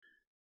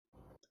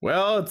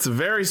Well, it's a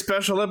very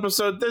special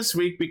episode this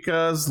week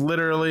because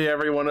literally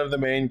every one of the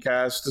main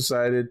cast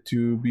decided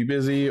to be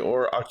busy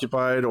or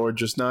occupied or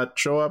just not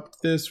show up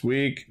this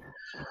week.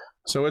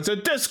 So it's a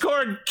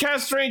Discord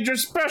Castranger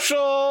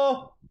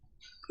special!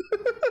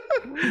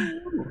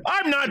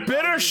 I'm not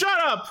bitter,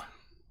 shut up!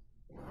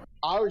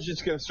 I was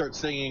just going to start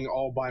singing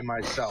all by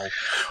myself.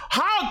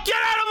 How? Get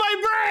out of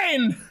my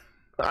brain!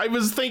 I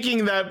was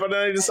thinking that, but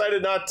I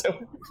decided not to.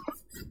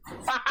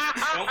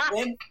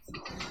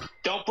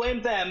 Don't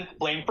blame them,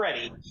 blame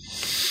Freddy.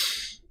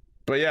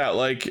 But yeah,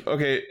 like,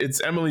 okay, it's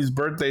Emily's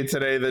birthday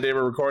today, the day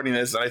we're recording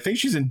this, and I think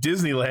she's in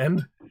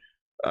Disneyland.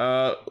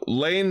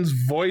 Lane's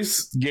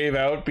voice gave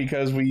out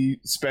because we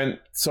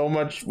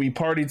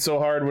partied so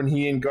hard when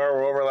he and Gar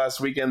were over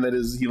last weekend that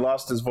he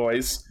lost his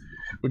voice,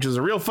 which is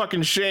a real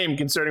fucking shame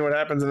considering what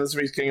happens in this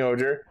week's King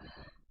Oger.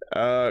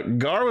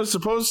 Gar was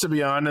supposed to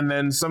be on, and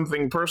then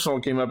something personal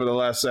came up at the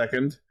last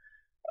second,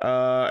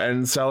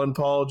 and Sal and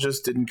Paul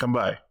just didn't come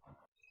by.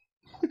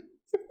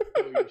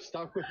 So you're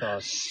stuck with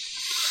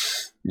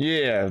us.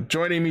 Yeah,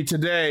 joining me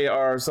today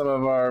are some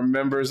of our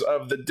members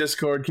of the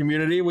Discord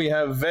community. We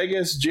have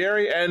Vegas,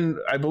 Jerry, and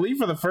I believe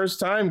for the first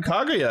time,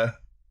 Kaguya.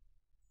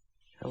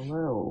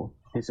 Hello,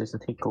 this is a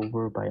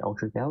takeover by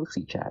Ultra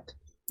Galaxy Chat.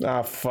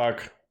 Ah,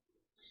 fuck.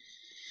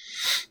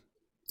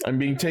 I'm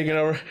being taken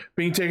over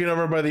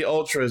by the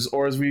Ultras,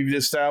 or as we've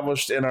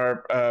established in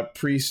our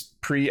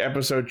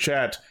pre-episode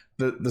chat,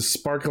 the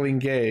sparkling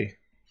gay.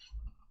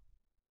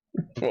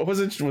 What was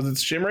it? Was it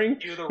shimmering?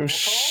 Cue the It roll was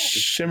call?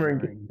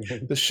 shimmering.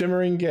 The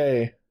shimmering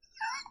gay.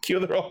 Cue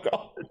the roll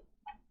call.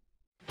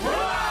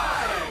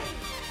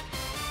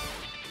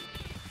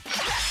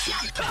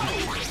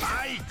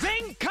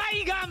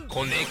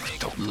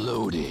 Connect.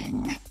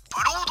 Loading.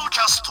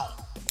 Broadcast.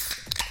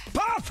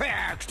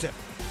 Perfect!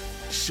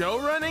 Show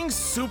running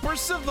super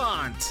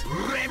savant.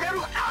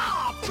 Level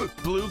up!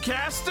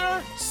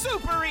 Bluecaster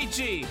super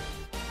Ichi.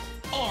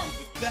 Armed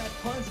with bad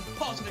puns and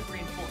positive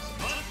reinforcement.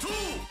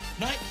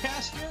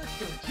 Nightcaster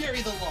for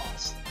Gary the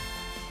Lost.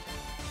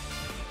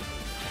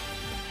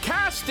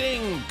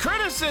 Casting,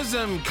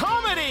 criticism,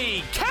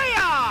 comedy,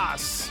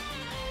 chaos.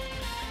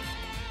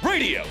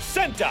 Radio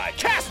Sentai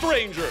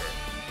Castranger!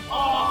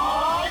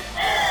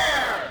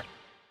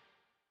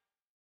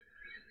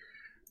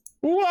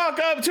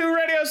 Welcome to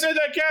Radio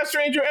Sentai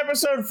Castranger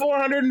episode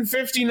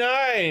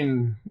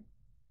 459.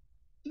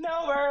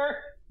 Snover!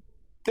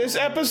 This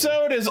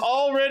episode is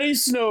already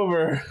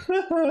Snover.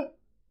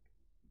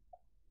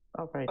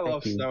 Alright, I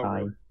love thank you. Snow.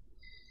 Bye.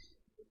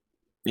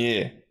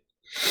 Yeah.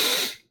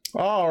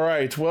 All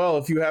right. Well,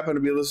 if you happen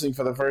to be listening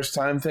for the first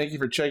time, thank you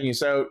for checking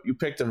us out. You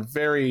picked a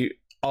very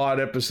odd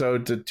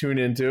episode to tune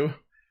into.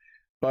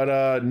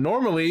 But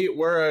normally,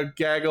 we're a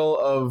gaggle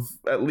of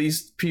at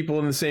least people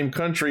in the same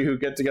country who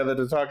get together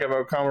to talk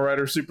about Kamen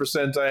Rider, Super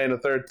Sentai, and a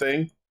third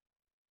thing.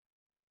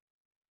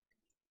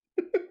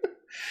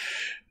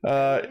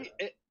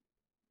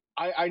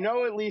 I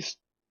know at least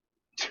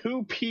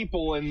two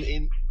people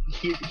in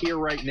here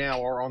right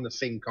now are on the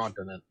same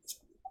continent.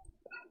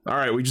 All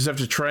right, we just have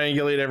to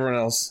triangulate everyone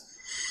else.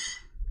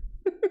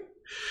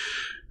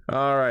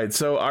 All right,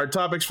 so our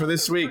topics for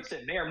this week.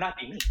 Person may or not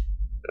be me.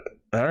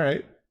 All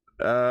right.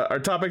 Our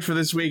topics for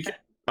this week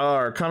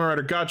are Kamen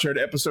Rider Gotchard,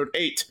 Episode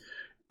 8,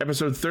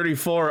 Episode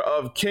 34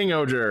 of King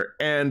Oger,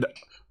 and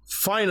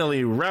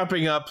finally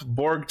wrapping up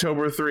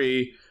Borgtober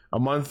 3, a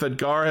month that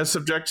Gar has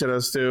subjected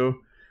us to,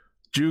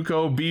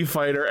 Juko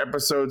B-Fighter,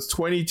 Episodes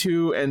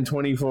 22 and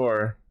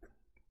 24.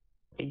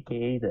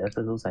 AKA the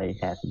episodes I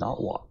have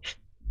not watched.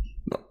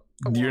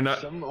 You're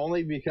not Some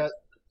only because.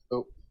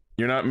 Oh,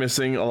 you're not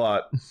missing a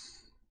lot.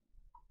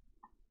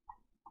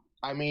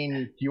 I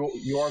mean,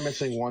 you are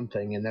missing one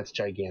thing, and that's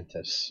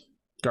Gigantus.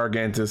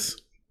 Gargantus.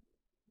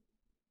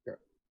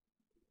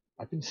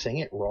 I've been saying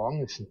it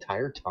wrong this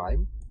entire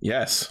time.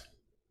 Yes.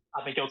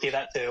 I've been guilty of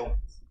that too.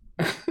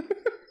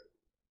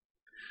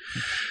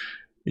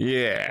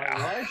 Yeah.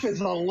 My life is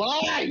a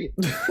lie.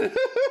 That's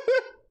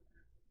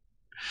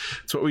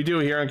what we do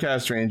here on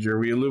Castranger.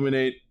 We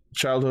illuminate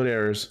childhood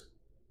errors.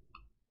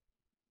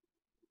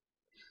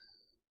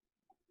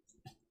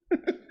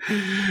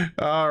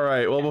 All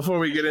right. Well, before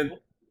we get in...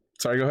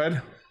 Sorry, go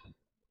ahead.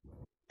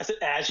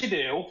 As you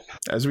do.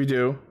 As we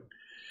do.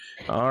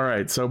 All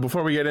right. So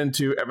before we get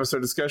into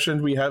episode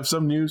discussion, we have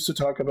some news to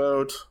talk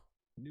about.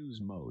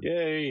 News mode.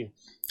 Yay.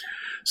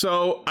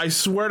 So I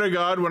swear to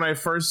God, when I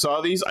first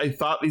saw these, I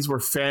thought these were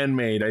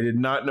fan-made. I did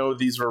not know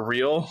these were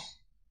real.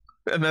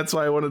 And that's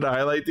why I wanted to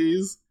highlight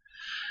these.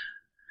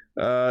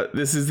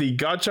 This is the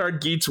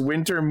Gotchard Geats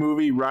Winter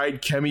Movie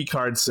Ride Chemi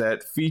card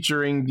set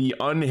featuring the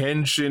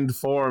unhenshined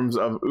forms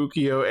of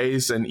Ukiyo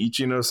Ace and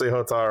Ichinose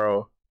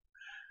Hotaro,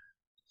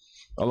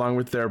 along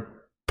with their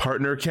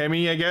partner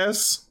Chemi, I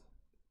guess.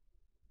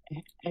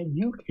 And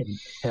you can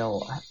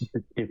tell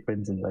the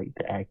difference in like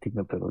the acting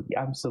ability.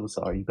 I'm so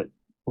sorry, but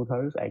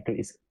Hotaru's actor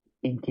is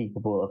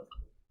incapable of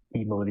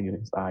emoting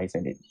with his eyes,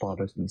 and it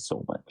bothers me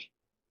so much.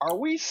 Are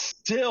we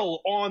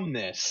still on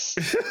this?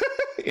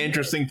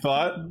 Interesting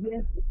thought.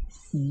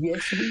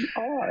 Yes, we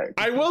are.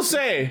 I will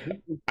say,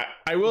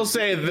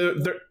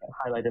 the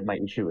highlighted my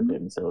issue with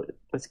him, so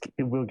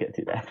we'll get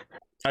to that.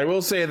 I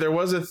will say there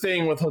was a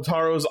thing with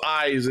Hotaro's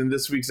eyes in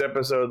this week's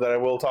episode that I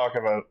will talk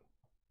about.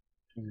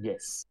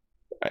 Yes.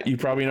 You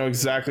probably know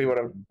exactly what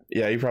I'm.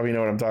 Yeah, you probably know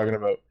what I'm talking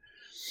about.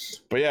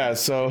 But yeah,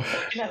 so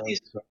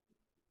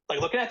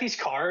looking at these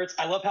cards,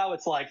 I love how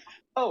it's like,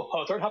 oh,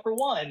 Hotard Hopper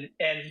 1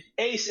 and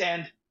Ace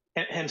and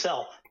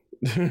himself.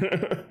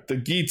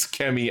 the Geats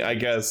Kemi, I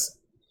guess.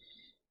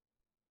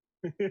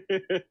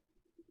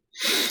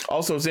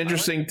 Also, it's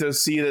interesting to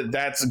see that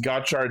that's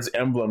Gotchard's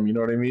emblem. You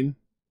know what I mean?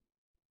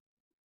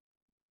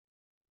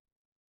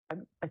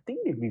 I think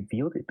they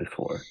revealed it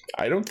before.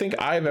 I don't think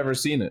I've ever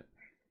seen it.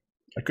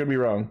 I could be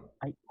wrong.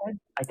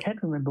 I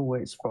can't remember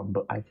where it's from,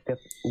 but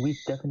we've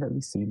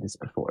definitely seen this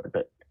before.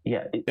 But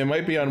yeah, it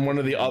might be on one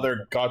of the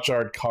other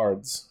Gotchard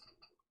cards.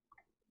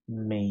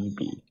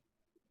 Maybe.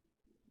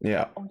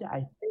 Yeah. Oh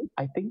yeah,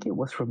 I think it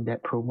was from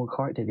that promo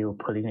card that they were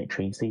putting at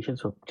train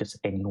stations for just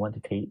anyone to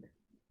take.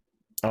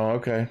 Oh,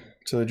 okay.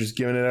 So they're just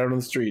giving it out on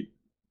the street.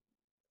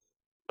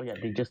 Oh yeah,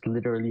 they just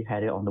literally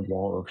had it on the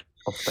wall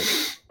of like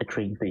a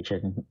train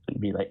station. It'd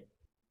be like,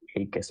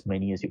 take as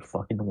many as you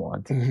fucking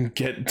want.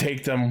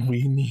 Take them.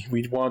 We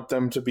want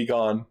them to be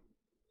gone.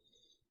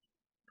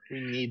 We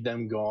need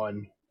them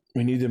gone.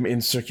 We need them in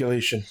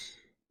circulation.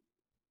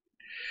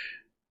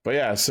 But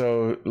yeah,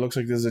 so it looks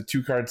like this is a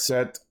 2-card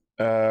set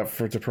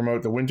to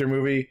promote the winter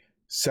movie.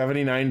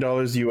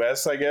 $79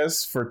 US, I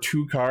guess, for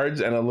 2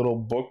 cards and a little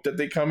book that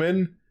they come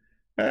in.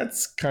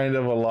 That's kind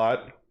of a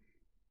lot.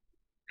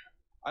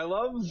 I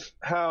love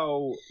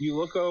how you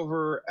look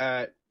over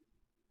at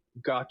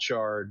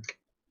Gotchard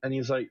and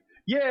he's like,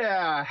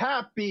 yeah,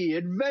 happy,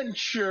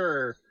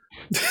 adventure,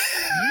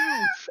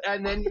 youth.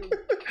 And then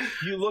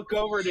you look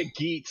over to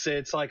Geats and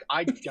it's like,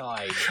 I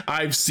died.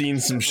 I've seen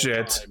some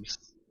shit. Times.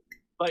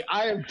 Like,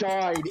 I have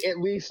died at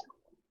least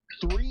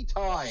 3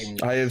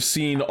 times. I have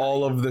seen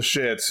all of the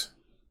shit.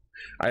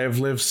 I have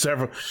lived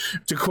several.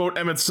 To quote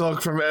Emmett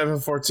Silk from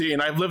FF14,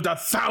 I've lived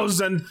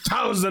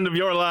 1,000 of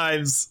your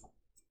lives.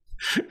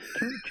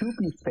 To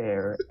be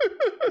fair,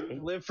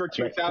 lived for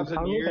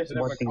 2,000 years.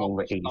 One thing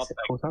over Ace.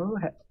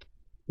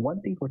 One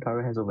thing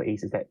Hotaru has over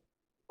Ace is that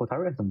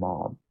Hotaru has a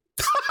mom.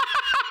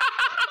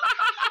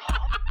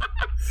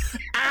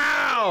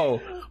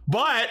 Ow!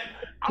 But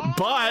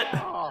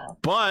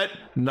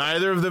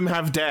neither of them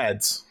have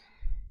dads.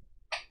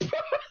 In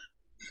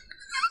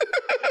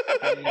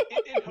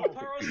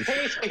Hotaro's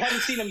case, we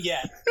haven't seen him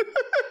yet.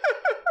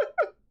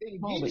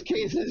 In Geats'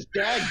 case, his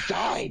dad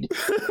died.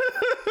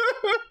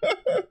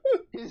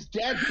 His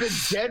dad's been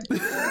dead for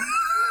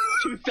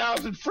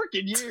 2,000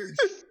 freaking years.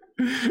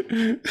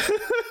 I'm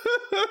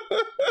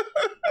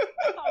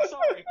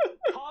sorry.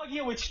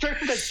 Kaguya went straight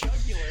from the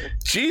jugular.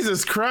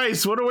 Jesus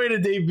Christ, what a way to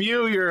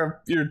debut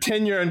your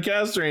tenure on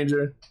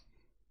Castranger.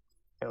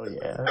 Hell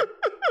yeah.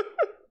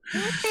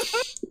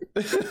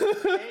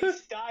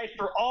 Ace died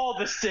for all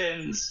the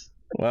sins.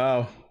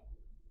 Wow.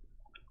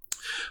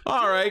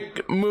 All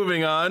right,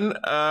 moving on.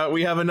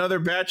 We have another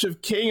batch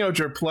of King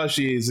Ultra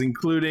plushies,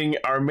 including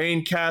our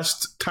main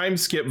cast time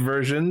skip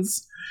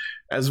versions,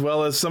 as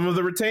well as some of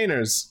the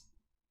retainers.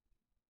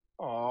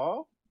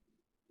 Aww.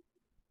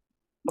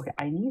 Okay,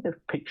 I need a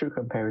picture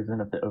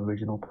comparison of the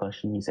original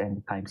plushies and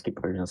the time skip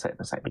version side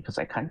by side because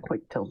I can't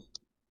quite tell.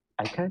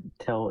 I can't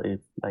tell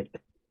if like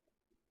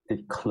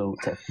the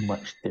clothes have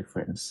much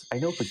difference. I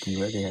know for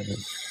Gira they have a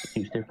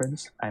huge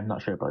difference. I'm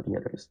not sure about the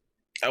others.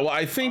 Well,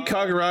 I think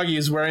Kaguragi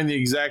is wearing the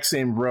exact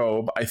same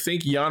robe. I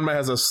think Yanma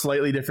has a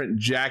slightly different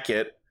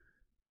jacket.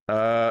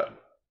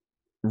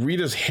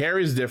 Rita's hair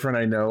is different,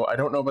 I know. I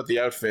don't know about the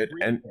outfit.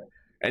 And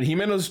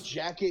Himeno's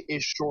jacket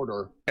is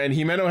shorter. And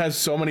Himeno has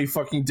so many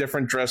fucking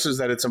different dresses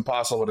that it's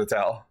impossible to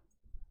tell.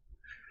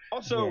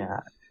 Also,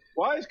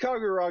 why is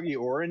Kaguragi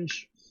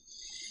orange?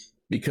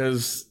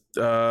 Because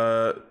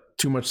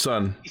too much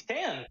sun. He's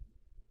tan.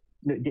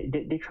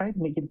 They try to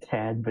make him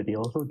tan, but they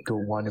also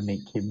don't want to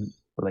make him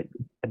like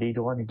they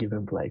don't want to give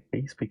him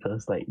blackface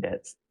because like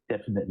that's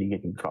definitely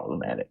getting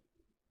problematic.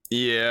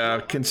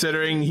 Yeah,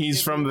 considering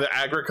he's from the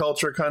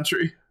agriculture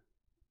country.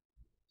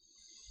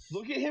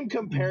 Look at him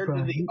compared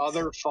to the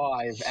other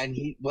 5, and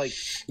he like.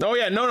 Oh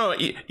yeah, no.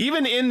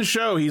 Even in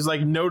show, he's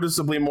like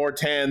noticeably more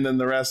tan than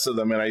the rest of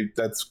them, and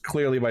that's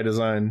clearly by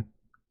design.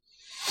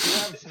 You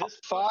have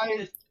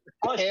 5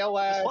 pale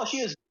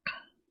ass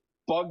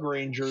bug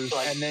rangers,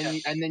 and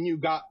then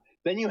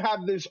you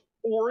have this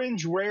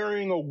orange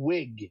wearing a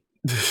wig.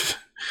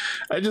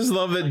 I just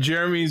love that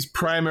Jeremy's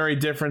primary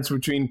difference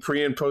between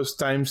pre and post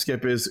time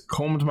skip is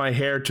combed my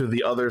hair to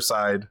the other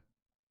side.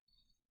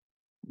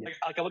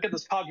 Like, I look at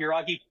this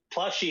Kaguragi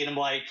plushie and I'm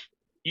like,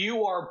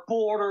 you are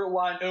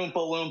borderline Oompa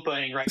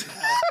Loompaing right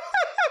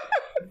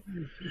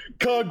now.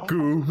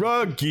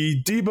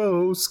 Kaguragi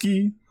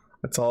Deboski.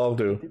 That's all I'll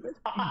do.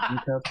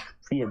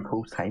 Pre and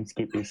post time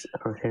skip is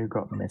her hair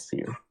got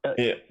messier.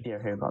 Their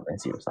hair got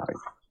messier, sorry.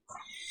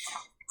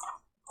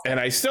 And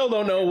I still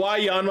don't know why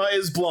Yanma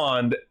is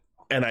blonde,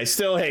 and I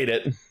still hate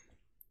it.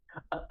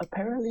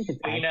 Apparently his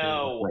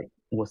actor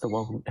was the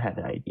one who had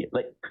the idea.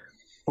 Like,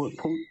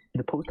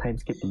 the post time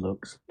skip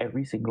looks,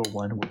 every single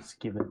one was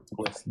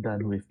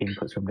done with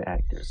inputs from the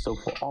actors. So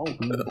for all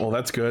we know, Well,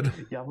 that's good.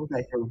 Yama's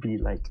actor would be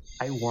like,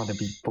 I want to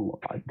be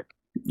blonde.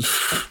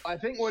 I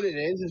think what it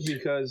is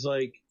because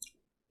like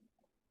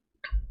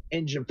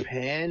in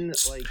Japan,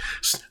 like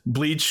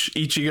Bleach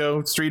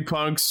Ichigo, Street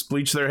Punks,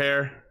 bleach their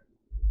hair.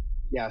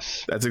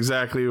 yes, That's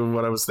exactly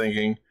what I was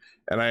thinking.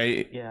 And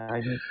I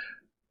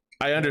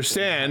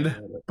understand,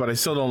 but I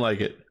still don't like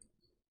it.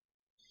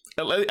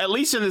 At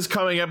least in this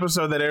coming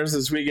episode that airs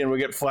this weekend, we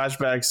get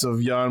flashbacks of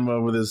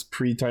Yanma with his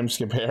pre-time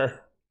skip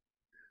hair.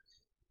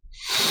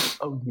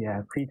 Oh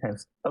yeah, pre-time.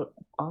 Oh,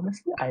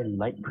 honestly, I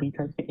like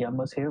pre-time skip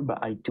Yama's hair,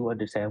 but I do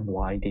understand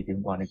why they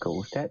didn't want to go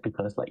with that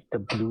because like the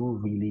blue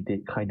really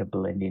did kind of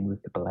blend in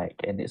with the black,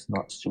 and it's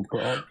not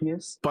super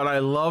obvious. But I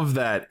love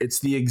that. It's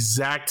the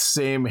exact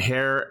same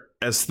hair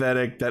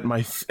aesthetic that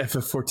my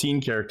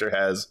FF14 character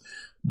has.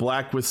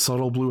 Black with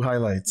subtle blue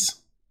highlights.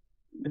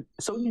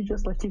 So you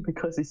just like it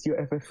because it's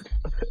your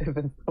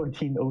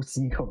FF14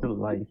 OC of the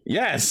life.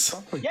 Yes.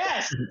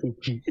 Yes.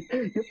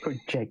 You're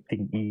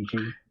projecting,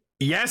 EG.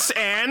 Yes,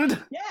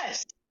 and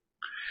Yes.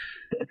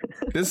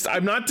 this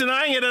I'm not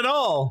denying it at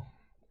all.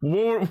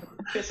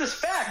 This is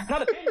fact,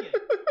 not opinion.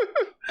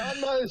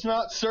 Yanma is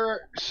not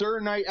Sir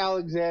Knight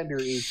Alexander,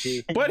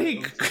 Ichi. But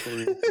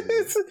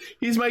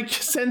he's my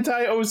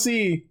Sentai OC.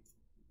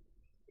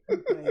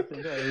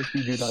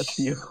 You do not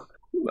steal.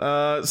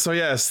 So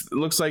yes, it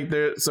looks like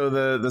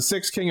the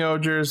 6 King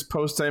Ogres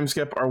post time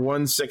skip are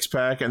 1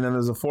 6-pack, and then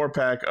there's a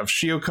 4-pack of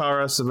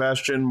Shiokara,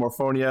 Sebastian,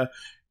 Morphonia,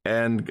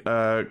 and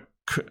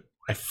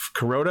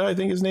Kuroda, I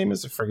think his name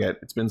is. I forget.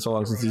 It's been so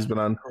long since he's been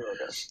on.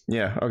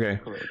 Yeah, okay.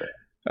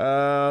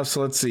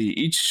 So let's see.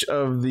 Each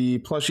of the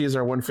plushies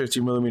are 150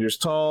 millimeters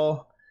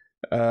tall.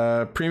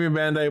 Premium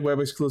Bandai web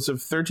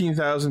exclusive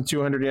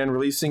 13,200 yen,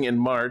 releasing in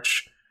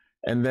March.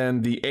 And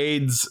then the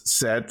AIDS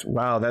set.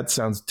 Wow, that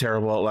sounds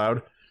terrible out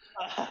loud.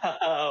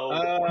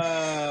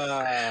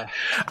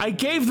 I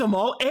gave them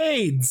all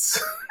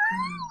AIDS.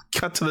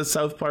 Cut to the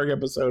South Park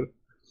episode.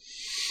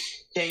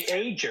 Hey,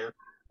 Ager.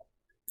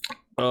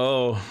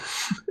 Oh,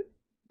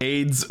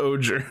 AIDS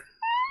Oger.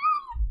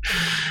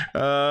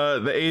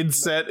 The AIDS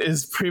set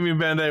is Premium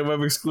Bandai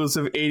web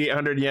exclusive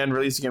 8,800 yen,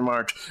 releasing in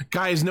March.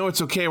 Guys, no,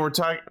 it's okay. We're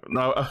talking.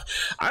 No,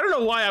 I don't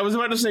know why I was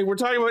about to say we're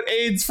talking about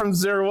AIDS from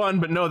 01,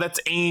 but no, that's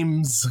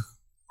Ames.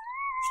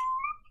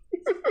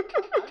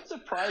 I'm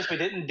surprised we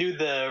didn't do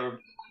the.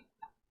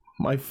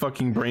 My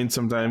fucking brain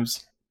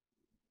sometimes.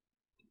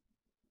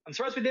 I'm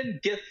surprised we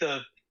didn't get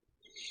the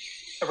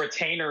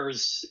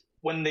retainers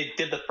when they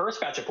did the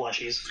first batch of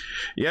plushies.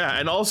 Yeah,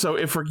 and also,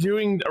 if we're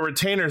doing a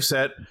retainer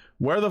set,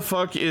 where the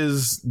fuck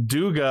is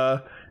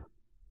Duga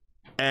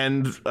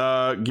and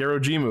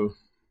Gerojimu?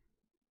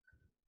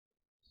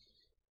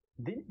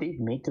 Did they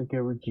make a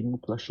Gerojimu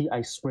plushie?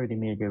 I swear they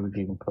made a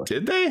Gerojimu plushie.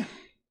 Did they? I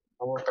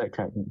was like,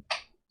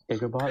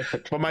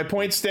 But my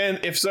point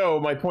stands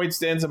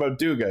about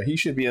Duga. He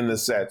should be in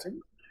this set.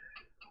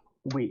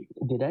 Wait,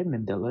 did I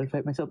Mandela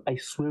effect myself? I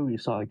swear we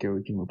saw a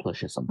Gerojimu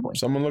plush at some point.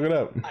 Someone look it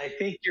up. I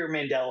think you're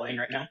Mandela-ing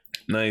right now.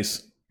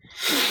 Nice.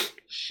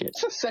 Shit.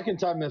 It's the second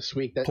time this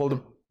week that Pull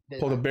the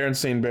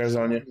Berenstain Bears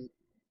on you.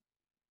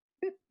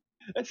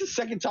 That's the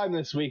second time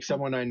this week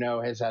someone I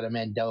know has had a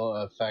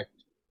Mandela effect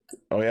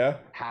Oh yeah?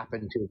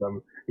 happen to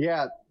them.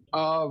 Yeah,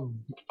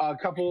 a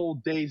couple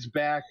days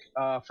back,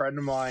 a friend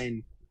of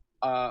mine,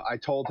 I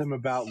told him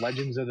about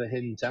Legends of the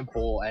Hidden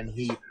Temple, and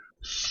he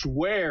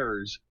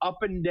swears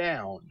up and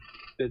down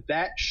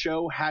that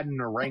show had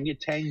an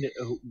orangutan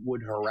that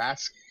would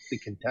harass the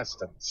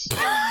contestants.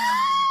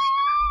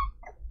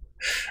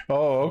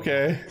 Oh,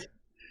 okay.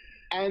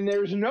 And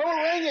there's no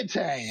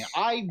orangutan.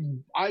 I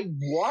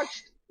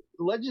watched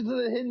Legends of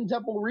the Hidden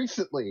Temple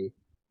recently.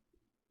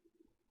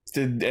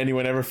 Did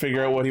anyone ever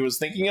figure out what he was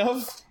thinking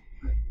of?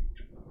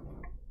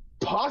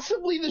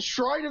 Possibly the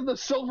Shrine of the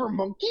Silver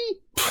Monkey?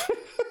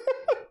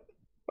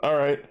 All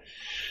right.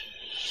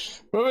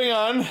 Moving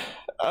on.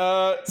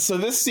 So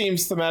this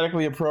seems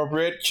thematically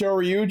appropriate.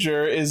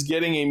 Kyoryuger is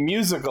getting a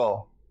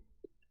musical.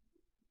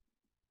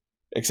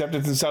 Except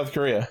it's in South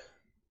Korea.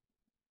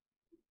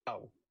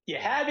 Oh. You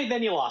had me,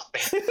 then you lost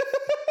me.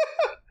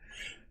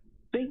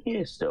 Thing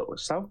is, though,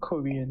 South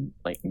Korean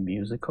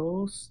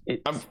musicals,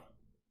 it's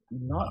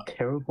not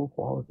terrible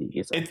quality.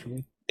 It's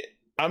actually.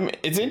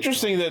 It's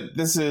interesting that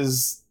this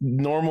is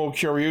normal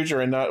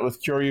Kyoryuger and not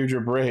with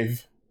Kyoryuger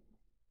Brave.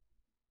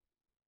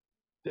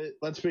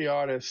 Let's be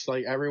honest,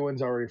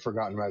 everyone's already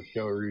forgotten about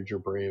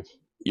Kyoryuger Brave.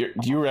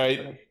 You're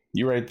right.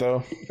 You're right,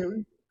 though.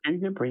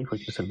 Kyoryuger Brave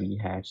was just a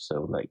rehash,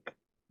 so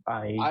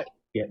I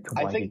get to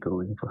why they're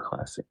going for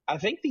classic. I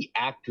think the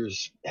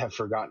actors have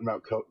forgotten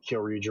about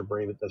Kyoryuger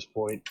Brave at this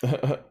point.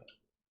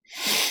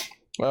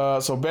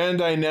 So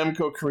Bandai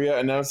Namco Korea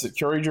announced that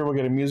Kyoryuger will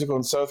get a musical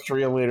in South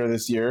Korea later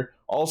this year,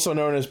 also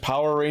known as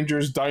Power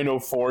Rangers Dino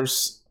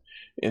Force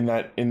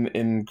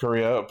in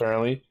Korea,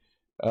 apparently.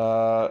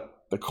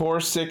 The core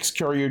 6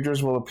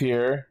 Kyoryugers will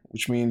appear,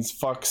 which means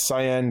fuck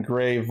cyan,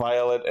 gray,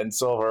 violet, and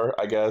silver,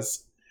 I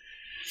guess.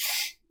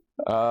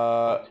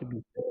 To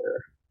be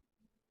fair,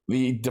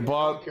 The Who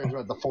Debath. cares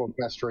about the 4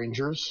 best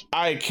Rangers?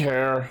 I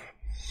care.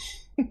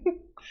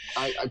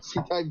 I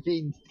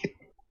mean,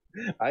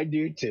 I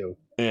do too.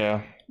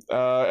 Yeah.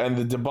 And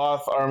the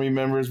Debath army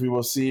members we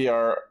will see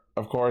are,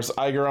 of course,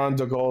 Aigeron,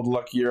 Dagold,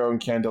 Lucky Hero, and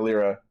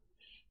Candelira.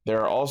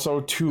 There are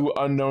also 2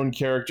 unknown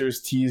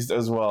characters teased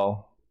as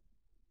well.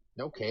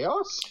 No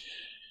chaos?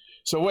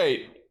 So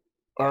wait,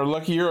 are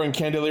Lucky Hero and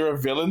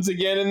Candelira villains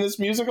again in this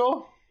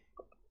musical?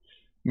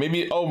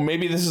 Maybe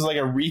this is like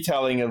a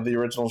retelling of the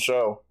original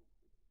show.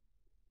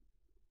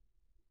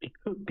 It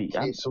could be.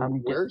 Okay, so I'm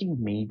where- guessing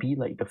maybe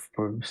like the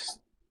first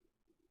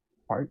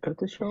part of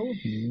the show.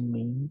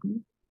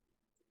 Maybe.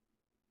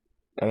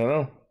 I don't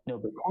know. No,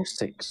 but core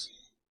 6.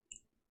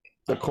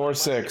 The core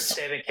 6.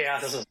 Saving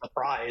Chaos as a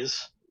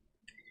surprise.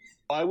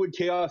 Why would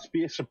chaos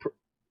be a surprise?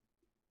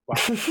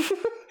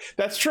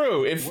 That's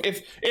true.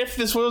 If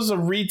this was a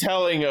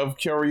retelling of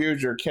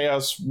Kyoryuger,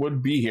 Chaos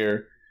would be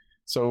here.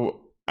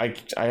 So I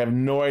have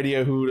no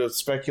idea who to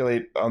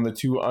speculate on the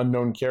 2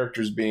 unknown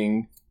characters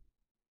being.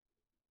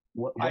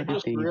 Why I did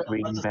just they rea-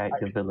 bring back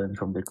the villain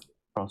from the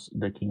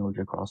King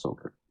Oja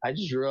crossover? I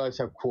just realized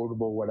how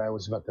quotable what I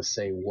was about to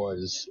say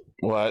was.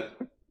 What?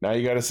 Now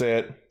you gotta say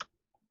it.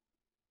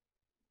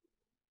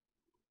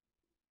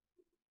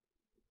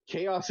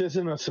 Chaos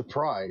isn't a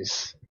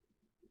surprise.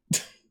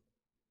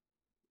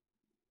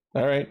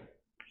 All right.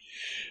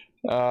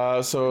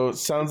 So it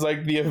sounds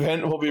like the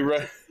event will be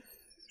ready.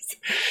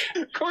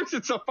 Of course,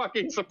 it's a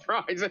fucking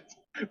surprise.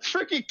 It's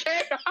freaking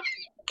chaos.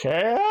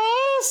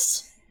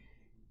 Chaos.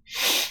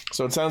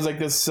 So it sounds like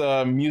this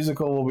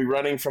musical will be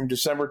running from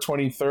December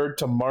 23rd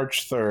to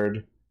March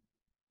 3rd.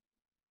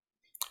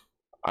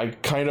 I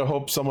kind of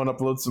hope someone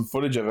uploads some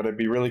footage of it. I'd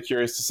be really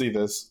curious to see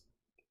this.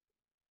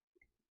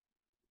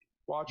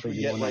 Watch, But we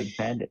you get want to like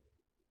expand it.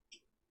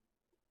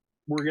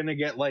 we're gonna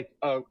get like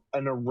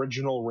an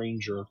original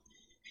Ranger,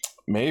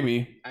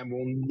 Maybe. and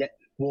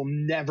we'll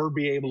never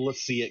be able to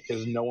see it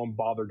because no one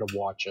bothered to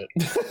watch it.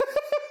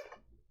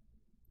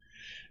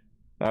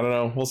 I don't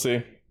know. We'll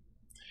see.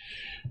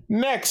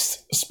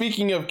 Next,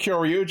 speaking of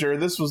Kyoryuger,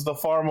 this was the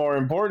far more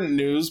important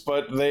news,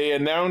 but they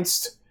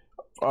announced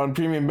on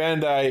Premium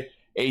Bandai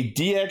a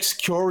DX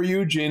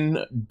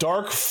Kyoryujin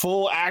Dark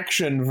Full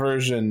Action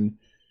version,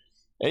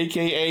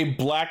 aka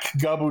Black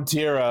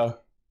Gabutira.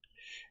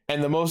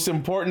 And the most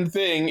important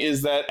thing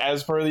is that,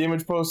 as per the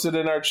image posted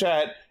in our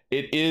chat,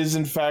 it is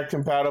in fact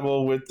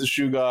compatible with the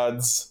Shoe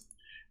Gods.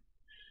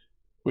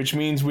 Which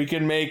means we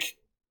can make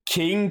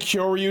King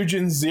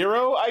Kyoryujin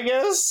 0, I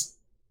guess?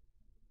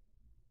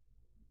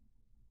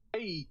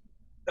 Hey,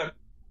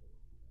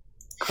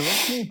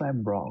 Correct me if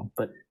I'm wrong,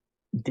 but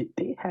did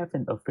they have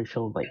an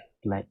official like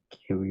Black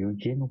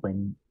Kyoryujin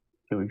when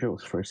Kyoryuger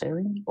was first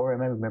airing, or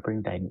am I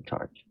remembering Dino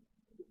Charge?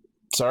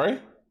 Sorry?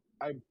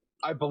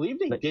 I believe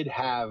they Like- did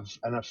have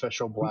an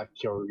official Black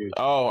Kyoryuger.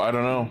 Oh, I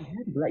don't know. They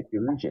had Black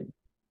Kyoryujin.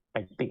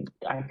 I think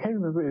I can't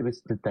remember if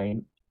it's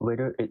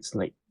whether it's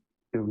like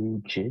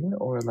Kyoryujin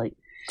or like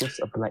just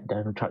a Black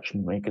Dino Charge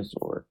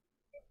Megazord.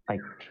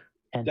 Like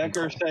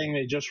Decker's saying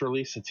they just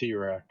released a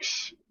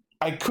T-Rex.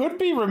 I could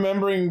be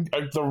remembering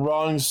the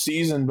wrong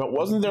season, but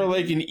wasn't there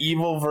like an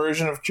evil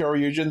version of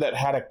Kyoryujin that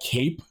had a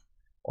cape?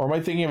 Or am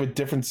I thinking of a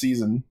different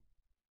season?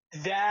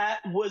 That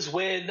was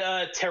when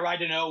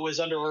Terraidino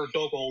was under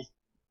Dogold.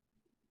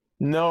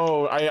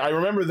 No, I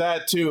remember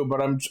that too,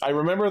 but I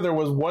remember there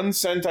was one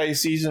Sentai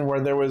season where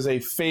there was a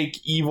fake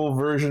evil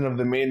version of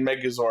the main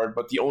Megazord,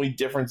 but the only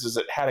difference is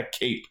it had a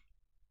cape.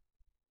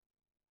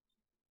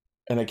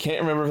 And I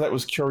can't remember if that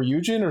was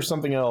Kyoryujin or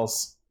something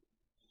else.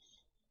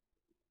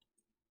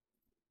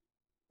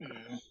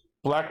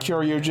 Black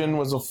Kyoryujin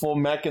was a full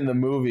mech in the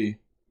movie.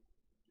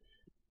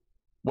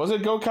 Was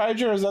it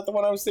Gokaiger? Is that the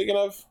one I was thinking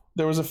of?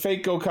 There was a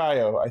fake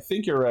Gokaio. I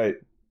think you're right.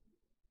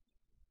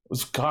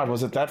 Was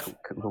it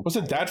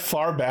that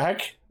far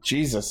back?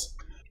 Jesus.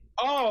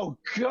 Oh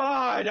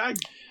God!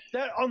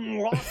 That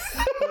unlocked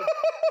like,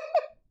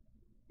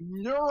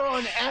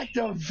 neuron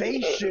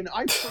activation.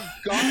 I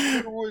forgot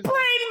there was.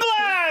 Brain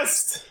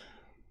blast!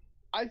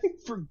 I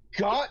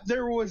forgot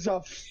there was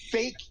a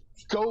fake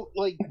goat.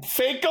 Like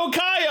Fake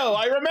Gokaio,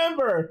 I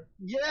remember.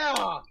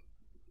 yeah.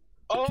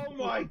 Oh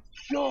my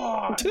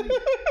God! It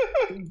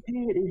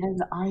did. It has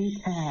an eye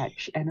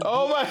patch and a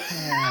Oh my-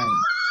 hand.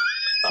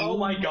 Oh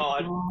my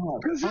god.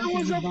 Because it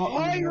was a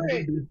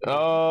pirate.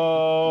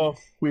 Oh,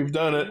 we've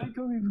done it. I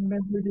don't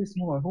remember this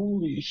more.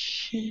 Holy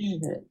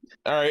shit!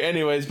 All right.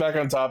 Anyways, back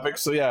on topic.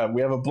 So yeah,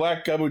 we have a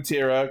Black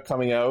Gabutira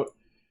coming out,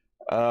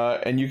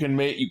 and you can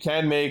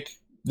make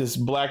this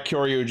Black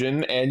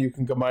Kyoryujin, and you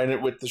can combine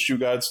it with the Shoe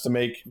Gods to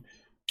make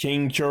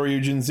King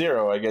Kyoryujin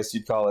 0, I guess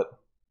you'd call it.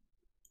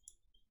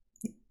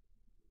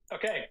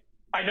 Okay,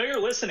 I know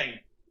you're listening.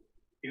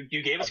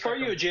 You gave us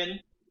Karyujin.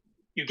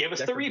 You gave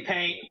us the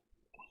repaint.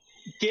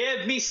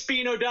 Give me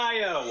Spino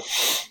Dio.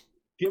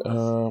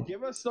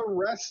 Give us the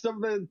rest of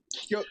the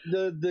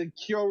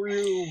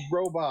Kyoryu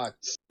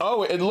robots.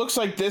 Oh, it looks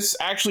like this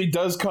actually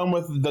does come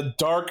with the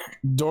Dark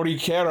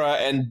Dorikera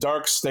and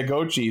Dark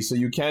Stegochi, so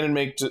you can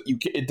make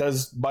it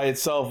does by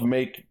itself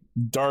make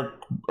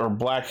Dark or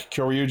Black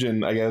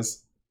Kyoryujin, I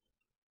guess.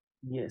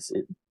 Yes,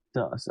 it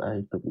does.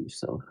 I believe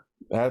so.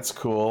 That's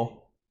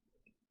cool.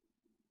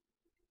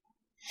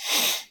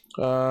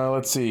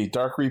 Let's see.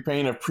 Dark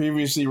Repaint of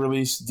previously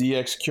released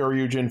DX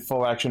Kyoryugen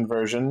full action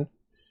version.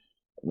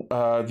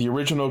 The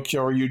original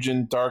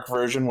Kyoryugen Dark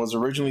version was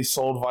originally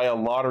sold via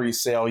lottery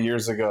sale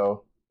years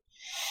ago.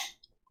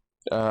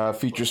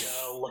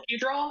 Features lucky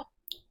draw.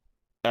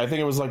 I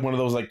think it was like one of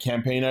those like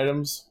campaign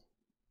items.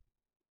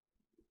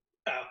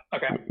 Oh,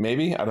 okay.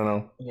 Maybe, I don't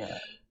know. Yeah,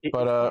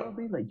 But, it's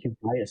probably like you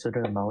buy a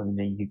certain amount and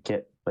then you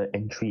get the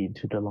entry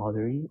into the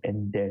lottery,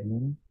 and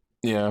then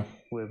Yeah.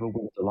 whoever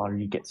wins the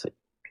lottery gets it.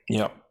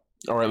 Yep.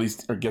 Or at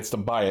least gets to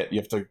buy it.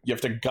 You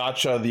have to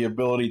gotcha the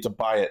ability to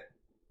buy it.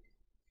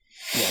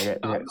 Yeah,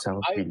 that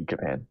sounds really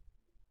Japan.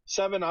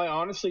 Seven, I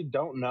honestly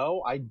don't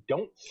know. I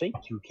don't think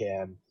you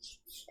can.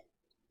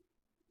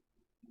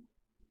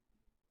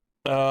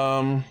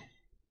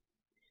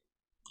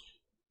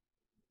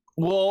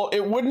 Well,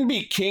 it wouldn't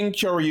be King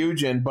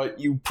Kyoryugen, but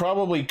you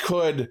probably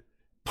could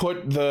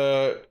put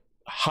the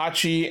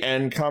Hachi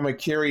and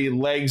Kamakiri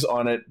legs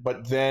on it,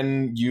 but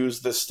then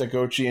use the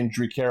Stagochi and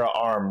Drikera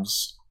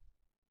arms.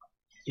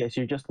 Yes,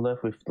 you're just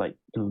left with like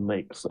the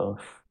legs of.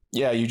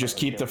 Yeah, you just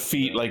keep the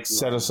feet like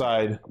set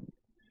aside.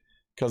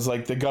 Because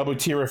like the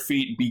Gabutira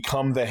feet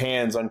become the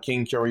hands on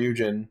King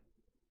Kyoryugen.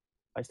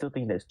 I still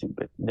think that's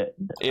stupid.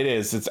 It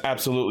is. It's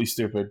absolutely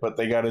stupid, but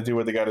they got to do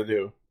what they got to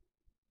do.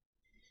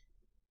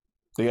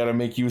 They got to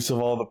make use of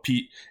all the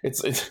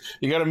It's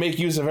you got to make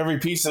use of every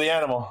piece of the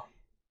animal.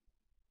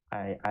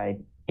 I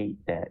hate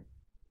that.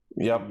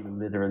 Yep. You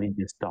literally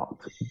just got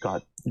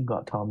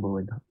Tombo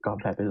and got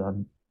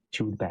Papillon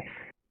chewed back.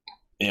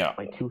 Yeah.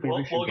 My two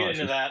favorite We'll get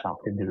into that.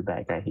 Stopped into the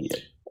back. I hate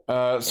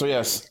it. So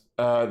yes,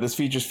 this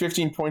features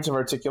 15 points of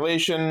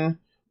articulation.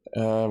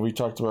 We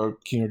talked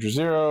about King Order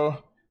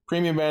Zero.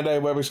 Premium Bandai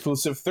web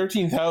exclusive,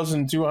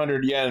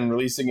 13,200 yen,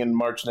 releasing in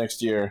March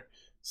next year.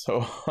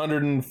 So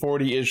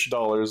 $140-ish.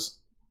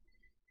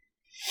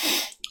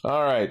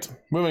 All right,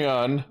 moving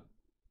on.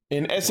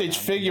 In SH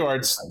Figure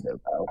Arts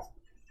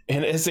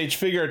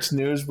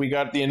news, we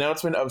got the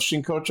announcement of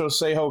Shinkocho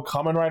Seiho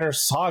Kamen Rider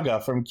Saga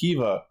from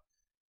Kiva.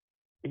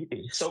 It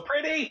is So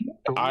pretty.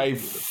 I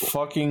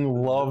fucking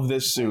love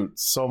this suit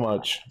so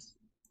much.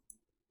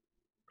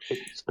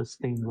 It's a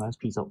stained glass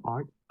piece of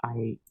art.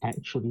 I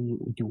actually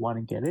do want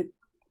to get it.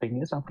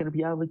 Thing is, I'm gonna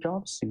be out of a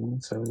job soon,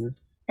 so.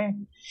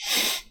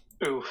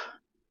 Oof.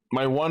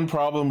 My one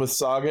problem with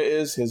Saga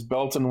is his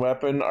belt and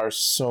weapon are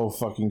so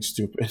fucking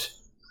stupid.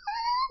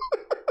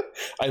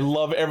 I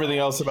love everything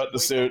else about the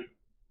suit.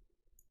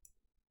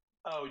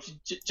 Oh,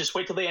 just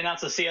wait till they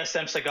announce the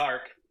CSM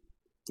Cigar.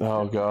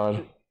 Oh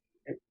god.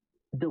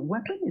 The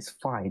weapon is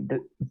fine.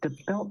 The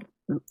belt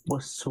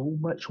was so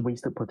much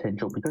wasted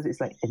potential because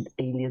it's like an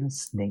alien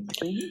snake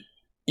thing.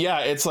 Yeah,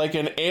 it's like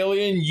an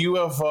alien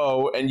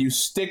UFO, and you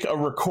stick a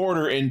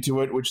recorder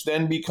into it, which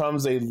then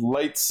becomes a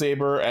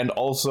lightsaber and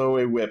also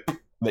a whip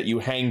that you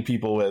hang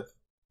people with.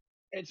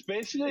 It's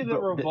basically the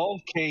Revolve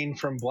cane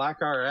from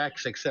Black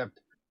RX, except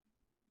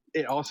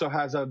it also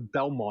has a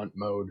Belmont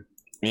mode.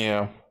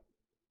 Yeah.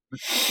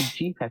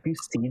 Chief, have you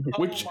seen his?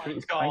 Which- Oh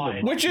my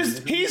god. Which is,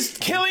 he's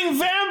killing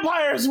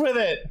vampires with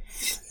it!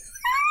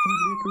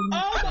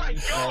 Oh my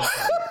god.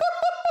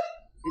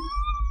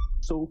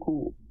 So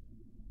cool.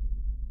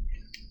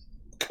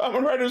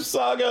 Kamen Rider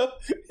Saga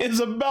is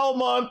a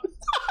Belmont.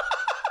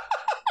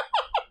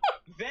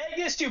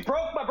 Vegas, you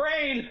broke my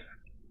brain.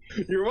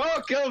 You're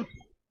welcome.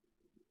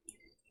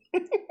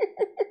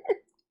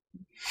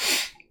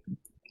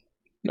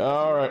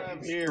 All right.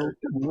 I'm here.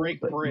 Break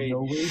But brain.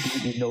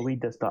 Inoue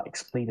does not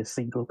explain a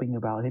single thing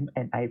about him,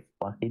 and I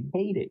fucking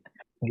hate it.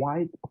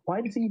 Why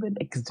does he even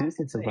exist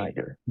as a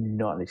writer?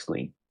 Not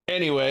explained.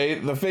 Anyway,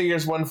 the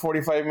figure's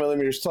 145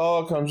 millimeters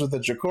tall, comes with a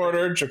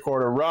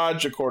Jacorder rod,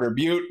 Jacorder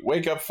butte,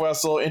 wake-up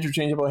vessel,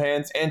 interchangeable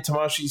hands, and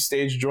Tamashi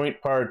stage joint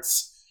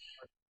parts.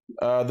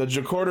 The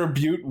Jacorder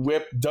butte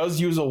whip does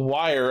use a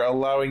wire,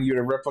 allowing you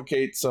to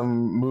replicate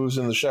some moves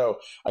in the show.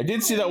 I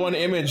did see that one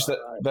image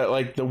that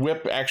like the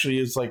whip actually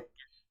is like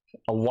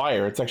a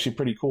wire. It's actually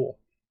pretty cool.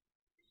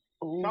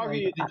 Oh Saga, my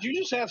did God. you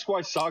just ask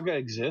why Saga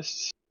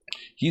exists?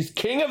 He's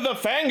king of the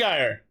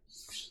Fangire.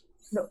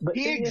 No, but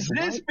He thing is,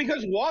 exists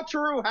because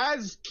Wataru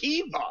has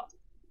Kiva.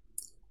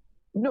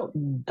 No,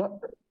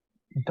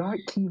 Dark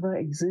Kiva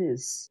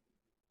exists.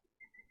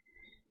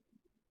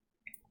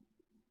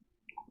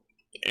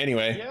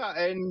 Anyway, Yeah,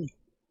 and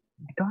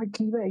Dark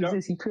Kiva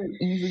exists. He could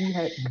easily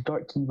have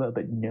Dark Kiva,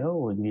 but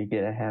no, you're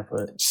gonna have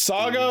a.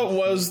 Saga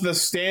was the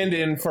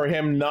stand-in for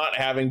him not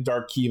having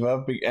Dark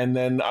Kiva, and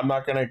then I'm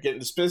not going to get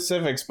into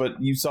specifics,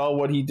 but you saw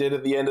what he did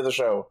at the end of the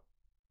show.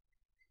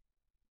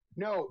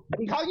 no,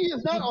 Kagi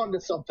is not onto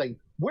something.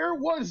 Where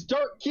was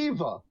Dark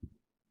Kiva?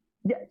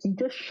 Yeah, he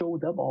just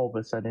showed up all of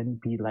a sudden,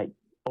 be like,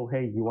 "Oh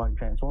hey, you want to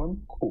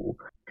transform? Cool."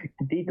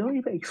 They don't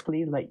even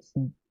explain like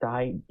he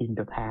died in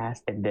the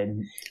past, and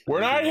then.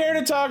 We're not here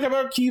to talk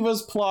about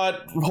Kiva's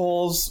plot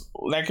holes.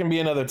 That can be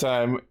another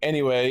time.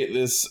 Anyway,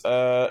 this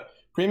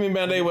Premium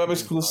Bandai web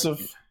exclusive.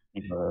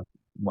 Kiva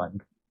one.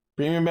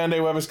 Premium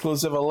Bandai web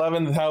exclusive,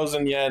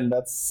 11,000 yen.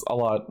 That's a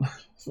lot.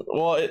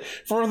 Well,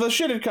 for the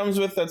shit it comes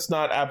with, that's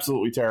not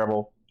absolutely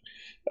terrible.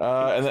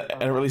 And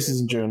it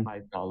releases in June.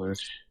 $5.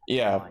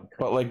 Yeah,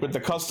 but like with the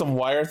custom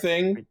wire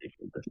thing,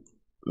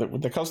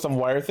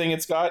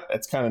 it's got,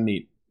 it's kind of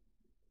neat.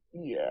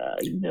 Yeah,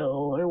 I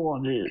know. I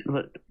want it,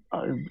 but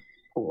I'm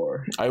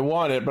poor. I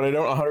want it, but I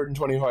don't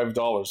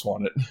 $125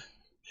 want it.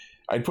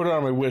 I'd put it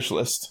on my wish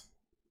list.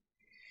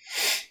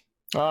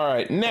 All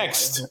right,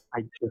 next.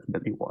 I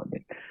definitely want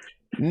it.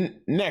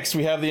 Next,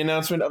 we have the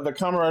announcement of the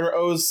Kamen Rider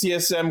O's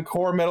CSM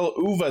Core Metal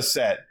UVA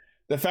set.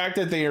 The fact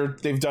that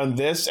they've done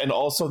this and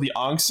also the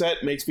Ankh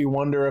set makes me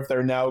wonder if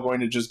they're now going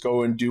to just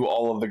go and do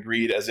all of the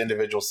Greed as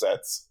individual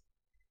sets.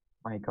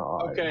 My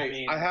God.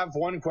 Okay, I have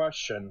one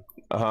question.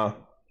 Uh-huh.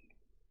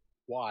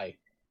 Why?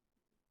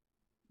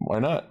 Why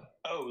not?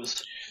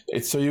 O's.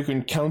 It's so you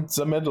can count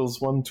the medals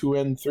 1, 2,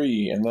 and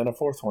 3, and then a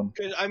fourth one.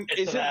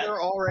 Isn't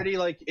there already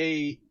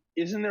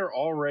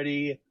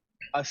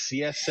a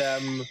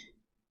CSM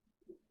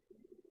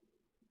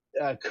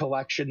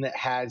collection that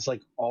has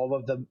like all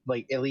of the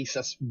at least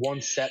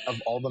one set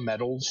of all the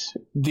medals?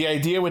 The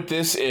idea with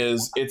this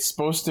is it's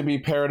supposed to be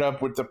paired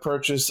up with the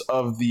purchase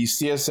of the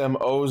CSM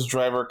O's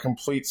Driver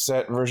Complete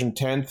Set version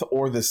 10th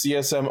or the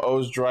CSM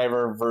O's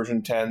Driver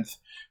version 10th,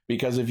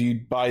 because if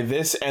you buy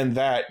this and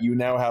that, you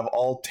now have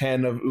all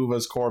 10 of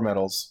UVA's core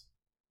medals.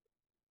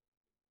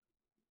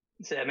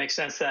 So it makes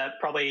sense that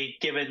probably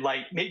given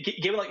maybe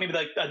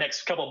the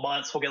next couple of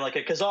months we'll get like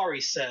a Kazari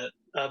set,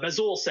 a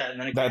Mazul set, and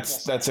then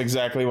that's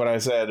exactly what I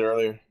said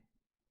earlier.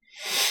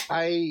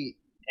 I'm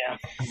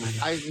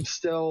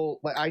still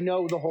I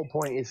know the whole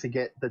point is to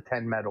get the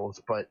 10 medals,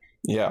 but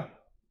yeah,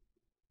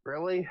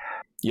 really?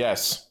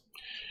 Yes.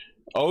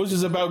 O's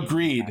is about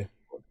greed.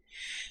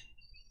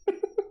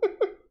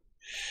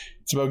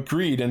 It's about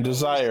greed and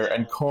desire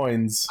and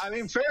coins. I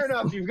mean, fair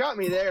enough, you've got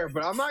me there,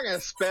 but I'm not going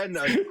to spend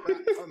a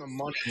crap ton of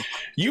money.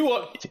 You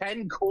won't.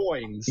 10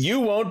 coins. You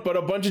won't, but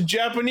a bunch of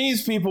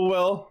Japanese people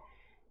will.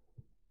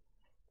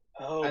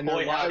 Oh, and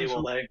boy, howdy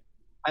will they.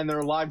 And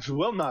their lives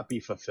will not be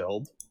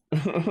fulfilled.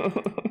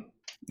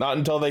 Not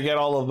until they get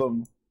all of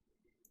them.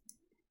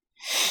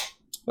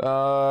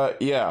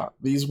 Yeah,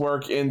 these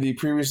work in the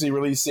previously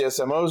released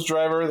CSMO's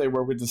driver. They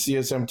work with the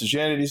CSM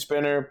Tijanity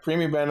spinner.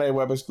 Premium Bandai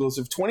web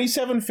exclusive,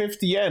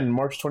 2750 yen,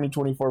 March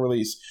 2024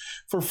 release.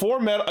 For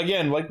 4 metal,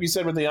 again, like we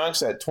said with the Ankh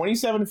set,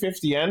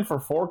 2750 yen for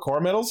 4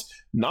 core medals,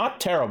 not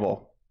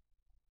terrible.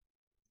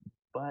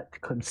 But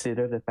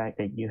consider the fact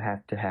that you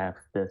have to have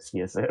the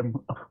CSM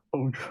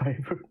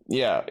driver.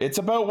 Yeah, it's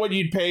about what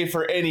you'd pay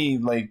for any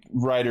like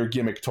rider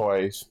gimmick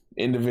toys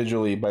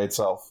individually by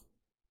itself.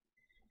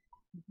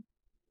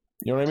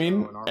 You know what I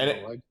mean?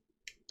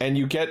 And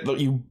you get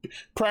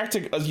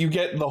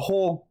the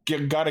whole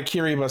Gata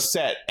Kiriba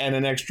set and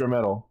an extra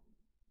medal.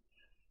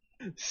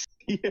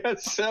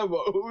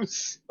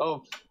 CSMOs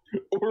or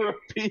a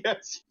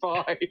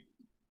PS5.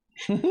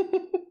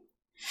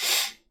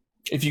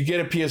 If you get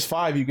a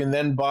PS5, you can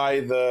then buy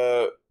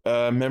the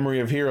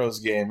Memory of Heroes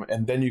game,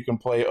 and then you can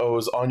play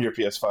O's on your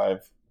PS5.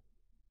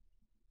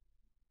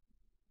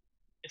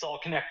 It's all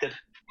connected.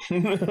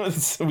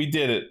 So we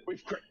did it.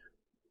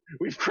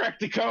 We've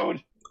cracked the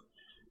code.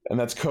 And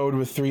that's code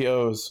with 3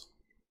 O's.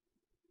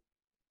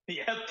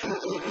 Yep.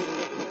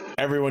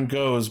 Everyone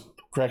goes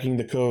cracking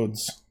the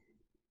codes.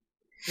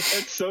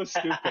 That's so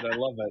stupid. I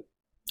love it.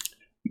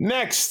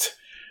 Next,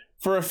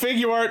 for a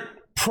figure art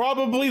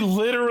probably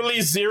literally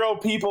 0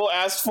 people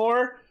asked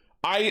for,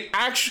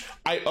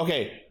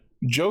 okay,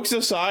 jokes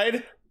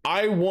aside,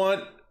 I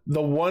want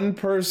the one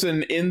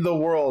person in the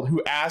world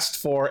who asked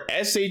for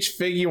SH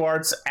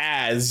Figuarts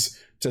as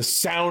to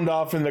sound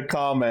off in the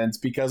comments,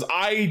 because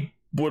I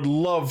would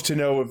love to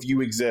know if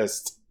you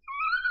exist.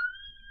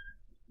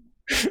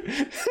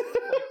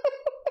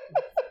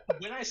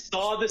 When I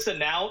saw this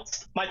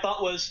announced, my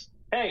thought was,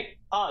 hey,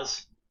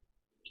 Oz,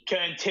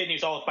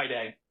 continues on with my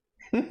day.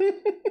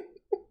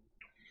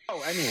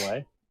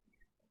 Anyway.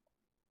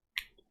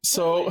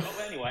 So,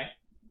 anyway.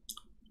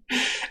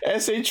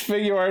 SH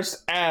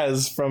Figuarts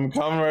as from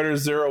Kamen Rider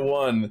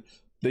 01,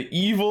 the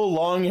evil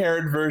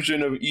long-haired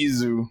version of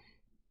Izu.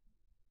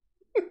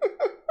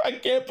 I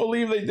can't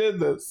believe they did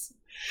this.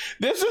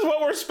 This is what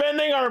we're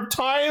spending our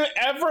time,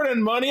 effort,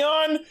 and money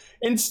on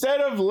instead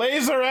of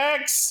Laser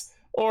X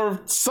or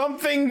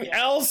something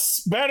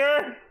else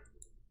better?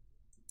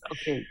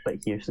 Okay, but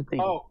here's the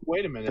thing. Oh,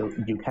 wait a minute.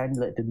 So you can't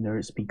let the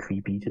nerds be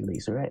creepy to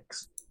Laser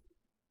X.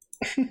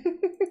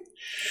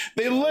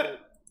 They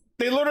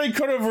literally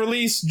could have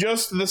released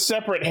just the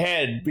separate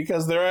head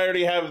because they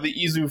already have the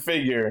Izu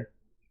figure.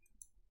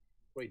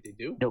 Wait, they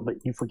do? No,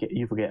 but you forget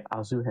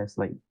Azu has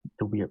like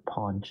the weird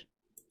paunch.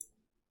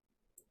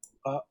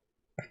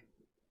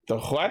 The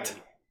what?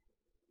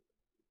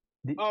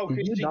 Because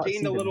she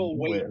gained a little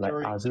weight like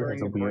Azu during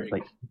has a the weird,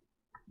 break. like,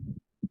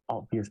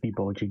 obviously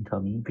bulging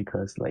tummy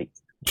because like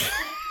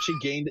she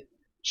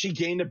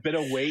gained a bit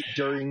of weight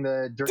during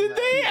the. Did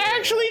they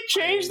actually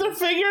change the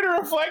figure to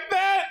reflect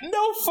that?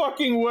 No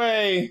fucking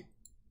way.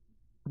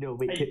 No,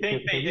 wait. I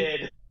think they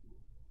did.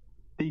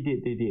 They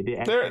did. They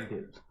actually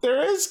did. There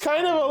is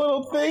kind of a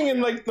little thing in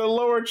like the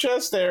lower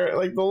chest there,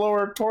 like the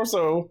lower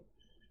torso,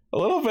 a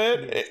little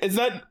bit. Is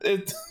that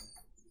it?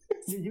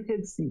 You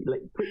can see,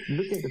 like,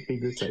 look at the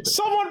figure set.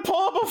 Someone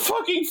pull up a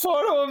fucking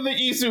photo of the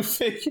Izu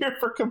figure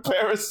for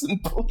comparison,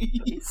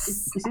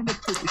 please. It's in the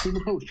post. It's in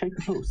the post. Check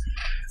the post.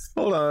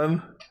 Hold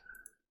on.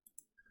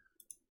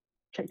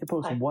 Check the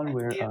post. One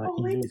where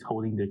Izu is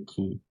holding the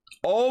key.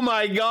 Oh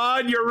my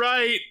god, you're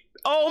right.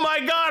 Oh my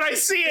god, I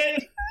see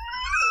it.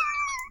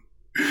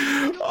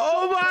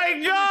 Oh my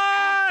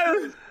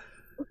god.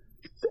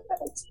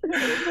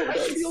 I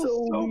feel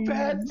so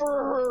bad for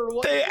her.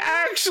 What? They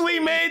actually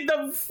made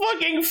the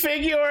fucking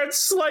figure art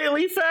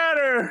slightly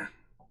fatter.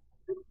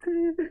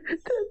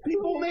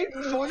 People made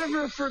fun of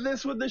her for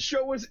this when the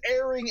show was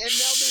airing, and now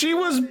She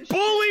was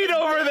bullied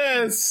over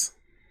this.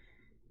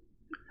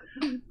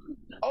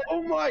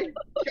 Oh my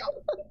god!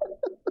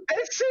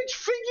 XH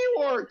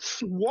figure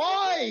arts.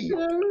 Why?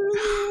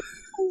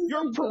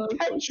 You're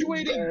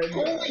perpetuating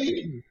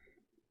bullying.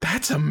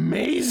 That's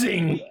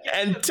amazing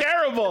and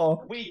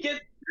terrible. We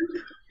get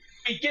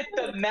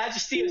the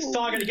majesty of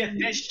Saga to get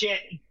this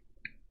shit.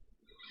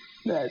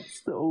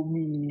 That's so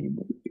mean.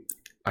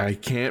 I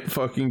can't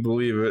fucking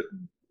believe it.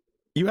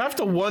 You have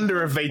to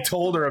wonder if they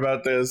told her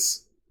about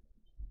this.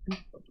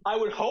 I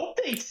would hope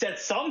they said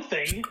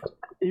something.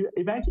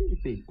 Imagine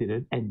if they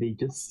didn't and they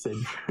just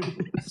sent her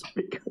this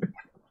figure.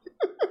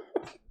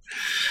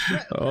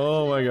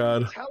 Oh my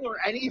god. Tell her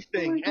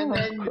anything, and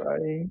then I'm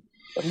crying.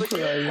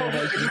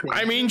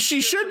 I mean,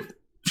 she should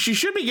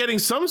be getting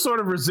some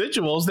sort of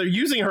residuals. They're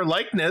using her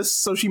likeness,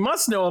 so she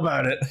must know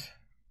about it.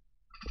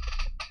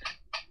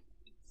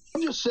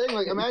 I'm just saying,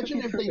 like,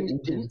 imagine if they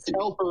didn't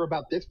tell her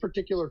about this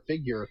particular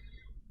figure,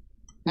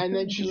 and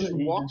then she just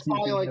walks by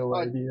like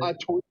a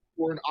toy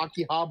store in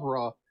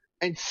Akihabara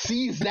and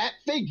sees that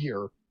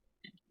figure.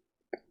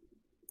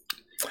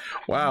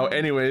 Wow.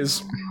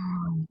 Anyways,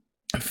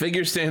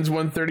 figure stands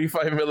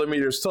 135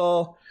 millimeters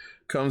tall.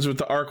 Comes with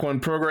the Arc 1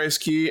 Progress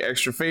key,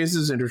 extra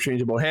faces,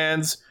 interchangeable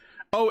hands.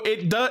 Oh,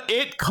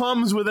 it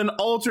comes with an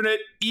alternate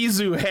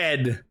Izu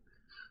head.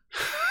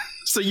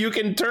 So you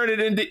can turn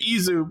it into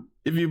Izu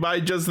if you buy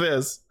just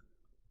this.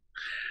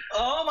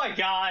 Oh my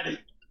god.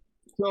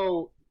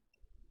 So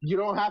you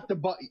don't have to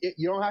buy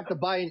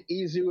an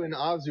Izu and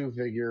Azu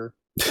figure.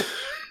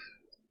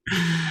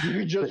 You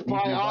can just buy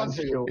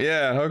Azu.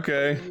 Yeah,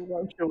 okay. If you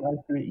want to show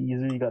accurate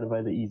Izu, you gotta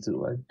buy the Izu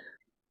one.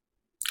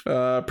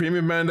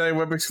 Premium Bandai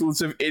web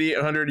exclusive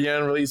 8800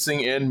 yen releasing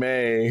in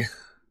May.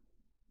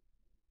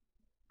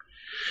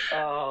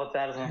 Oh,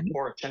 that is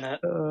unfortunate.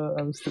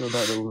 I'm still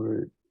not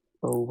over it.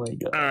 Oh my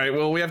god. Alright,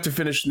 well, we have to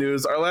finish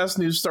news. Our last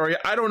news story,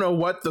 I don't know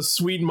what the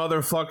sweet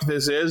motherfuck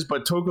this is,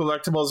 but Toku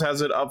Collectibles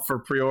has it up for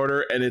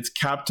pre-order, and it's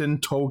Captain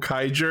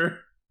Tokaiger.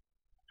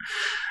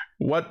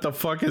 What the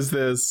fuck is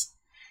this?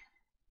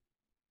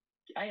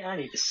 I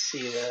need to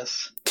see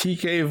this.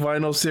 TK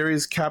Vinyl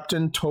Series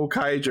Captain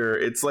Tokaiger.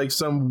 It's like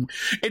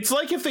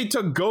if they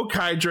took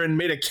Gokaiger and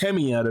made a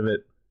Kemi out of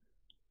it.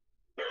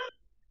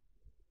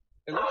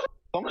 It looks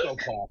like Funko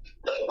Pop.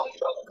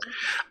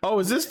 Oh,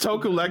 is this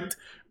Toku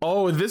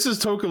Oh, this is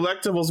Toku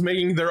Collectibles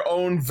making their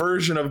own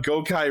version of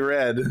Gokai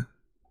Red.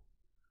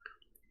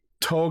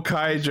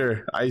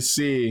 Tokaiger, I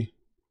see.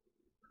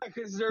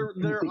 Because their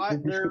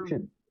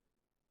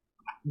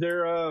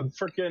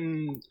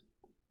freaking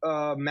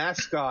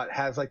mascot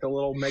has like a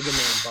little Mega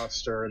Man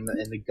Buster in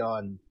the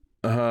gun.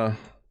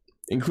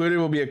 Included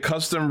will be a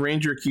custom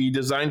Ranger key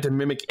designed to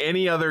mimic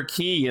any other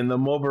key in the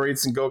Mobile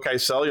Racing Gokai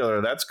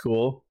Cellular. That's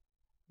cool.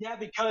 Yeah,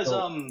 because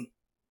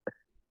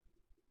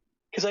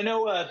I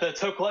know the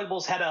Toku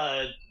Collectibles had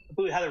a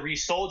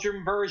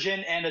Resoldier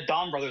version and a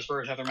Dawn Brothers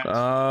version of their mascot.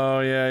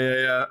 Oh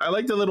yeah. I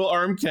like the little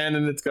arm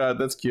cannon it's got.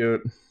 That's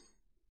cute.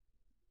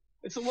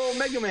 It's a little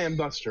Mega Man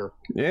Buster.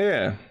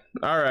 Yeah.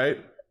 All right.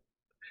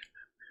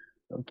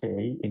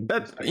 Okay. You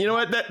know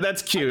what?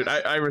 That's cute.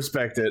 I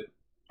respect it.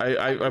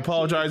 I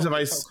apologize if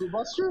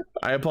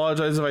I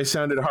apologize if I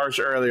sounded harsh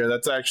earlier.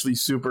 That's actually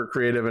super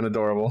creative and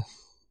adorable.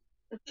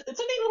 It's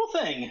a neat little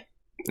thing.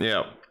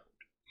 Yeah.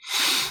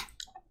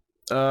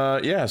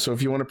 So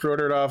if you want to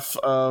pre-order it off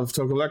of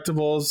Toku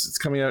Collectibles, it's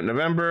coming out in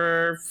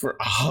November for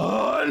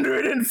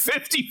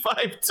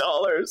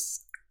 $155.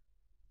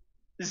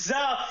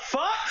 The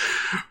fuck?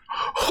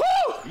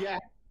 Yeah.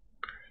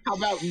 How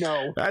about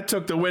no? That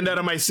took the wind out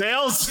of my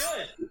sails.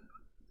 Good.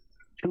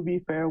 To be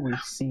fair, we've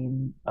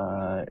seen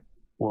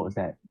what was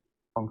that?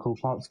 Funko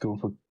Pops go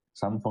for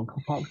some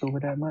Funko Pops go for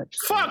that much.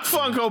 Fuck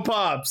Funko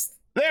Pops.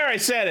 There, I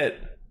said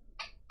it.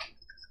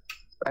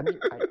 I mean,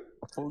 I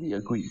fully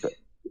agree, but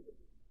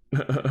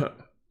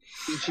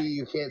Ichi,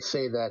 you can't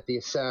say that. The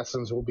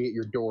assassins will be at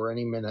your door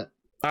any minute.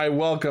 I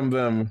welcome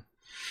them.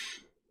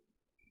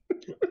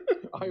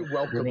 I the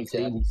welcome next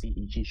day that. we see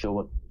Ichi show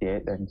up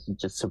dead and he's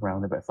just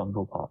surrounded by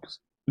Funko Pops.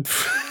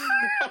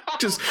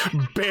 Just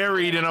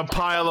buried in a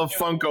pile of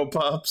Funko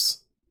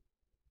Pops.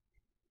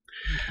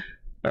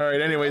 All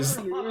right. Anyways,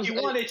 What the fuck you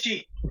want,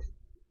 Itchy?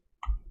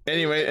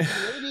 Anyway,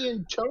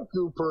 Canadian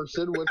toku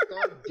person was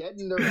found dead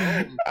in their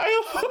home.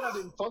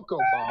 Covered in Funko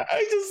Pop.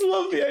 I just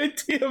love the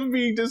idea of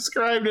being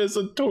described as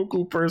a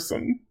toku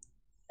person.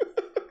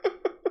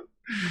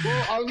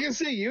 Well, I was gonna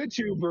say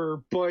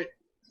YouTuber, but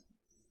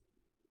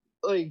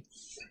like,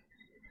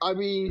 I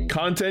mean,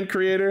 Content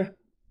creator?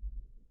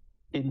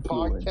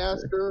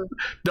 podcaster.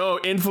 No,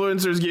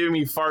 influencers giving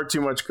me far too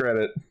much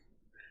credit.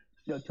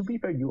 No, to be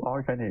fair, you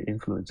are kind of an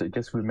influencer.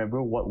 Just remember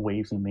what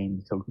waves you made in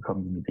the Toku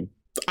community.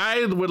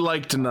 I would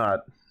like to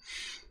not.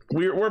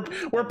 We're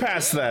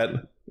past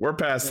that. We're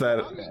past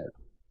that.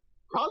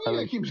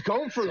 Probably keeps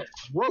going for the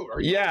throat.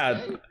 Are you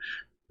okay?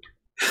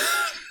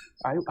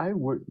 I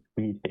work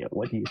retail.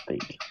 What do you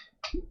think?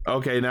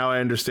 Okay, now I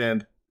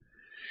understand.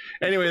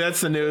 Anyway,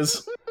 that's the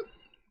news.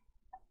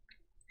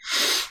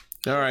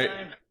 All right,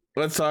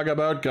 let's talk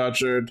about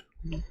Gotchard.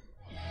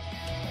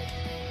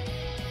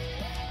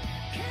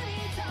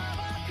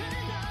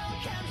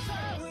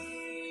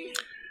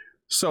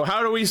 So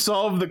how do we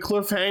solve the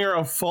cliffhanger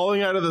of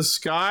falling out of the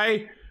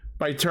sky?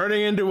 By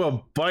turning into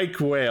a bike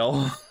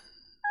whale.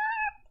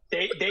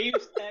 They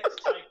use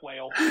X-type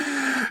whale.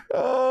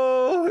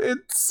 Oh,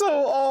 it's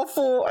so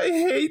awful. I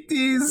hate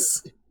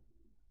these.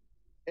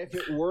 If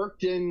it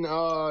worked in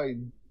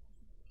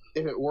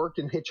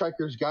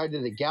Hitchhiker's Guide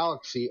to the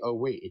Galaxy, oh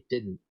wait, it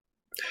didn't.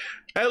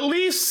 At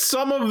least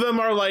some of them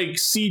are like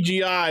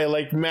CGI,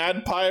 like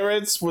Mad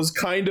Pirates was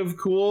kind of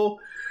cool,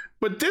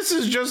 but this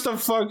is just a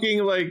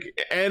fucking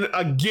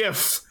a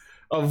GIF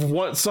of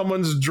what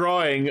someone's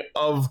drawing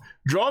of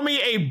draw me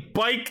a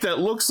bike that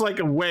looks like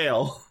a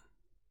whale.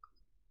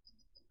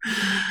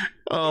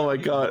 Oh my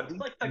god! It's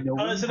like the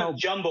cousin of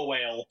Jumbo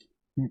Whale.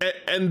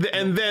 And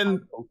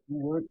then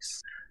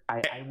works.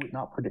 I would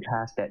not put it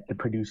past that the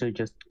producer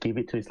just gave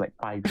it to his 5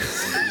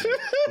 years.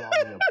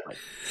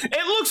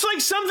 It looks like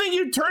something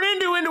you turn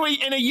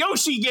in a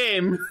Yoshi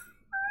game.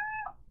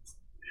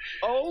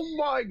 Oh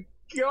my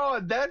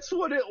god, that's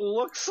what it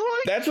looks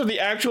like? That's what the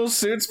actual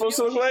suit's supposed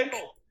to look like?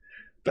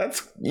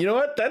 That's, you know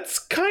what? That's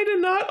kind of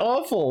not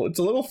awful. It's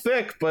a little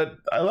thick, but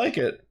I like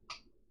it.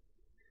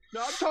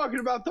 No, I'm talking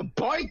about the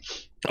bike.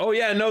 Oh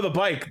yeah, no, the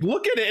bike.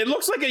 Look at it. It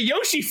looks like a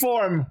Yoshi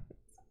form.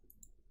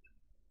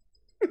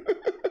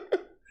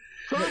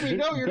 Kirby,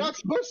 no, you're not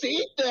supposed to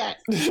eat that.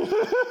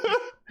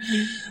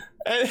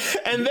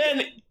 and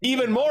then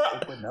even more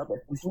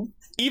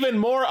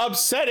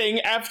upsetting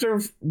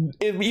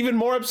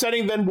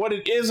than what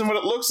it is and what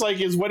it looks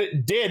like is what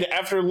it did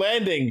after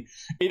landing.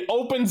 It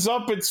opens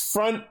up its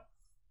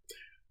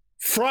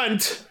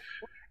front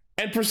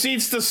and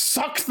proceeds to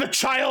suck the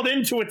child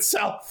into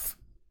itself.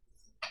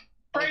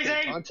 Phrasing.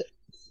 Okay, context,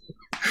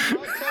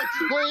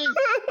 please.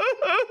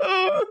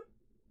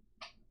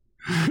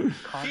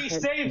 He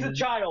saves the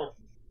child.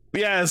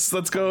 Yes,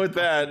 let's go with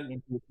that.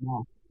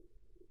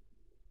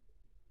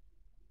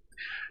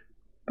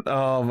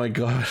 Oh my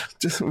god.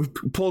 Just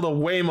pulled a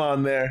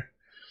Waymon there.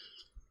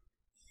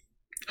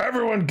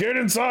 Everyone get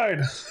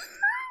inside.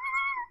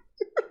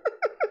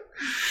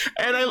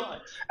 And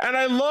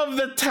I love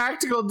the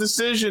tactical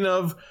decision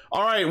of,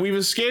 all right, we've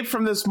escaped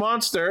from this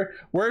monster.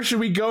 Where should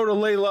we go to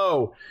lay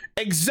low?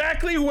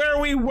 Exactly where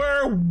we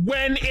were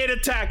when it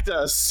attacked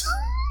us.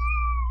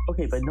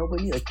 Okay, but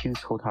nobody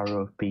accused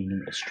Kotaro of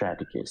being a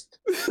strategist.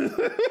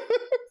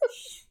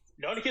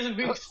 Nobody accused him of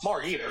being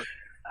smart either.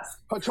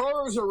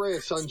 Hotaro's a ray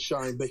of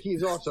sunshine, but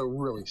he's also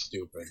really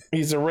stupid.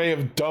 He's a ray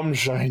of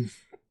dumbshine.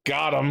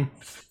 Got him.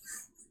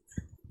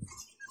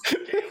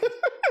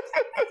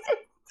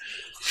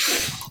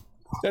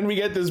 Then we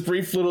get this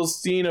brief little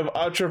scene of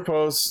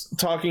Atropos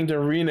talking to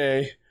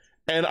Rine,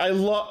 and I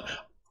love...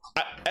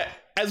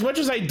 As much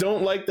as I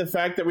don't like the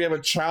fact that we have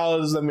a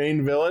child as the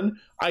main villain,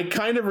 I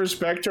kind of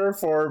respect her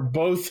for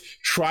both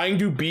trying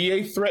to be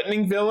a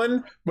threatening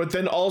villain, but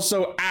then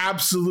also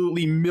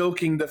absolutely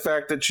milking the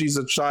fact that she's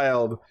a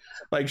child.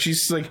 Like,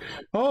 she's like,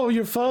 oh,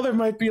 your father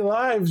might be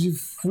alive.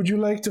 Would you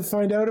like to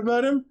find out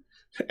about him?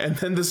 And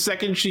then the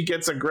second she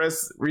gets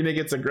aggressive, Rina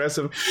gets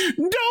aggressive,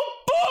 don't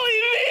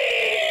bully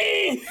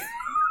me!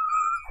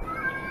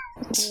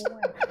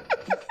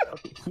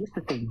 Here's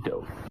the thing,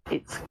 though.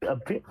 It's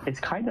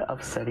kind of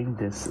upsetting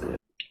this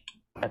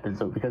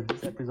episode because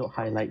this episode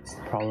highlights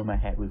the problem I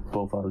had with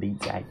both our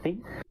leads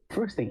acting.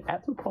 First thing,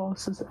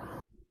 Atropos'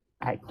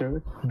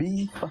 actor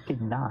being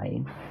fucking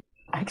 9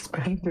 acts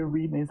better than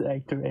Rena's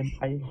actor, and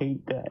I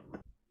hate that.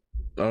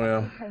 Oh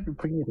yeah. I have to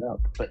bring it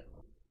up, but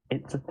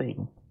it's a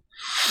thing.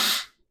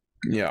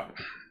 Yeah.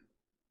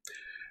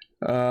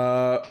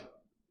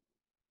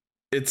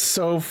 It's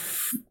so.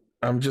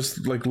 I'm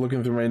just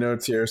looking through my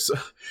notes here. So,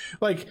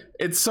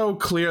 it's so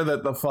clear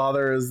that the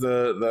father is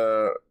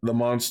the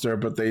monster,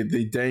 but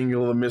they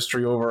dangle the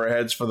mystery over our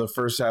heads for the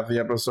first half of the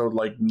episode.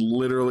 Like,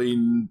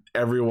 literally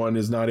everyone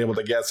is not able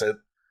to guess it.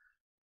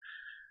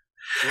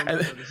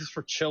 Remember, this is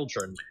for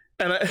children.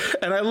 And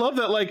I love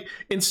that,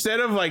 instead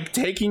of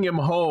taking him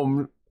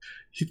home,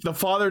 the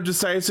father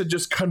decides to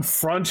just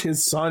confront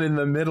his son in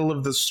the middle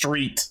of the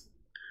street.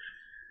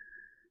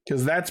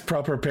 Because that's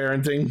proper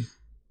parenting.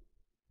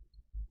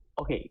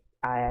 Okay,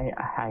 I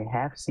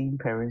have seen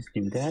parents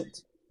do that,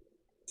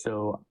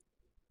 So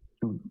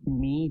to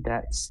me,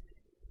 that's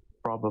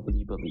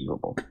probably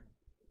believable.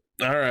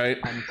 All right.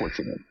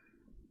 Unfortunate.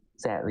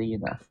 Sadly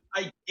enough.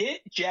 I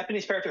get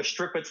Japanese character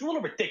strip, but it's a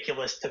little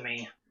ridiculous to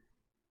me.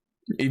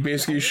 He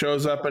basically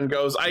shows up and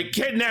goes, "I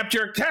kidnapped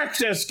your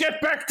cactus!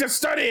 Get back to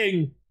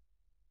studying!"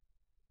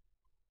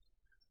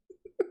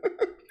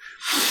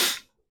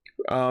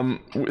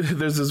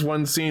 There's this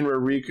one scene where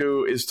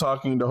Riku is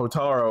talking to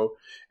Hotaro,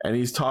 and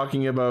he's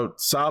talking about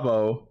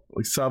Sabo,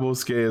 like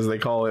Sabosuke as they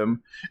call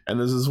him, and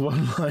there's this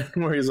one line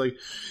where he's like,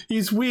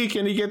 "He's weak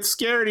and he gets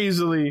scared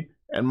easily,"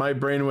 and my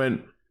brain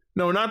went,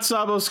 "No, not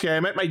Sabosuke, I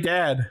meant my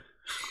dad."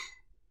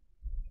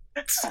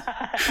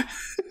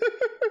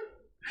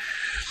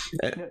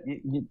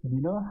 You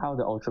know how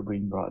the Ultra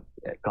Brain got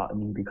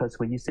me? Because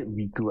when you said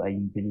Riku, I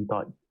really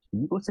thought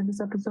he was in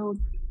this episode.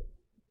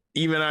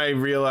 Even I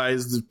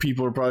realized that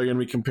people are probably going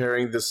to be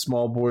comparing this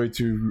small boy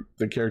to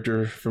the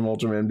character from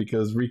Ultraman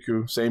because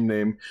Riku, same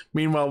name.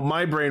 Meanwhile,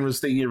 my brain was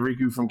thinking of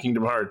Riku from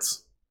Kingdom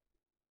Hearts.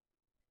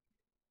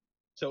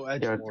 So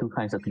there are two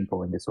kinds of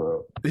people in this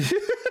world.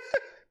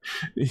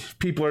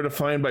 People are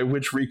defined by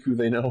which Riku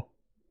they know.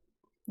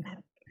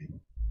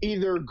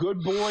 Either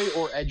good boy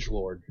or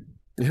edgelord.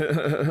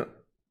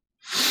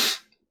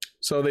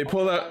 So they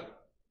pull out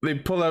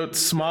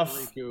Smough.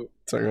 Riku.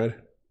 Sorry, go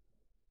ahead.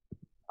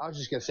 I was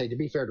just gonna say, to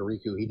be fair to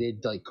Riku, he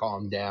did like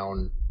calm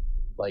down,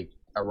 like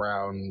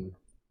around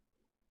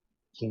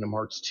Kingdom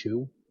Hearts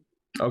 2.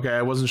 Okay,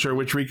 I wasn't sure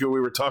which Riku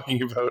we were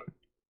talking about.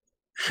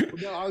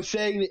 No, I was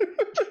saying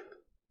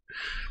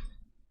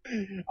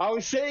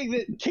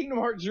that Kingdom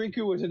Hearts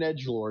Riku was an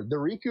edgelord. The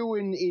Riku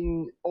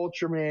in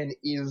Ultraman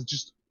is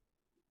just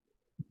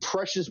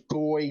precious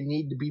boy,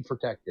 need to be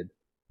protected.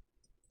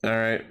 All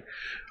right,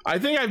 I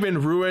think I've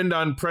been ruined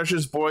on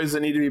precious boys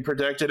that need to be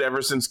protected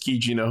ever since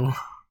Kijino.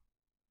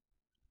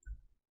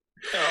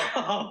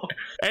 Oh.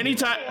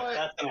 Anytime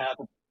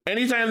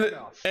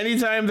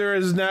there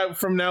is now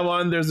from now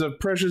on there's a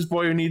precious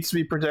boy who needs to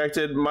be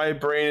protected, my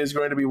brain is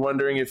going to be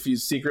wondering if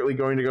he's secretly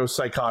going to go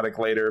psychotic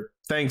later.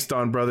 Thanks,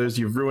 Dawn Brothers,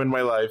 you've ruined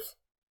my life.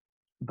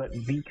 But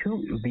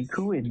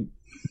Riku in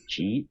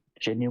G,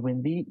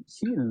 genuinely,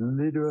 he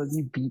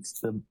literally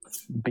beats the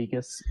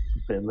biggest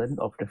villain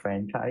of the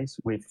franchise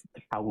with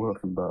the power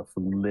of love,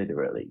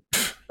 literally.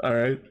 All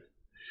right.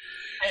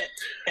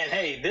 And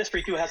hey, this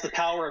Riku has the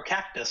power of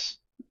cactus.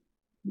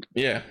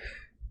 Yeah.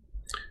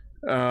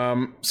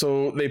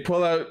 So they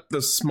pull out the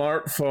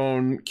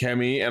smartphone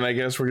Kemi, and I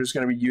guess we're just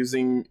going to be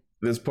using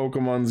this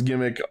Pokemon's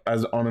gimmick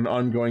as on an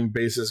ongoing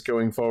basis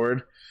going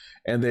forward.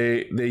 And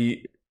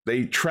they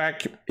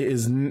track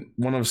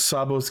one of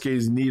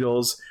Sabosuke's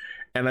needles,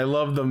 and I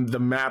love the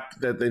map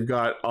that they've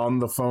got on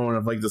the phone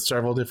of like the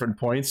several different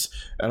points.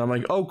 And I'm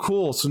like, oh,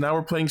 cool! So now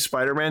we're playing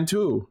Spider-Man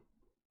 2.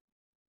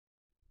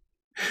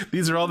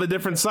 These are all the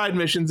different side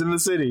missions in the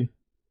city.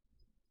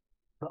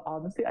 But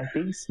honestly, I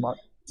think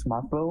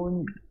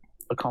smartphone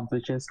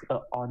accomplishes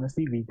an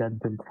honestly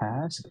redundant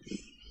task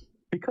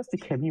because the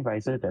Kemi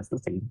Riser does the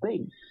same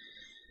thing.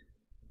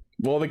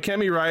 Well, the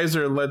Kemi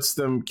Riser lets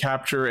them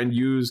capture and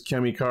use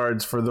Kemi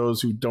cards for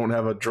those who don't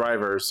have a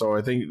driver, so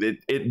I think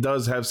it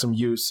does have some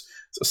use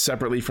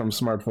separately from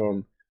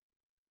smartphone.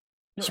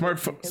 No,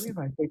 Smartphone. Kemi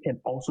Riser can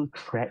also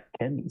track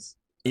Kemis.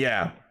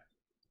 Yeah,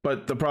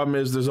 but the problem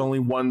is there's only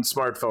one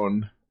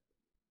smartphone.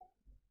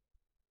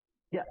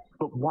 Yeah,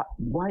 but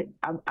why?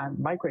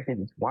 My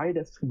question is, why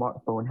does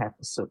smartphone have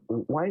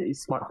why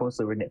is smartphone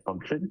serving that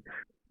function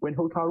when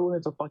Hotaru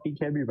has a fucking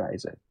Kemi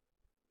Riser?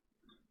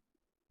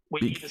 We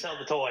need to sell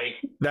the toy.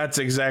 That's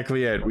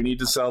exactly it. We need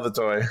to sell the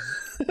toy.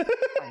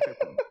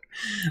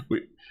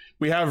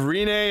 we have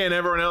Rine and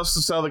everyone else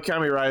to sell the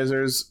Kami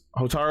Risers.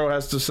 Hotaru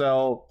has to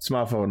sell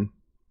smartphone.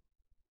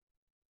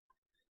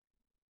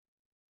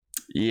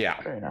 Yeah.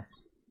 Fair enough.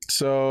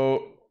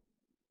 So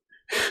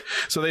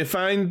they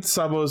find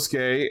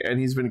Sabosuke, and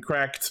he's been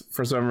cracked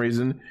for some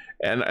reason.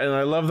 And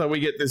I love that we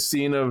get this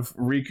scene of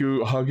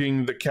Riku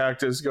hugging the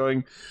cactus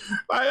going,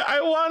 I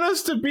want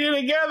us to be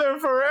together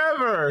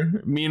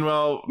forever.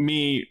 Meanwhile,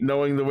 me,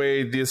 knowing the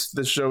way this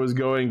show is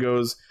going,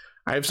 goes,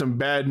 I have some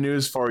bad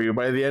news for you.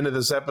 By the end of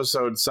this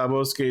episode,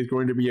 Sabosuke is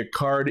going to be a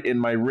card in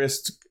my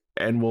wrist,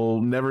 and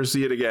we'll never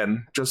see it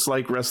again, just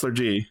like Wrestler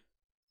G.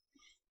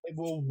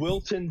 Will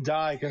Wilton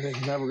die because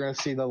he's never going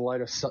to see the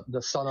light of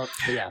the sun up?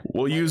 Yeah,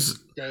 we'll use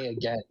day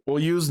again. We'll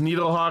use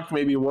Needlehawk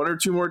maybe one or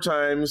two more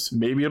times.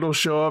 Maybe it'll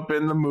show up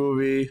in the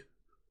movie,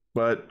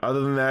 but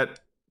other than that,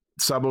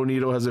 Sabo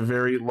Nido has a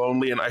very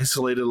lonely and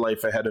isolated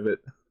life ahead of it.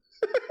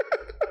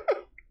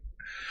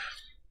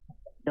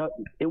 No,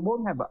 it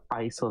won't have an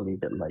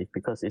isolated life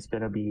because it's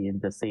going to be in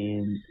the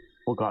same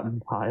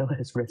forgotten pile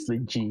as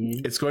Wrestling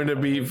G. It's going to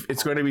be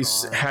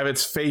have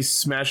its face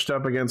smashed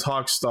up against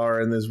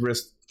Hawkstar in this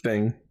wrist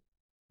thing.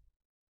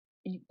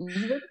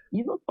 Even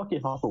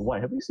fucking Hopper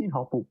 1. Have you seen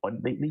Hopper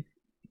 1 lately?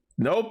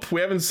 Nope, we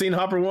haven't seen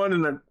Hopper 1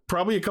 in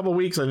probably a couple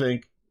weeks, I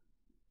think.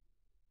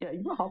 Yeah,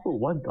 even Hopper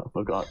 1 got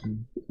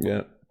forgotten.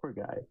 Yeah. Poor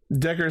guy.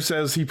 Decker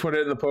says he put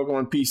it in the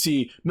Pokemon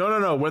PC.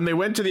 No. When they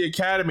went to the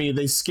Academy,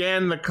 they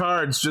scanned the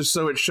cards just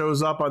so it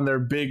shows up on their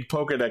big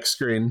Pokedex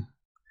screen.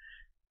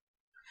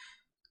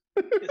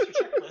 It's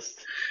your checklist.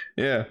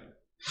 Yeah.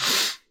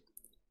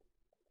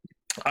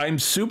 I'm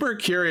super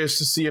curious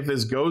to see if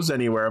this goes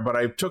anywhere, but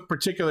I took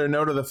particular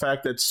note of the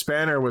fact that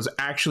Spanner was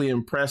actually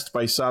impressed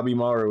by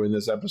Sabimaru in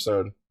this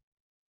episode.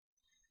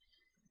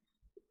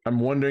 I'm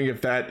wondering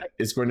if that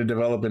is going to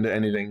develop into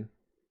anything.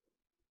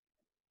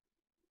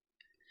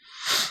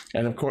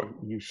 And of course,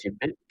 You ship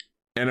it.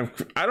 and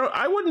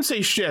I wouldn't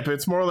say ship.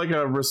 It's more like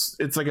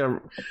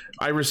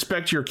I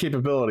respect your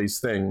capabilities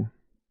thing.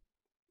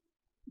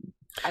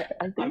 I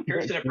think I'm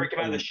curious that to break him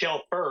out of the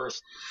shell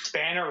first,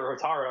 Spanner or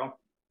Hotaro.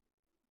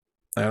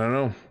 I don't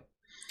know,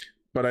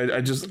 but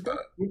I just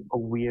a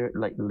weird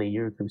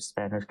layer to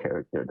Spanner's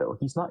character though.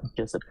 He's not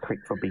just a prick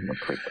for being a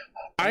prick.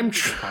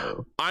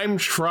 I'm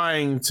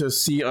trying to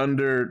see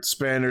under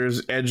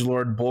Spanner's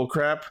edgelord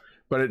bullcrap,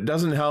 but it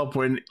doesn't help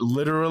when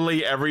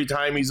literally every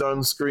time he's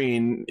on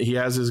screen, he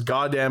has his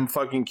goddamn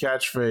fucking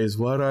catchphrase.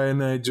 What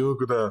I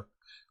joke with a.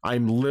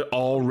 I'm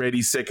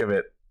already sick of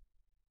it.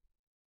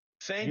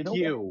 Thank know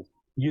you.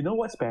 You know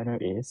what Spanner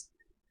is?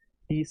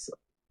 He's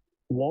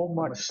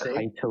Walmart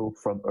Mistake? Kaito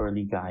from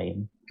early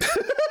Gaian.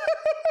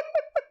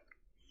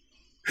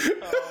 Oh,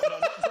 no,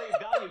 not great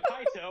value,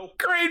 Kaito.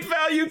 Great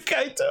value,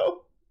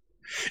 Kaito.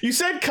 You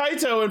said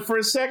Kaito, and for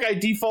a sec, I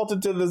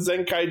defaulted to the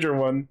Zenkaiger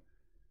one.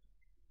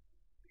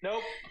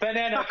 Nope,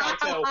 banana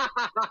Kaito.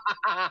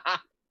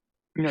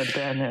 The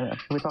banana.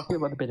 We're talking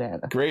about the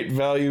banana. Great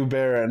value,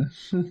 Baron.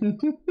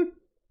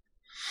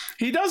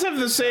 He does have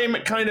the same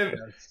kind of.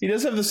 He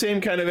does have the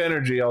same kind of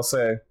energy, I'll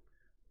say.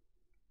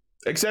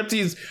 Except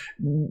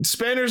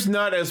Spanner's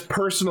not as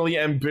personally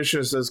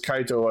ambitious as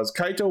Kaito was.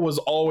 Kaito was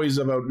always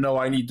about, no,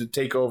 I need to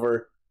take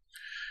over.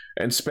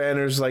 And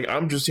Spanner's like,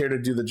 I'm just here to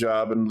do the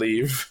job and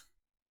leave.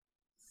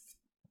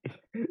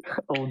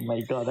 Oh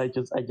my god, I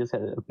just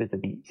had an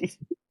epiphany.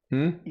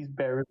 He's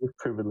buried with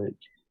privilege.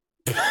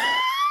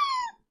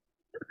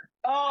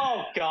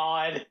 Oh,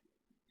 God.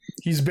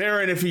 He's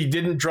Baron if he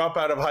didn't drop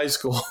out of high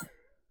school.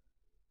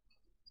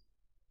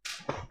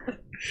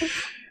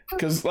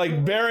 Because,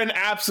 Baron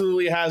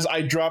absolutely has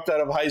I dropped out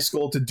of high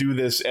school to do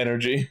this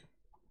energy.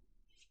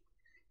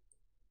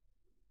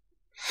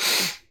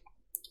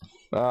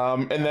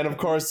 And then, of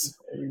course,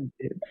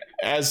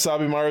 as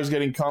Sabimaru is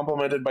getting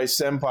complimented by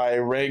Senpai,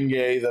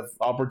 Renge, the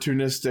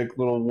opportunistic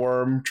little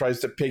worm, tries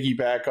to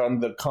piggyback on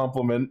the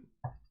compliment.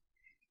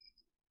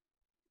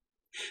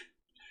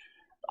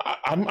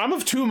 I'm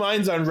of two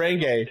minds on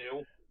Renge.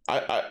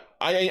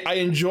 I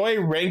enjoy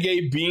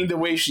Renge being the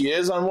way she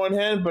is on one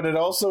hand, but it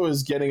also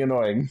is getting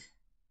annoying.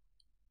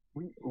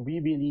 We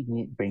really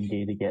need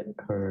Renge to get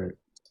her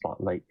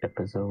spotlight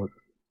episode.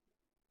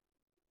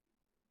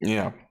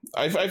 Yeah,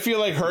 I feel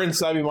like her and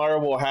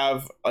Sabimaru will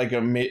have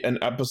an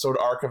episode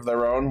arc of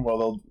their own.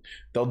 Well,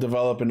 they'll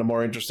develop into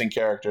more interesting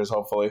characters,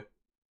 hopefully.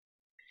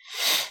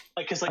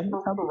 Because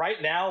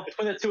right now,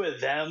 between the two of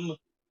them,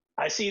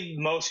 I see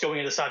most going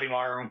into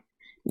Sabimaru.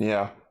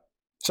 Yeah,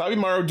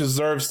 Sabimaru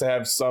deserves to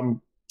have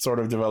some sort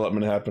of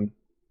development happen.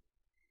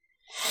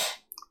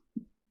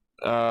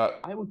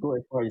 I would go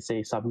as far as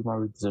say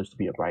Sabimaru deserves to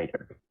be a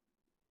writer.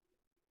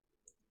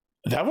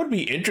 That would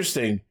be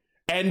interesting.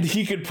 And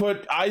he could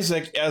put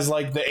Isaac as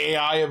the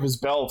AI of his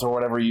belt or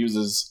whatever he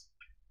uses.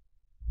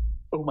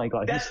 Oh my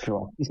god, he's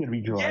drawn. He's gonna be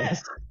drawn.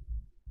 Yes.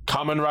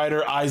 Kamen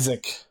Rider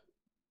Isaac.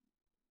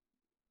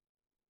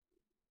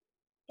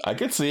 I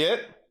could see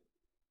it.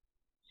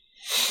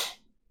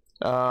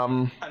 I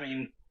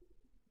mean,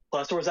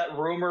 plus there was that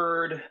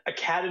rumored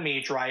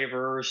Academy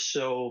driver,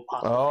 so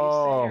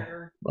possibly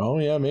there. Oh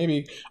yeah,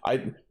 maybe.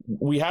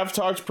 We have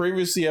talked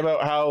previously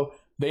about how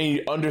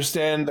they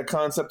understand the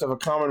concept of a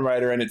Kamen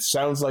Rider, and it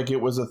sounds like it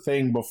was a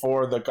thing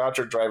before the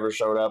Gotcha driver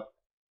showed up.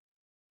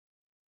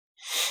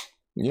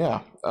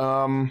 Yeah.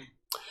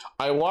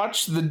 I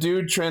watched the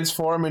dude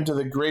transform into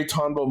the Grey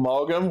Tonbo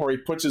Amalgam, where he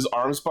puts his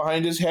arms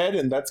behind his head,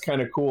 and that's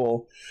kind of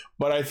cool.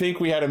 But I think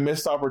we had a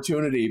missed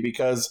opportunity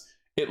because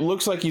it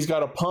looks like he's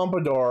got a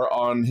pompadour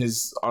on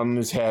his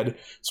head.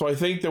 So I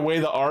think the way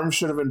the arms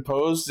should have been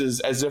posed is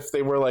as if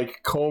they were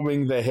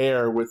combing the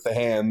hair with the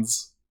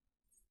hands.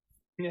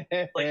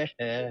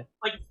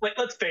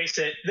 Let's face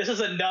it. This is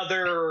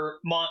another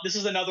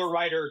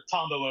writer,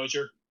 Tombo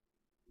Lozier.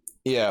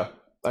 Yeah,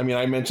 I mean,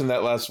 I mentioned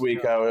that last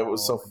week. How it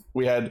was so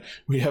we have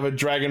a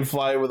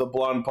dragonfly with a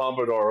blonde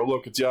pompadour. Oh,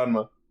 look, it's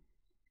Yanma.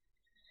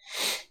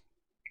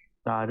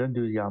 Nah, don't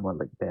do Yama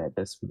like that.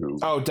 That's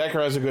rude. Oh,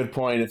 Decker has a good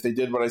point. If they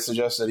did what I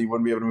suggested, he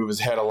wouldn't be able to move his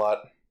head a lot.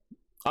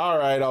 All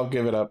right, I'll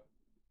give it up.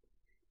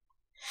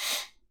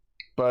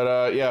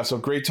 But yeah, so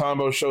Great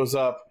Tombo shows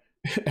up.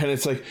 And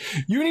it's like,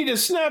 you need to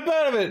snap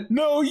out of it.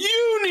 No,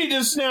 you need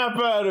to snap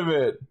out of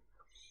it.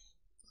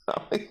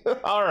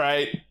 All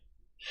right.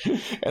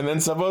 And then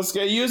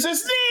Sabosuke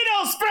uses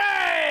needle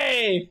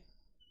spray.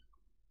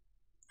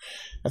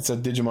 That's a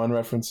Digimon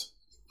reference.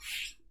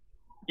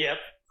 Yep.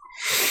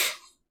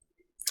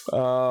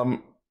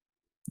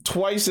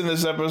 Twice in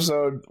this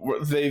episode,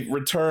 they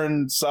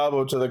return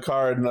Sabo to the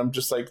card, and I'm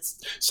just like,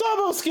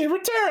 Sabosuke,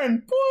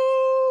 return!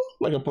 Woo!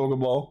 Like a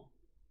Pokeball.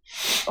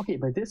 Okay,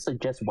 but this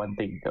suggests one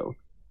thing though.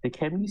 the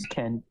chemis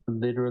can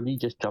literally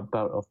just jump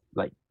out of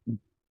like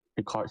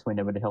the cards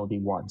whenever the hell they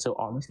want. So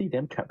honestly,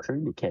 them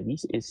capturing the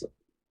chemis is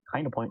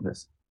kind of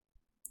pointless.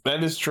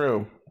 That is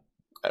true.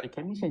 The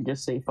chemis can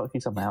just say "fuck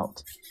this, I'm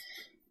out."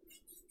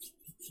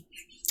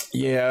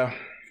 Yeah.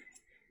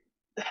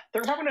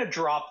 They're probably going to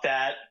drop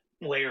that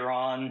later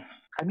on.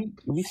 I mean,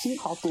 we've seen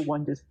Hopper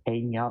 1 just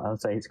hanging out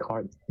outside his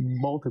card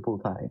multiple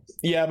times.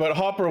 Yeah, but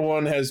Hopper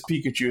 1 has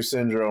Pikachu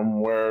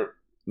syndrome where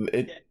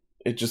it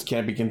just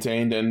can't be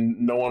contained and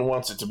no one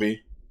wants it to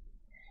be.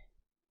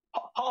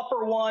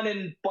 Hopper 1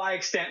 and by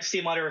extent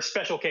Steamlighter are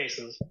special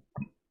cases.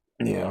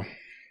 Yeah.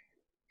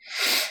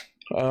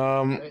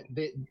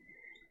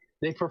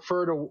 They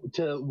prefer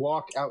to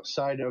walk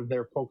outside of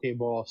their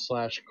Pokeball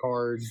 /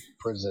 card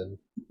prison.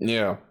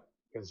 Yeah.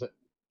 Because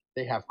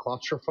they have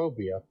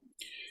claustrophobia.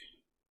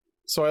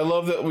 So I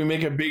love that we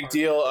make a big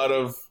deal out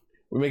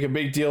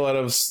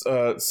of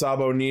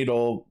Sabo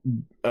Needle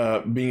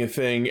being a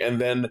thing, and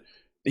then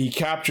he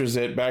captures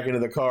it back into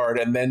the card,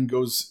 and then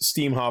goes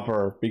Steam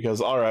Hopper because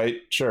all right,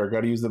 sure,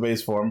 got to use the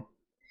base form.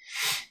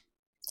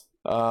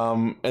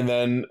 And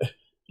then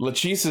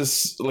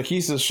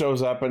Lachesis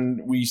shows up,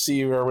 and we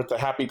see her with the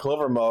Happy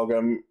Clover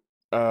Amalgam,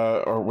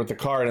 or with the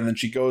card, and then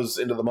she goes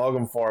into the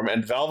Amalgam form,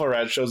 and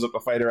Valvarad shows up to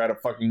fight her out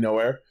of fucking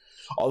nowhere.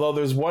 Although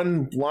there's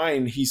one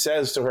line he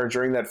says to her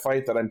during that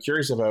fight that I'm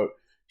curious about.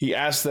 He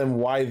asks them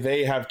why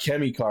they have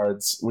Chemi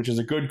cards, which is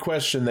a good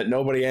question that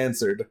nobody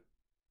answered.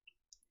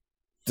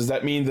 Does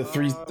that mean the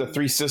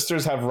three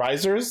sisters have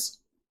risers?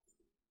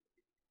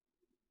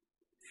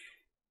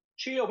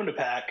 She opened a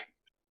pack.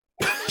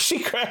 She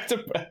cracked a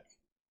pack.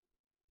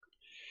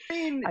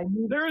 I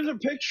mean, there is a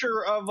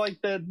picture of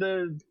like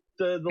the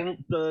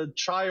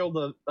child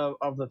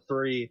of the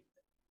three,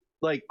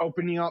 like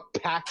opening up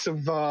packs of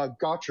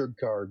Gotchard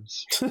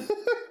cards.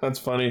 That's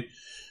funny,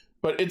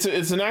 but it's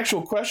an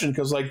actual question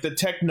because like the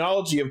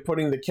technology of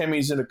putting the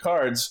chemis into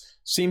cards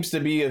seems to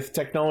be a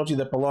technology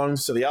that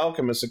belongs to the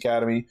Alchemist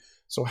Academy.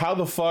 So how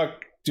the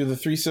fuck do the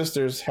three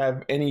sisters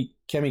have any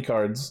chemi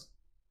cards?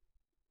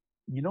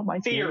 You know my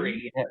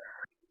theory.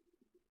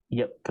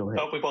 Yep, go ahead.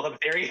 Oh, we both have a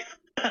theory.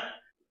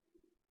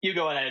 You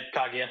go ahead,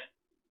 Kaguya.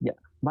 Yeah,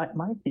 my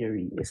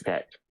theory is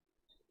that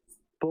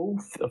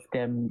both of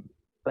them,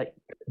 like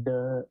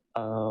the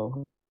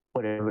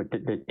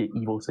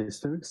evil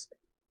sisters,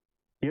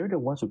 they're the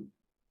ones who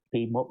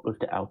came up with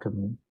the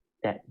alchemy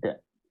that the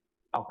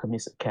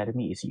Alchemist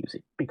Academy is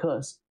using.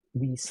 Because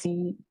we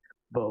see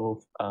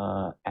both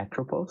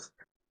Atropos,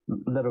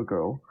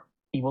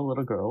 evil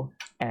little girl,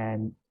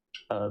 and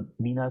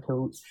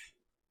Minato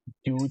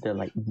do the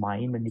like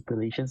mind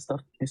manipulation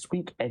stuff this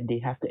week, and they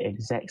have the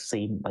exact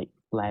same like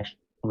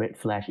red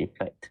flash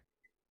effect.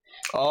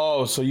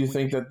 Oh, so you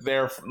think that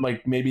they're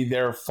like maybe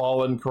they're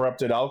fallen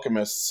corrupted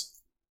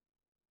alchemists,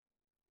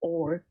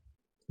 or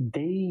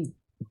they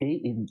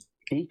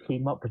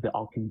came up with the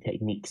alchemy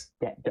techniques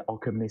that the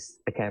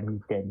Alchemist Academy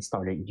then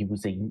started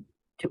using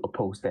to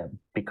oppose them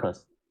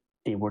because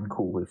they weren't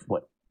cool with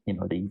what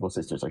the evil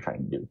sisters are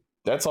trying to do.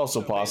 That's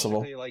also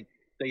possible. Like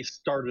they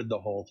started the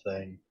whole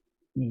thing.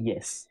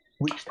 Yes,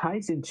 which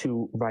ties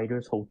into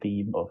Ryder's whole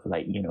theme of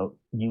like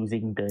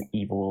using the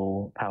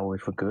evil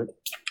powers for good.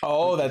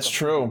 Oh, that's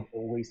true.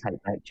 Always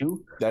highlight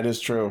you. That is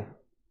true.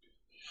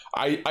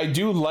 I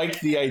do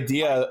like the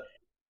idea.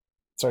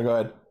 Sorry, go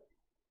ahead.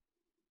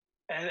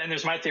 And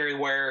there's my theory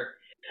where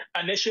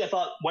initially I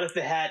thought, what if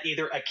they had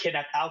either a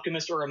kidnapped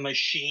alchemist or a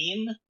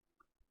machine?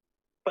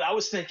 But I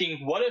was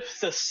thinking, what if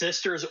the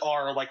sisters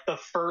are like the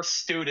first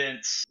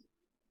students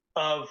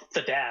of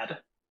the dad?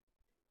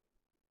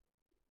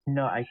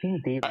 No, I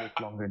think they live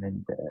longer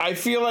than that. I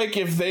feel like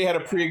if they had a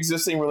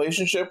pre-existing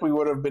relationship, we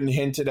would have been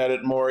hinted at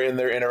it more in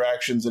their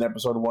interactions in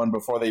episode 1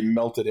 before they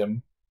melted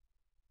him.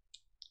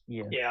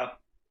 Yeah.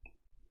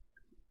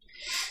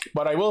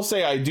 But I will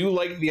say I do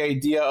like the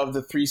idea of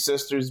the three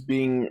sisters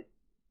being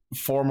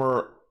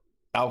former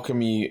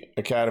Alchemy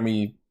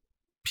Academy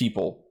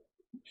people.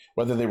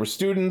 Whether they were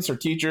students or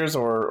teachers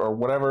or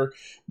whatever,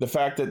 the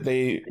fact that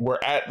they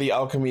were at the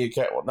Alchemy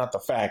Academy, well, not the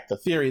fact, the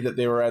theory that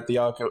they were at the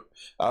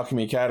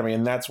Alchemy Academy,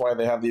 and that's why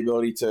they have the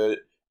ability to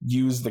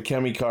use the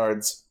Chemi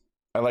cards.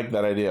 I like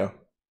that idea.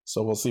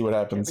 So we'll see what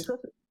happens. Yeah,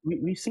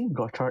 because we've seen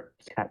Gotchard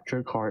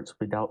capture cards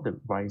without the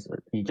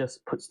visor. He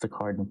just puts the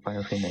card in front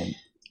of him and...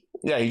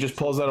 Yeah, he just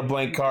pulls out a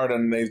blank card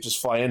and they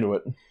just fly into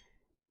it.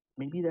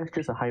 Maybe that's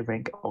just a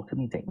high-rank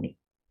alchemy technique.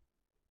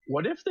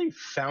 What if they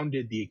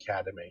founded the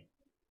Academy?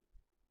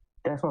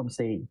 That's what I'm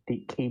saying.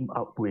 They came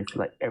up with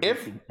like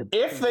everything.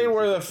 If they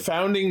were the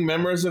founding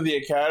members of the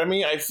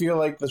Academy, I feel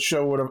like the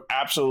show would have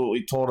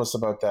absolutely told us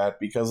about that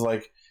because,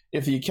 like,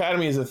 if the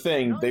Academy is a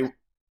thing, you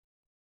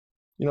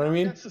know what I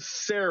mean?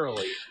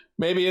 Necessarily.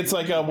 Maybe it's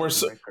like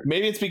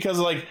maybe it's because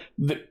like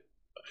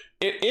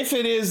if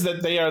it is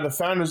that they are the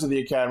founders of the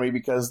Academy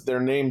because their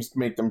names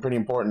make them pretty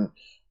important.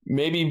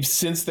 Maybe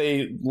since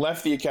they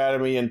left the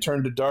Academy and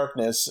turned to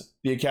darkness,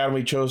 the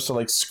Academy chose to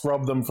like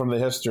scrub them from the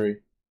history.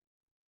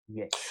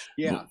 Yes.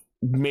 Yeah.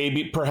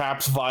 Maybe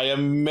perhaps via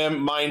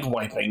mind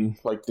wiping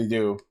like they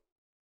do.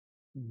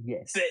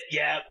 Yes.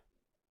 Yeah.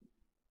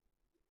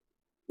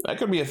 That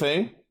could be a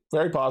thing.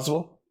 Very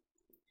possible.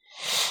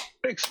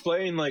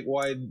 Explain like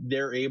why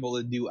they're able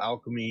to do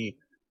alchemy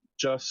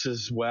just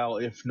as well,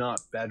 if not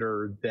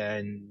better,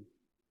 than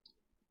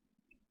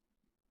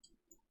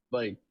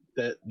like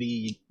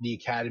the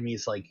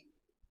academy's like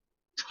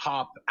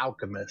top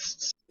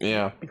alchemists.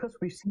 Yeah. Because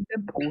we've seen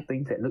them pull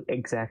things that look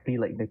exactly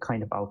like the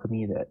kind of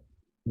alchemy that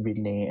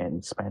Rinne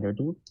and Spanner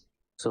do.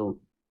 So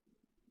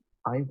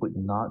I would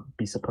not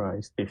be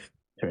surprised if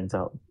it turns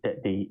out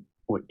that they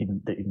were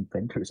the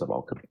inventors of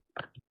alchemy.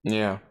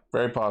 Yeah,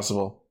 very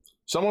possible.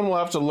 Someone will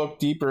have to look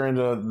deeper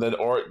into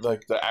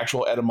the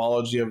actual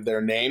etymology of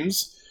their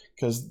names,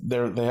 because they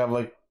have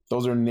like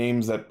those are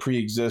names that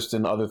pre-exist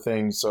in other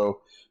things.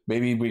 So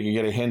maybe we can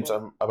get a hint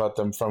about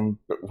them from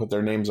what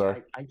their names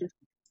are. I just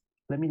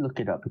let me look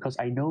it up because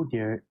I know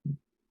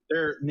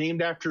they're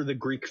named after the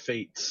Greek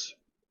fates.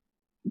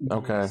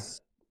 Okay.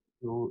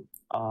 So,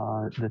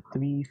 the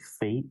three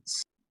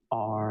fates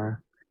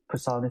are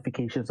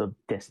personifications of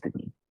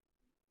destiny.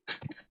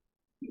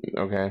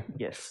 Okay.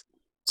 Yes.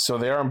 So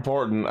they are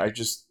important. I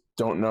just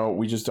don't know.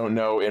 We just don't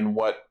know in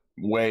what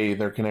way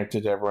they're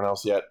connected to everyone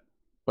else yet.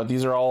 But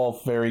these are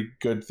all very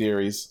good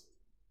theories.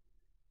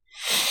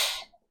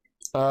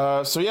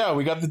 So yeah,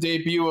 we got the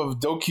debut of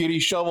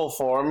Dokiri Shovel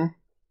form.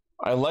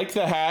 I like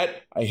the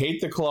hat. I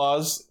hate the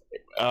claws.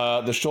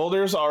 The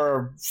shoulders are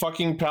a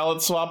fucking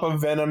palette swap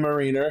of Venom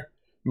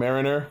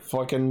Mariner,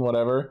 fucking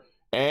whatever.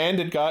 And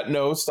it got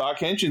no stock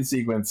henshin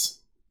sequence.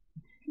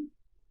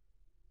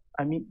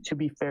 I mean, to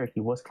be fair,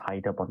 he was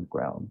tied up on the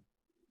ground.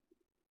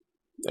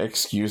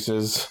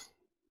 Excuses.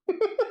 It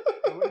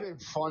would have been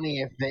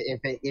funny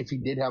if he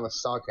did have a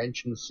stock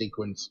henshin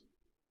sequence,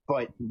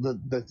 but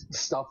the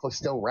stuff was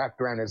still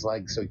wrapped around his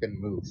legs, so he couldn't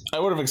move. I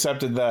would have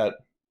accepted that.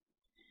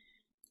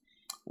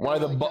 Why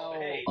the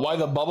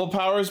bubble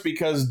powers?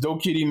 Because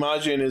Dokiri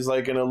Majin is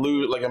like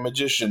like a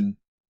magician.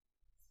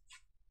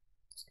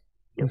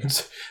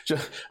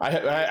 I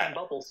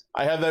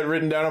have that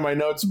written down on my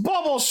notes.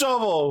 Bubble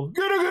shovel.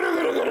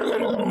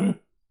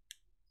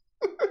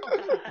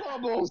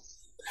 Bubbles.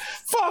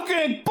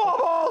 Fucking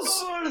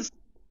bubbles.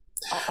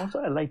 Also,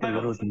 I like the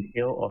little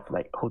detail of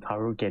like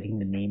Hotaru getting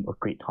the name of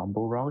Great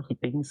Tombo wrong. He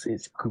thinks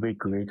it's Great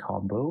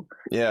Tombo.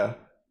 Yeah.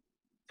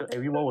 So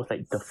everyone was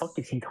like, "The fuck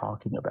is he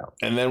talking about?"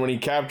 And then when he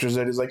captures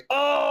it, he's like,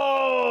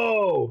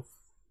 "Oh!"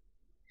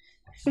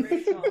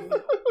 Great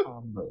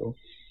Tombo.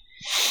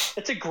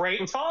 It's a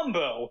great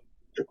combo.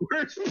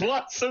 Where's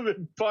Blossom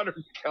and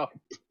Buttercup?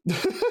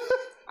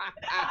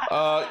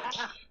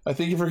 I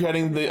think you're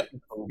forgetting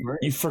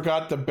you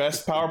forgot the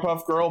best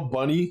Powerpuff Girl,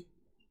 Bunny.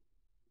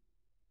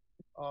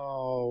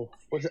 Oh,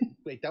 was it?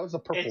 Wait, that was the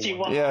purple Itchy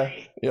one. Yeah.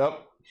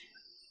 Yep.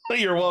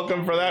 You're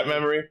welcome for that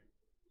memory.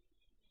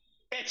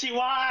 Itchy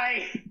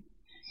why?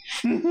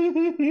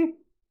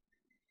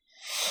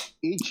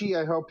 Ichi,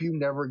 I hope you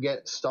never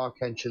get stock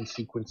henshin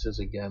sequences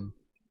again.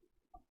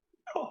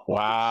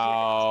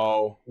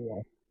 Wow.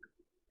 Yeah.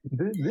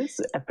 This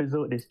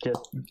episode is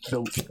just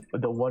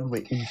the one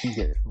where Ichi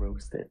gets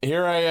roasted.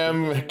 Here I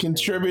am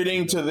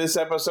contributing to this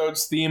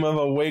episode's theme of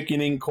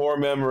awakening core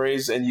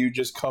memories, and you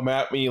just come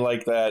at me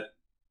like that.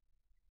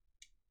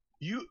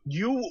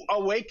 You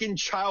awaken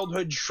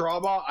childhood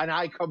trauma, and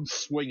I come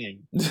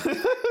swinging.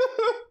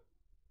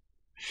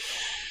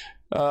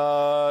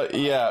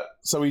 Yeah.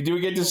 So we do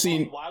get to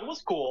see Wild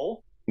was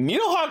cool.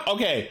 Needlehawk.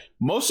 Okay,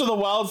 most of the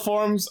wild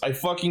forms I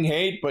fucking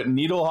hate, but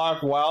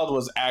Needlehawk Wild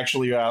was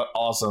actually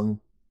awesome.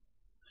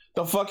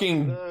 The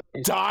fucking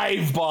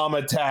dive bomb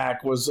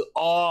attack was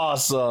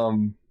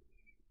awesome.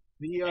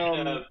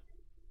 One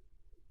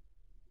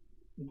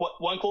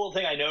cool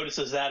thing I noticed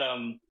is that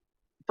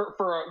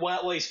for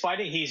while he's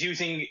fighting, he's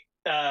using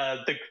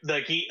the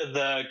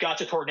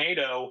Gacha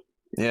Tornado.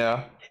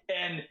 Yeah.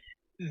 And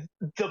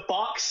the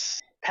box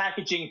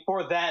packaging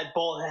for that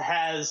bolt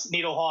has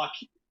Needlehawk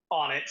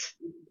on it.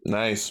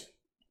 Nice.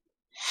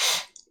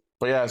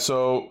 But yeah,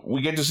 so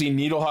we get to see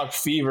Needlehawk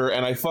Fever,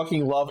 and I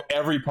fucking love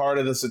every part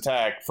of this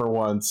attack for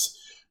once.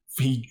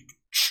 He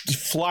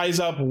flies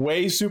up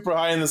way super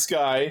high in the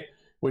sky,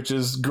 which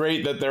is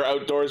great that they're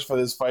outdoors for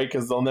this fight,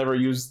 because they'll never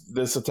use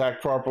this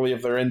attack properly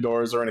if they're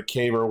indoors or in a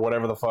cave or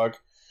whatever the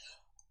fuck.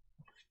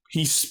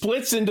 He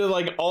splits into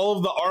like all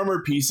of the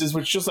armor pieces,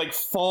 which just like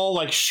fall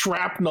like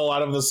shrapnel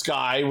out of the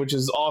sky, which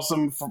is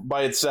awesome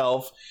by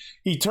itself.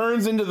 He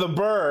turns into the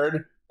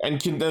bird and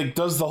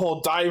does the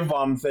whole dive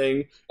bomb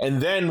thing,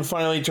 and then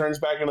finally turns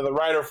back into the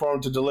rider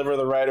form to deliver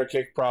the rider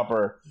kick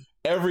proper.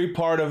 Every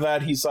part of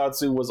that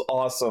Hisatsu was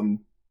awesome.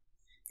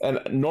 And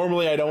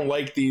normally I don't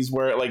like these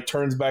where it like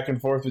turns back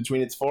and forth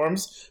between its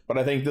forms, but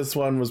I think this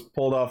one was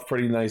pulled off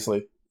pretty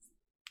nicely.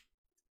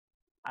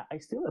 I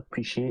still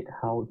appreciate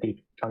how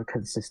they are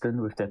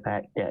consistent with the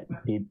fact that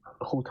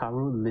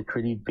Hotaru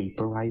literally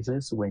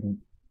vaporizes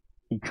when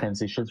he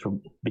transitions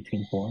from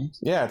between forms.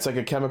 Yeah, it's like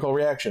a chemical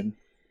reaction.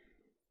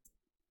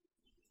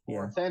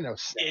 Or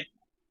Thanos.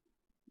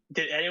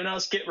 Did anyone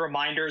else get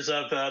reminders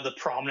of the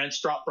prominence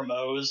drop from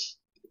O's?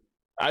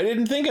 I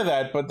didn't think of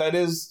that, but that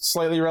is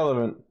slightly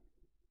relevant.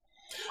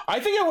 I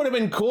think it would have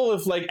been cool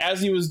if, like,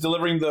 as he was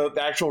delivering the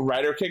actual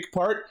rider kick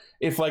part,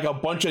 if, like, a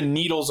bunch of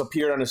needles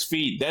appeared on his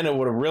feet, then it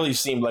would have really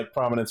seemed like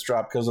prominence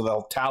drop because of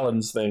the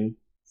talons thing.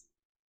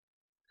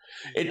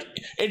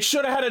 It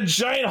should have had a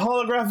giant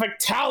holographic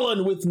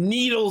talon with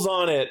needles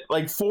on it,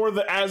 like,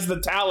 as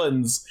the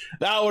talons.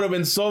 That would have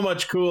been so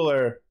much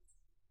cooler.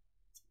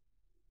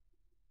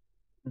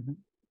 Mm-hmm.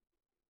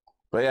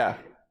 But yeah,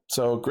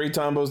 so Great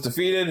Tombo's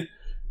defeated.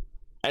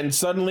 And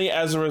suddenly,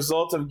 as a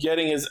result of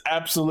getting his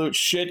absolute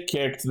shit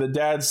kicked, the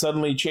dad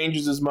suddenly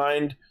changes his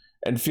mind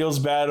and feels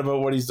bad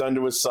about what he's done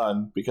to his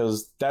son,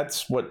 because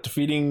that's what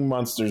defeating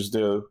monsters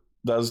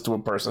does to a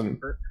person.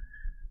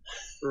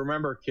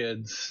 Remember,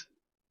 kids,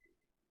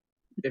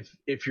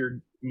 if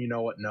you're, you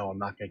know what? No, I'm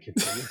not going to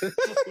continue with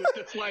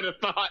this line of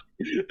thought.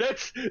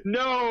 That's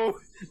no,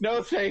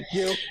 thank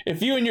you.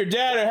 If you and your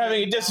dad are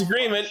having a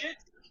disagreement,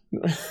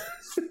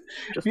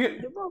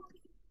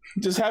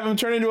 just have him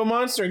turn into a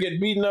monster and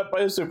get beaten up by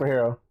a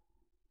superhero.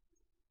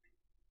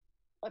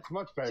 That's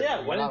much better.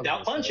 Yeah, when in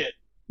doubt, punch it.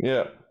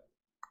 Yeah.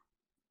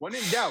 When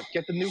in doubt,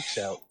 get the nukes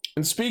out.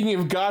 And speaking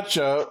of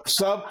gotcha,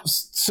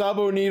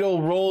 Sabo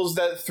Needle rolls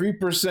that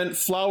 3%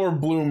 flower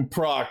bloom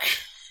proc.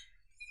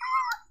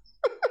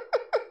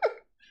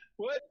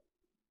 What?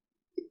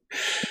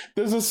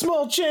 There's a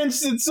small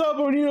chance that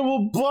Sabo Needle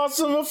will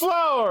blossom a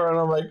flower. And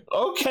I'm like,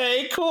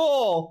 okay,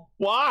 cool.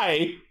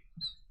 Why?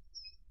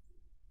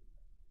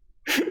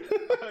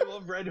 I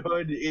love Red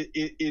Hood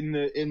in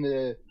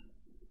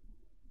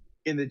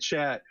the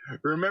chat.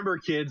 Remember,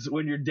 kids,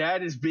 when your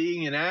dad is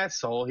being an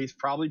asshole, he's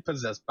probably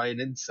possessed by an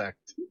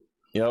insect.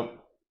 Yep.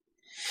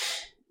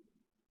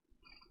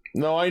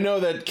 No, I know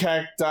that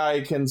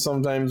cacti can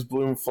sometimes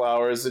bloom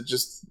flowers. It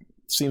just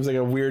seems like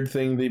a weird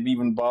thing they'd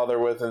even bother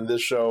with in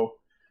this show.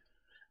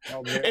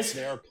 Oh,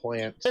 they're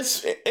plants.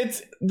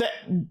 It's that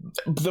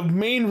the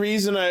main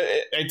reason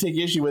I take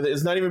issue with it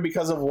is not even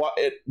because of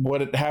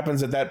what it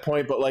happens at that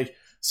point, but like,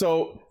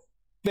 so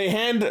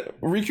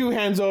Riku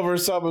hands over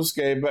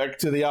Sabusuke back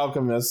to the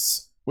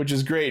alchemists, which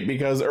is great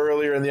because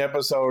earlier in the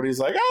episode he's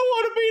like, I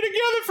want to be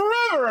together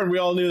forever, and we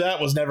all knew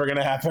that was never going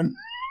to happen.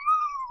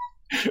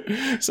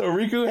 So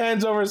Riku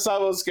hands over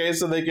Sabusuke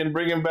so they can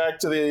bring him back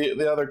to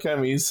the other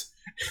chemis,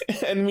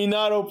 and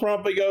Minato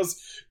promptly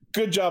goes,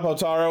 good job,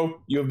 Hotaru.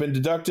 You have been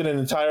deducted an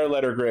entire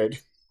letter grade.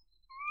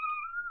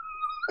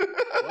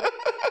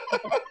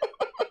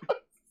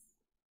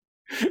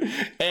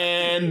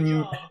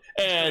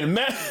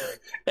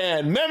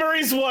 and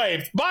memories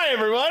wiped. Bye,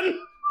 everyone.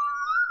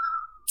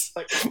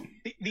 Like,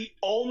 the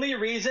only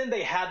reason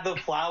they had the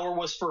flower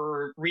was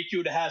for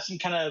Riku to have some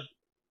kind of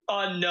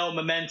unknown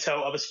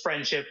memento of his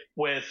friendship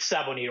with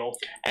Sabo Needle.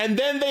 And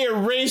then they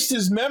erased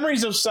his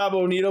memories of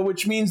Sabo Needle,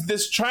 which means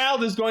this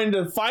child is going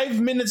to 5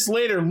 minutes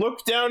later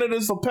look down at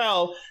his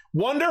lapel,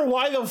 wonder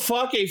why the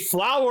fuck a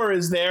flower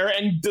is there,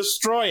 and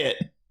destroy it.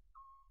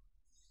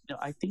 No,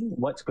 I think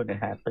what's going to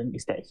happen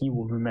is that he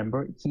will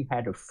remember he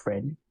had a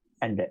friend,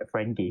 and that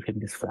friend gave him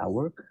this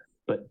flower,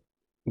 but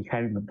he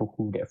can't remember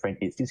who that friend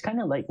is. It's kind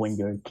of like when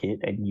you're a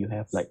kid and you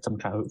have like some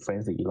childhood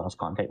friends that you lost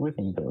contact with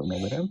and you don't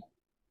remember them.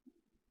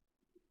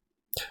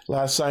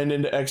 Last signed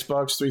into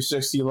Xbox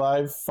 360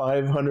 Live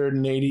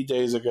 580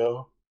 days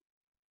ago.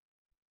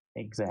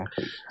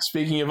 Exactly.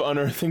 Speaking of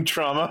unearthing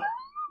trauma.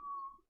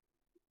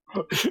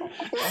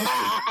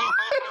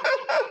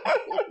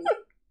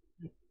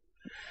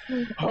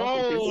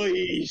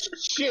 Holy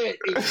shit!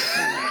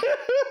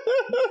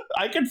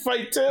 I can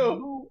fight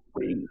too.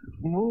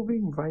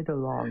 Moving right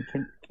along,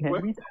 can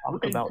we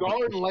talk about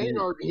Guard Lane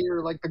are here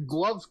like the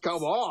gloves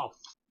come off.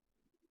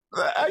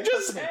 I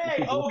just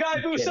Hey, oh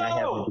guy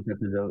Buso!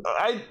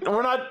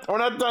 we're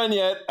not done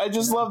yet. I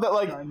just love that,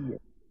 like,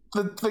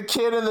 the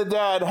kid and the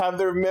dad have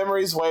their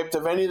memories wiped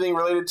of anything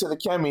related to the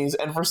chemis,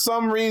 and for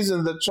some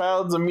reason the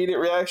child's immediate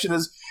reaction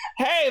is,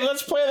 hey,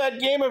 let's play that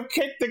game of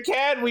kick the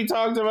cat we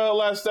talked about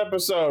last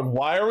episode.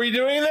 Why are we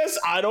doing this?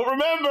 I don't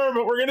remember,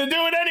 but we're gonna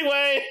do it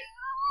anyway.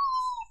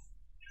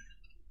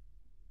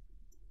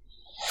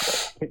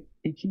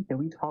 Can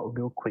we talk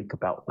real quick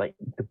about like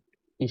the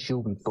issue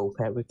we both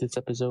had with this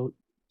episode?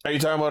 Are you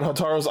talking about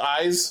Hotaru's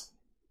eyes?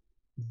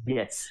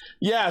 Yes.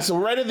 Yeah, so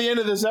right at the end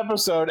of this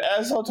episode,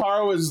 as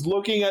Hotaru is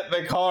looking at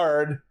the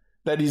card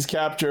that he's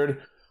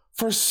captured,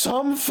 for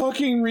some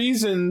fucking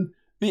reason,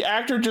 the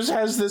actor just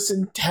has this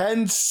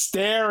intense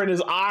stare in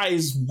his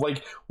eyes,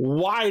 like,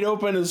 wide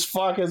open as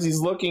fuck as he's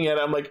looking at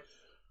it. I'm like,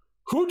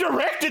 who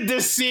directed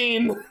this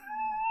scene?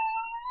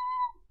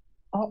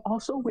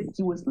 Also, when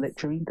he was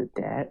lecturing the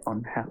dad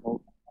on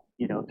how,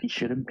 he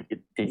shouldn't be a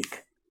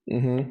dick,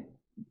 mm-hmm.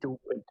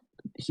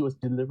 He was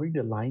delivering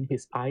the line,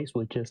 his eyes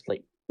were just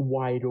like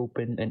wide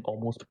open and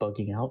almost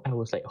bugging out. I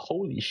was like,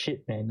 holy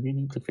shit, man, you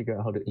need to figure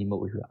out how to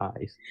emote with your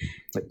eyes.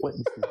 Like, what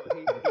is this?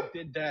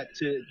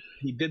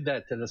 He did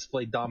that to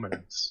display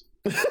dominance.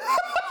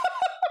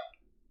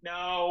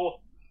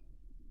 No.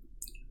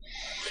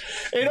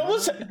 It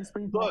almost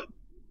look,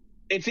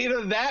 it's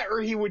either that or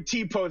he would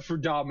T-pose for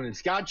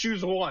dominance. Gotta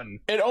choose one.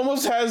 It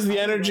almost has the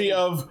energy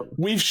of,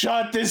 we've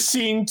shot this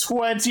scene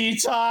 20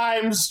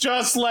 times,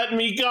 just let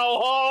me go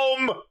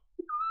home.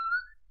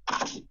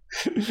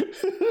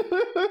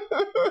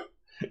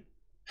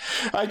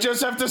 I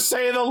just have to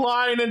say the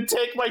line and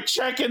take my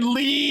check and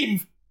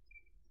leave.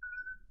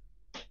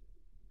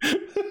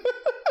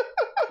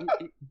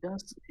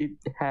 It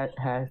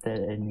has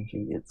that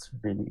energy. It's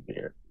really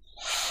weird.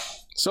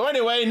 So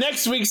anyway,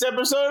 next week's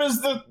episode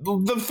is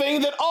the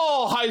thing that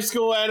all high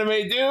school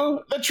anime do: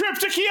 the trip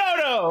to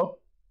Kyoto.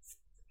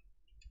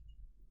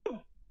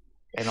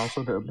 And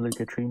also the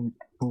obligatory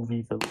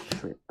movie village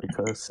trip,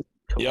 because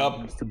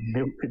Toei needs to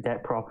milk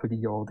that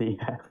property all they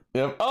have.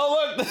 Yep.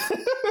 Oh look,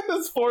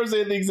 it's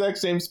Forza in the exact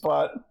same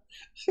spot.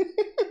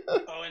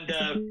 Oh,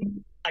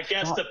 and I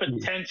guess the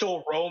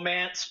potential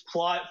romance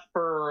plot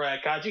for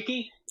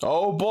Kajiki.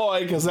 Oh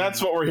boy, because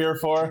that's what we're here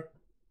for.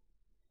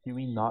 You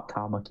mean not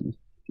Tamaki?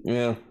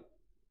 Yeah.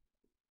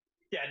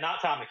 Yeah, not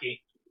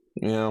Tamaki.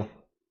 Yeah.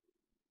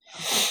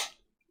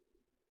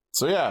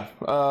 So yeah,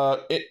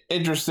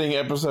 interesting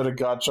episode of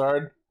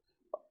Gotchard.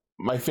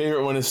 My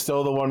favorite one is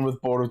still the one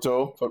with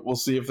Boruto, but we'll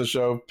see if the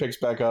show picks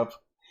back up.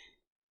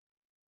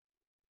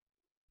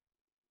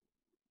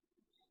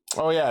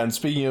 Oh yeah, and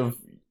speaking of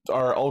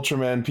our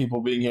Ultraman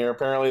people being here,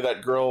 apparently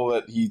that girl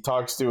that he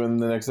talks to in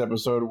the next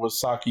episode was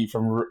Saki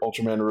from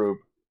Ultraman Rube.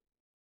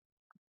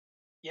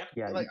 Yep.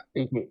 Yeah, like,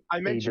 I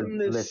mentioned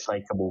this. Less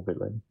likable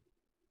villain.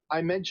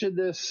 I mentioned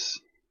this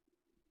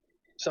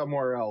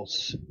somewhere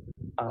else.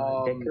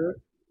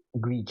 Decker,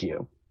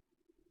 Grigio.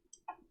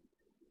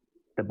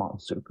 The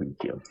monster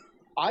Grigio.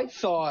 I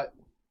thought,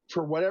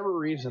 for whatever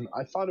reason,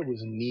 I thought it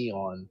was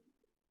Neon.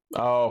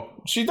 Oh,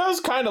 she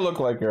does kind of look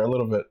like her a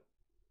little bit.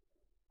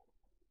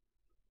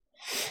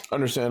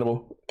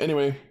 Understandable.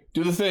 Anyway,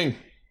 do the thing.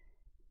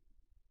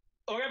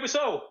 Okay,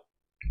 so.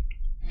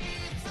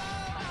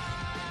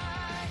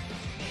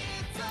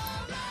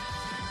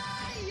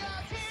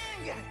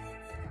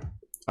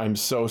 I'm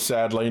so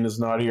sad Lane is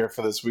not here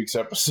for this week's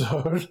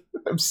episode.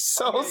 I'm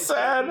so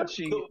sad.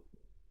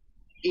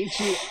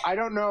 Ichi, I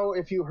don't know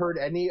if you heard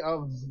any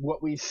of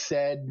what we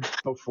said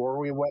before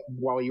we went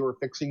while you were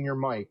fixing your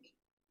mic.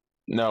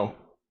 No.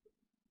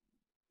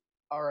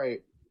 All right.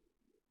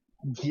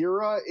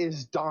 Gira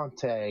is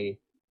Dante.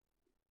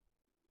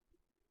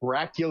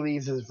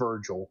 Racles is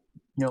Virgil.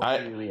 No, I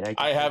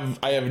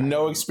have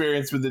no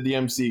experience with the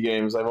DMC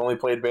games. I've only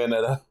played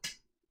Bayonetta.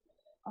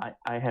 I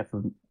have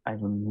a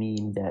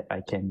meme that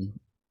I can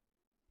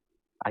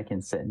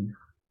send.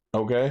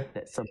 Okay.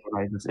 That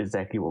summarizes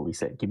exactly what we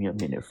said. Give me a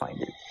minute to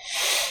find it.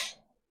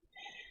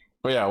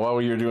 But yeah,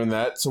 while you're doing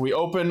that, so we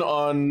open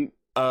on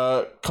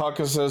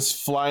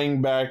Caucasus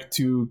flying back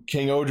to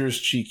King Odr's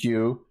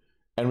Chikyu,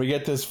 and we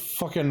get this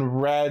fucking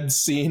rad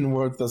scene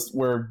where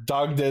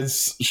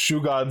Dogdead's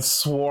Shugad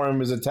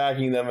swarm is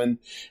attacking them, and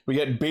we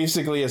get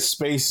basically a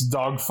space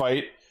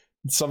dogfight.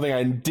 Something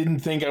I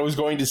didn't think I was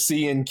going to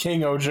see in King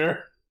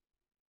Odr.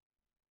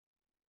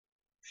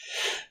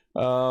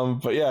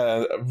 But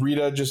yeah,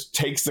 Rita just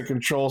takes the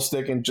control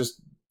stick and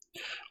just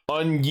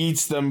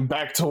unyeets them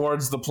back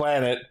towards the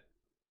planet.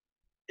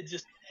 It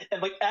just,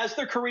 and like as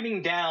they're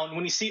careening down,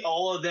 when you see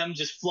all of them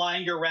just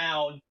flying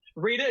around,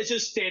 Rita is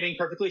just standing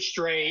perfectly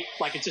straight,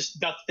 like it's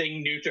just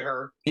nothing new to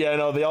her. Yeah,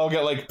 no, they all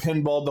get like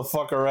pinballed the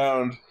fuck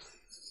around.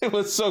 It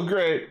was so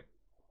great.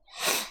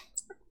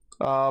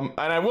 And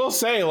I will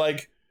say,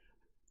 like,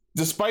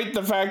 despite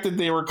the fact that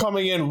they were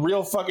coming in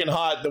real fucking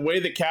hot, the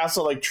way the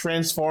castle like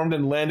transformed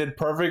and landed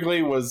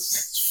perfectly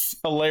was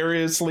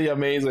hilariously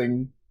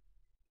amazing.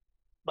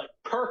 Like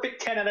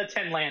perfect 10 out of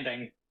 10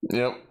 landing.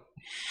 Yep.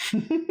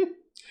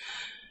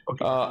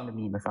 Okay,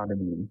 I found a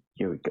meme.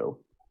 Here we go.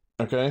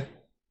 Okay.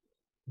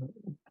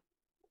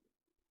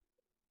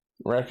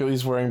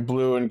 Racles wearing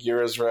blue and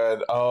Gira's red.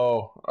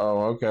 Oh,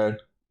 okay.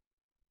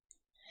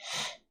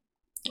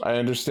 I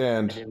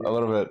understand a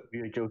little bit.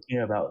 We were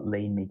joking about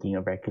Lane making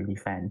a Rackley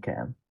fan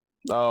cam.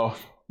 Oh,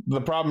 the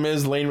problem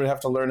is Lane would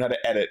have to learn how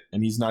to edit,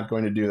 and he's not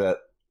going to do that.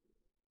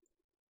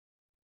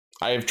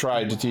 I have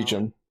tried to teach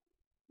him.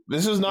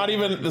 This is not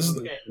even a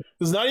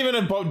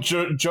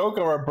joke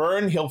or a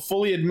burn. He'll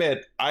fully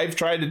admit I've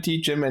tried to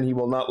teach him, and he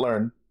will not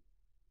learn.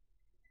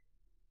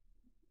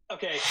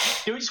 Okay,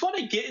 do we just want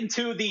to get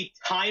into the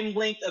time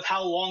length of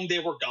how long they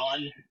were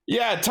gone?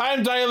 Yeah,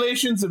 time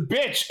dilatation's a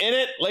bitch,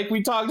 innit? Like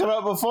we talked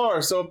about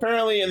before. So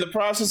apparently in the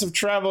process of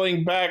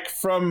traveling back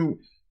from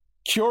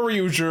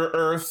Kyoryuger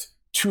Earth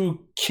to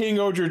King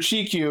Odr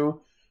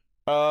Chikyu,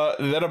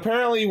 that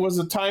apparently was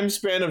a time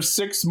span of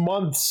 6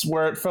 months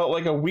where it felt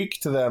like a week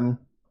to them.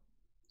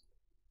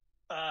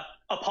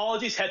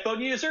 Apologies,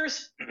 headphone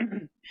users.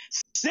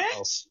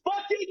 6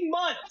 fucking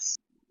months!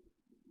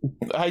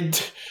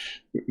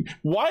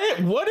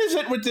 What is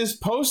it with this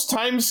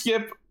post-time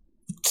skip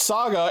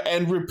saga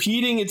and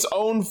repeating its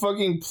own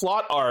fucking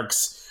plot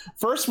arcs?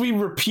 First we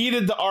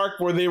repeated the arc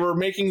where they were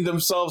making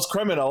themselves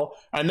criminal,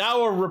 and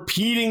now we're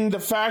repeating the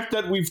fact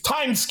that we've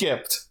time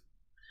skipped.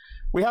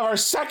 We have our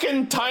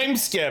second time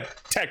skip,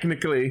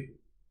 technically.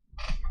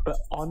 But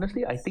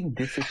honestly, I think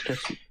this is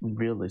just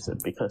realism,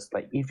 because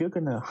like if you're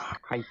gonna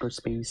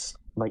hyperspace,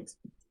 like,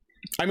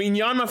 I mean,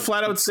 Yanma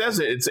flat out says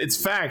it.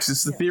 It's facts.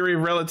 It's the theory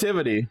of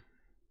relativity.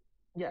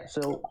 Yeah,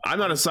 so I'm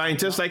not a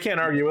scientist. I can't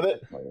argue with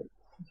it.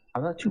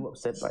 I'm not too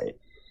upset by it.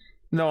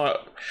 No,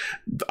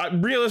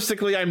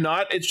 realistically, I'm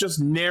not. It's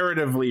just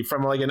narratively,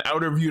 from like an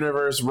out of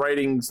universe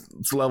writing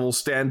level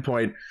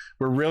standpoint,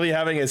 we're really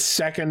having a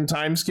second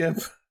time skip.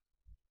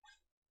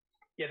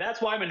 Yeah, that's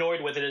why I'm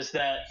annoyed with it. Is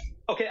that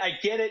okay? I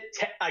get it.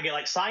 I get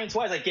like science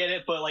wise, I get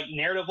it, but like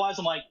narrative wise,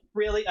 I'm like,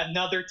 really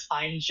another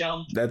time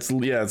jump? That's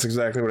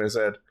exactly what I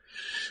said.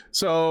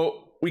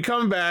 So we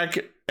come back.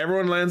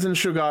 Everyone lands in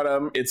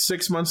Shugadam. It's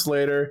 6 months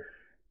later,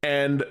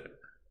 and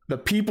the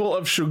people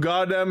of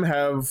Shugadam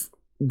have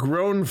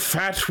grown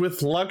fat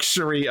with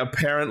luxury,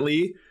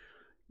 apparently.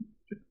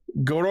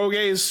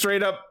 Goroge is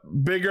straight up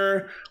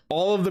bigger.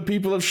 All of the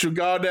people of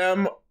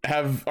Shugadam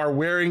are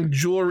wearing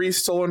jewelry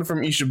stolen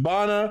from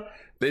Ishibana.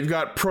 They've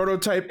got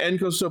prototype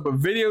Enko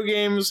video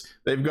games.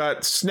 They've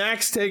got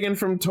snacks taken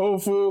from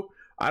Tofu.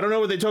 I don't know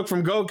what they took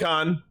from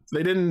Gokhan.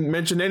 They didn't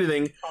mention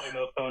anything. Probably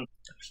no phone.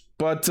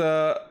 But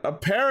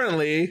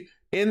apparently,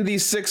 in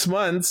these 6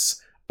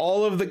 months,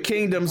 all of the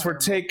kingdoms were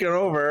taken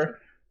over.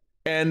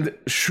 And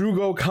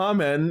Shugo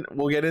Kamen,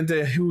 we'll get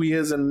into who he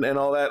is and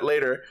all that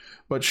later,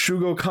 but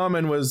Shugo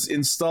Kamen was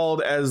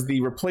installed as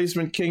the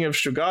replacement king of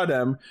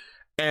Shugadam,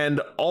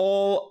 and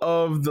all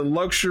of the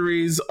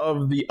luxuries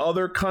of the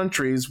other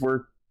countries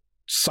were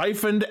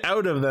siphoned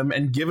out of them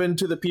and given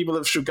to the people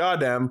of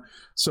Shugadam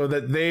so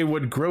that they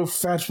would grow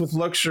fat with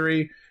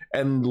luxury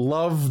and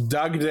love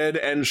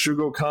Dagded and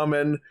Shugo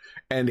Kamen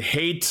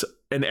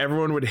and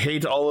everyone would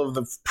hate all of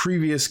the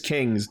previous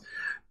kings.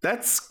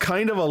 That's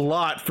kind of a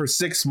lot for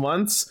 6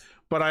 months,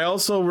 but I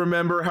also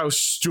remember how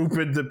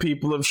stupid the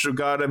people of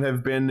Shugadam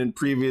have been in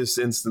previous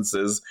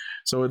instances,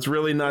 so it's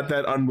really not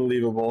that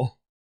unbelievable.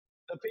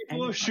 The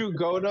people of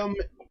Shugodam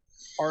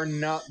are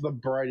not the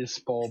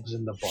brightest bulbs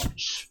in the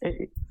bunch.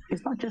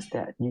 It's not just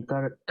that. You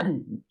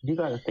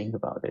gotta think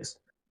about this.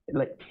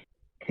 Like,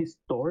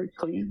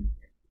 historically,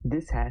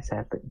 this has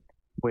happened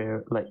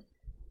where like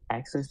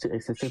access to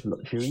excessive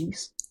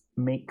luxuries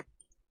make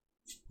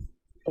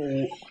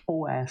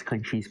whole ass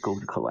countries go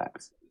to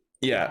collapse.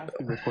 Yeah. I've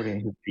been recording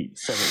history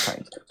several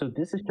times. So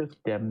this is just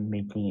them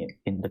making it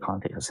in the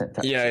context of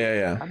Sentai.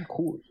 Yeah. I'm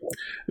cool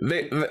with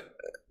it.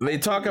 They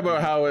talk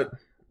about how it...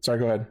 Sorry,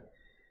 go ahead.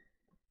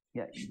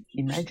 Yeah,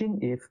 imagine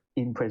if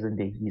in present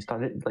day you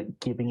started like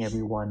giving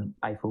everyone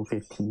iPhone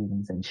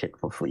 15s and shit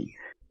for free.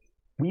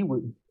 We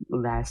would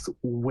last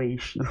we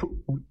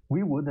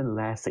wouldn't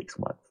last 6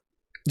 months.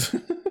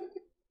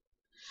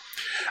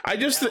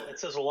 It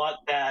says a lot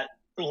that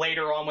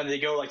later on when they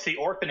go like to the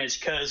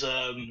orphanage, because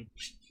I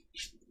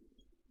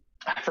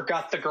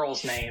forgot the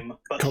girl's name,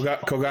 but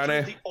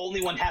Kogane, the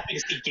only one happy to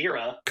see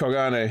Gira.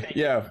 Kogane,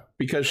 yeah,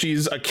 because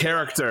she's a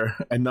character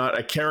and not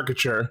a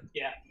caricature.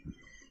 Yeah,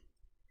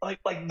 like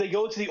they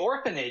go to the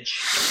orphanage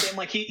and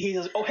like he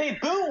says, "Oh hey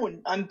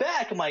Boone, I'm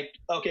back." I'm like,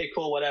 okay,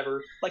 cool,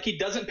 whatever. Like he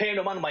doesn't pay him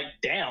no money. I'm like,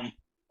 damn,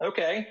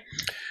 okay.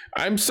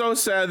 I'm so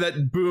sad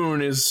that Boone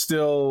has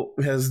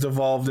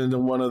devolved into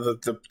one of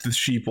the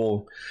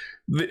sheeple.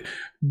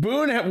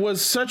 Boone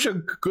was such a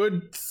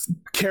good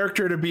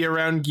character to be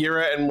around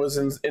Gira and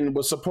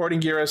was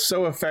supporting Gira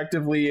so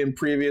effectively in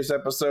previous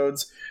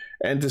episodes,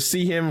 and to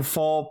see him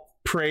fall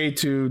prey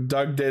to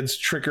Dugdead's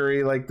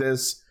trickery like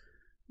this.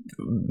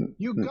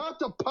 You got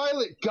the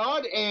pilot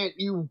god ant,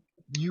 you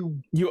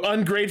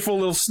ungrateful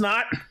little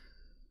snot.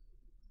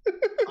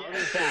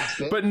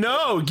 But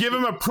no, give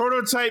him a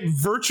prototype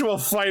virtual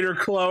fighter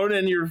clone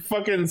and you're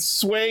fucking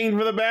swaying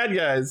for the bad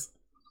guys.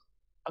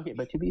 Okay,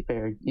 but to be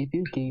fair, if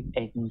you gave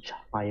any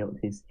child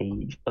his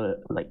age,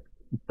 like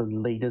the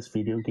latest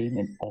video game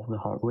and all the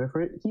hardware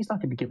for it, he's not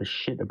going to give a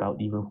shit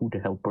about even who the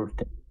hell birthed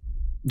him.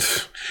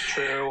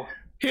 True.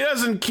 He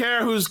doesn't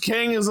care who's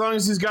king as long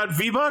as he's got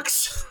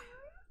V-Bucks.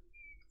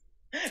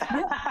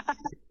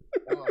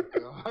 Oh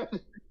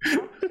god.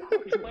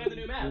 He's playing the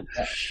new map.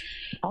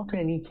 Talk to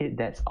any kid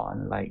that's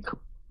on like,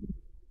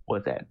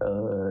 what's that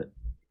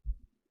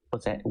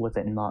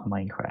not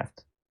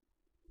Minecraft?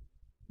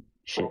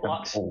 Shit,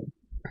 Roblox.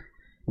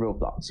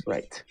 Roblox,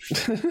 right?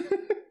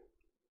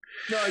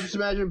 No, I just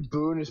imagine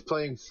Boone is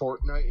playing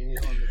Fortnite and he's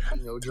on the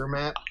King Odra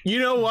map. You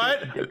know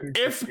what?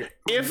 If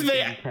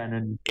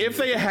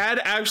they had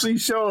actually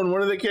shown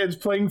one of the kids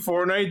playing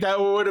Fortnite, that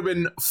would have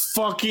been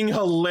fucking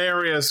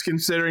hilarious,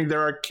 considering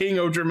there are King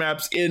Odra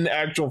maps in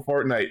actual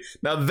Fortnite.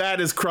 Now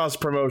that is cross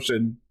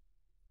promotion.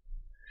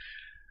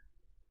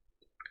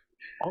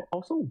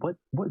 Also, what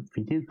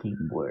video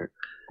game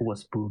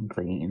was Boone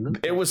playing?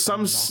 It was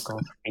some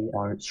knockoff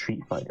AR Street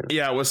Fighter.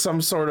 Yeah, it was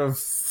some sort of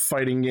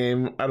fighting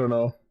game. I don't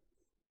know.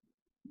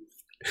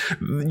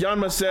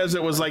 Yanma says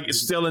it was like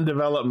still in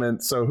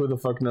development, so who the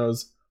fuck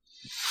knows?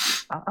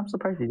 I'm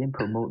surprised they didn't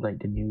promote like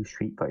the new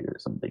Street Fighter or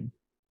something.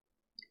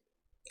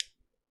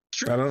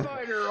 Street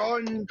Fighter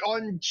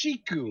on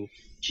Chiku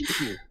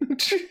Fighter.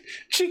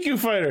 Chiku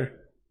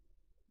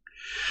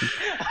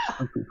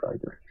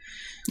Fighter.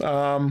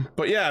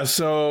 But yeah,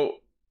 so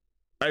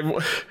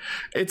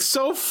it's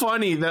so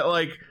funny that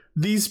like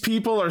these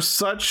people are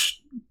so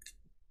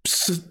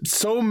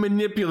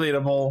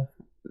manipulable,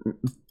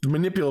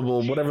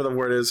 whatever the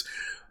word is,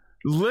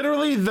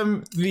 literally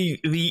the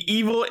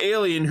evil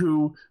alien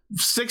who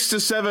 6 to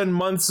 7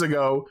 months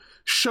ago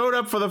showed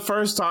up for the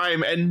first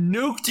time and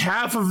nuked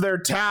half of their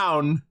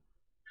town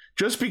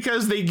just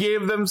because they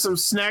gave them some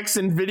snacks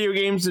and video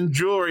games and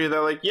jewelry.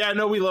 They're like, yeah,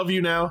 no, we love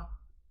you now.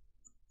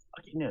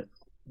 You know,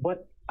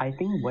 what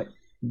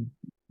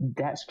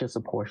that's just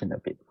a portion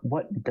of it.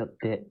 What Duck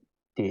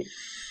did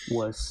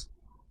was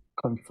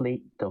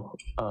conflate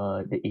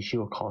the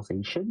issue of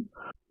causation,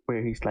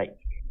 where he's like,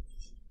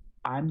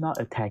 I'm not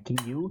attacking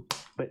you,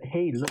 but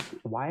hey, look,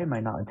 why am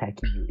I not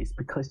attacking you? It's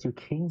because your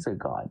kings are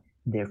gone.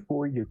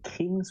 Therefore, your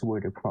kings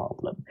were the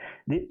problem.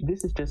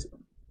 This is just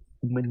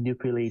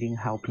manipulating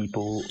how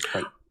people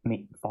like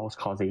make false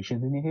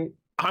causations in their head.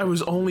 I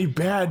was only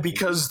bad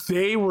because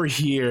they were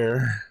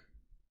here.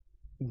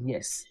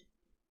 Yes,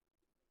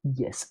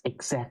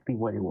 exactly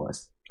what it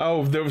was.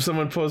 Oh, there was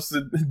someone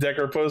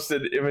Decker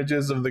posted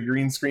images of the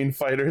green screen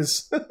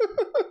fighters.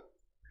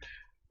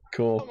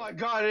 Cool. Oh my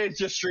god, it's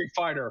just Street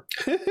Fighter.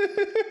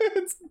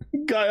 It's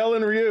Guile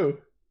and Ryu.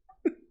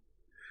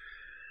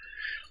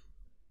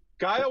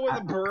 Guile with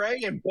a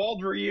beret and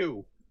bald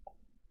Ryu.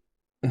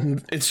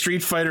 It's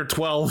Street Fighter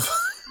 12.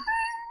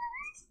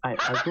 I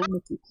do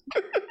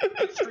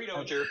Street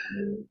Oger.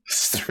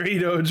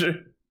 Street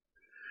Oger.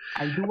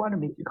 I do want to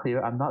make it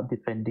clear, I'm not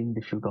defending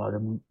the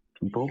Shugoden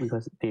people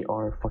because they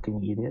are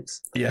fucking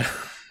idiots. Yeah.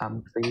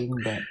 I'm saying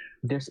that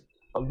there's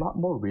a lot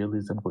more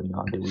realism going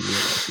on than we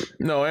realize.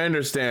 No, I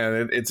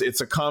understand.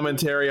 It's a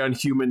commentary on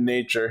human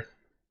nature.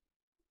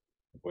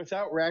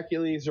 Without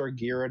Racles or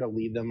Gira to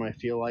lead them, I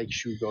feel like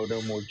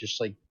Shugoden would just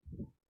like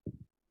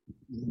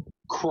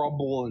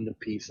crumble into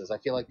pieces. I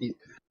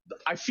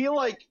feel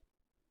like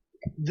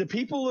the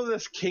people of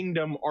this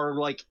kingdom are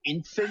like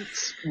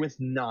infants with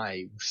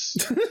knives.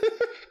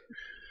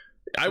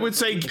 I would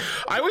say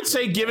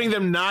giving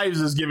them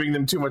knives is giving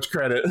them too much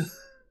credit.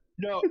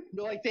 No,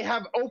 like they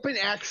have open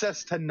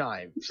access to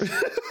knives.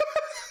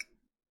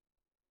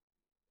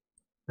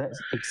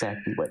 That's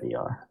exactly what they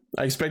are.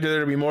 I expected there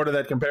to be more to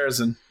that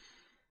comparison.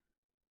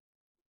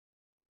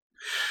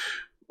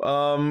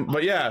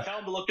 But yeah. Tell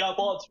them to look up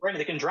while it's raining.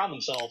 They can drown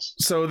themselves.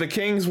 So the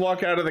kings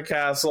walk out of the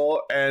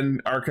castle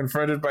and are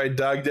confronted by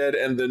Dugdead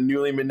and the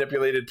newly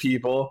manipulated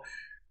people.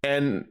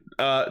 And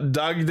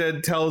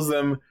Dugdead tells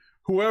them,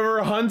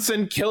 whoever hunts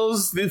and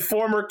kills the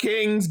former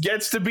kings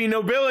gets to be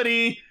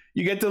nobility.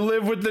 You get to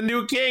live with the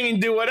new king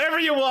and do whatever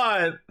you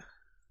want.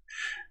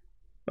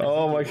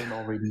 Oh my god.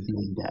 Already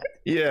doing that.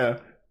 Yeah.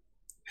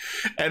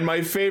 And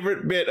my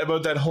favorite bit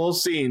about that whole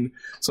scene.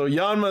 So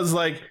Yanma's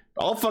like,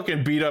 I'll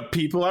fucking beat up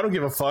people. I don't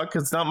give a fuck.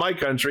 It's not my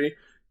country.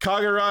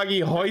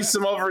 Kagaragi hoists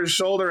him over his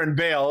shoulder and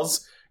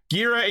bails.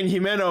 Gira and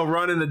Himeno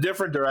run in a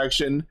different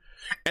direction.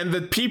 And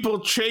the people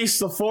chase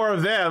the four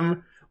of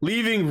them,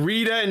 leaving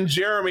Rita and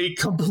Jeremy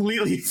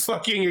completely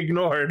fucking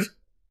ignored.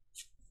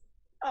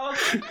 I was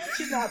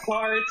watching that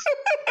part.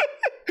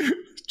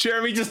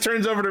 Jeremy just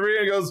turns over to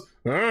Rita and goes,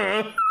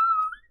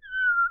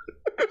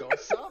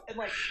 And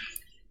like,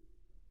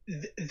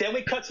 then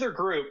we cut to their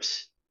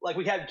groups. Like,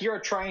 we have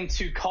Gira trying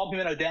to calm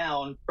Himeno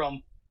down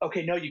from,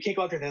 okay, no, you can't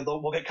go out there, then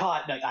we'll get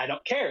caught. No, I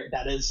don't care.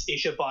 That is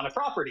Ishibana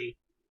property.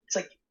 It's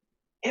like,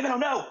 Himeno,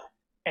 no!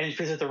 And he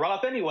presents to run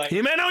up anyway.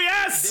 Himeno,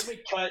 yes! Then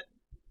we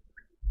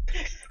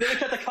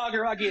cut to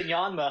Kagaragi and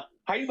Yanma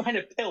hiding behind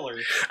a pillar.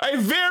 A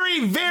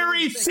very,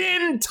 very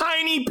thin,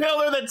 tiny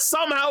pillar that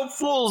somehow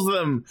fools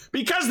them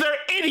because they're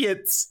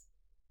idiots.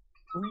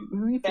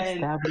 We've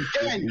established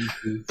babies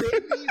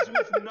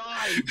with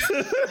knives.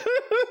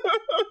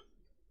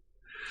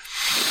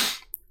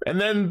 And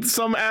then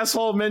some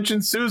asshole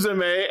mentions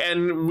Suzume,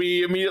 and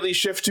we immediately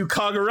shift to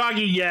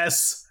Kagaragi,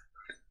 yes.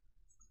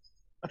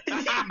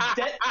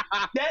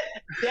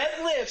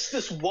 Deadlifts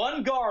this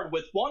one guard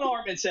with one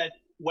arm and said,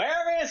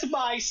 "Where is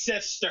my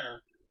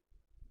sister?"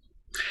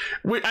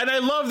 And I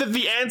love that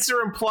the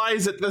answer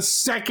implies that the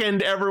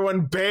second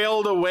everyone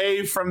bailed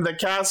away from the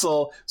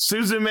castle,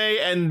 Suzume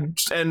and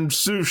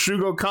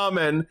Shugo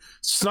Kamen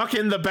snuck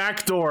in the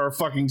back door or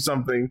fucking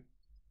something.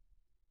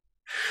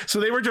 So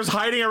they were just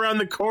hiding around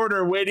the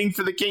corner waiting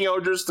for the King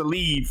Ogres to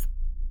leave.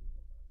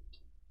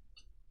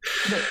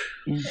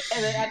 And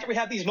then after we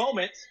have these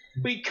moments,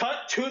 we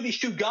cut to the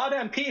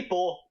Shugoden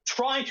people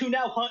trying to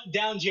now hunt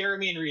down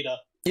Jeremy and Rita.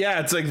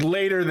 Yeah, it's like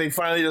later they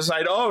finally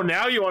decide, oh,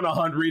 now you want to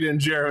hunt Rita and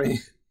Jeremy.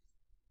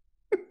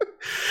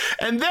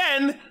 And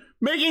then,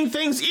 making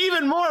things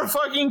even more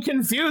fucking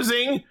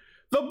confusing,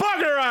 the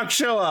Buggerok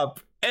show up.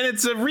 And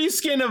it's a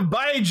reskin of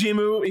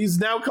Baijimu. He's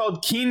now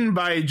called Kin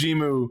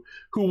Baijimu,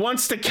 who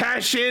wants to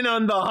cash in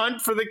on the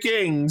hunt for the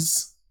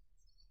kings.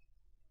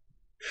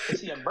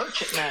 Is he a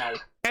merchant now?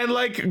 And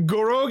like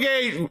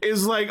Goroge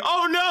is like,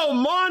 oh no,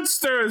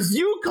 monsters,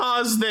 you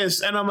caused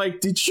this. And I'm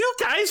like, did you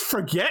guys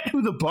forget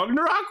who the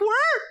Bugnarok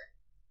were?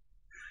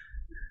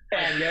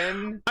 And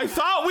then I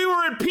thought we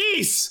were at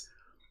peace.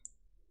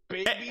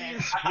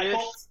 Babies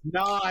with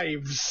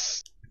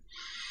knives.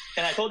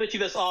 And I told you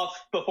this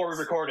off before we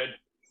recorded.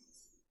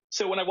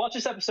 So when I watched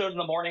this episode in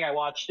the morning, I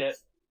watched it.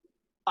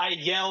 I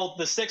yelled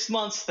the 6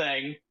 months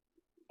thing,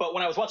 But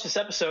when I was watching this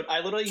episode, I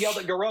literally yelled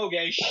at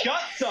Garoge,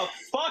 "Shut the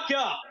fuck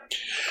up!"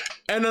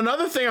 And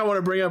another thing I want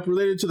to bring up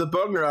related to the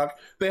Bugnarok,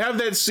 they have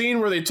that scene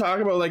where they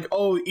talk about, like,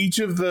 oh, each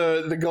of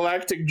the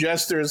galactic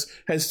jesters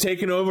has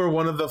taken over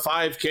one of the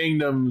 5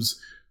 kingdoms.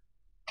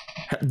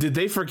 Did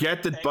they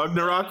forget that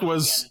Bugnarok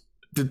was...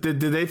 Did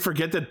they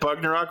forget that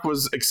Bugnarok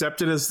was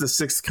accepted as the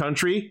 6th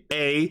country?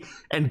 A.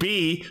 And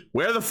B,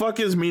 where the fuck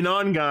is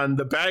Minongan,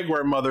 the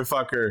bagworm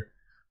motherfucker?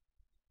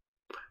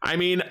 I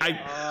mean,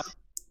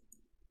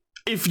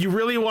 if you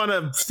really want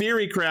to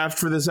theory craft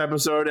for this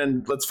episode,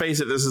 and let's face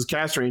it, this is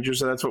Castranger,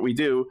 so that's what we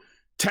do,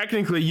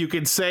 technically you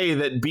could say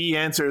that B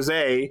answers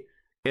A,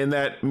 in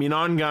that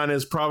Minongan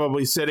is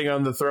probably sitting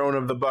on the throne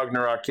of the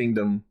Bugnarok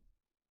kingdom.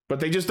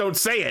 But they just don't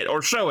say it,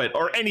 or show it,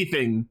 or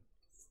anything.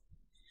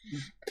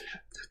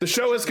 The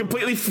show is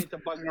completely... the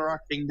Bugnarok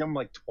kingdom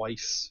like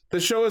twice. The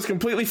show has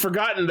completely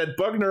forgotten that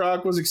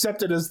Bugnarok was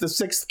accepted as the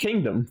 6th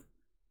kingdom.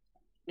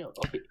 You know,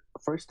 okay,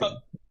 first thing,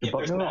 the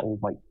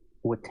Bugnarok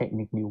were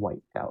technically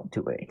wiped out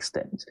to an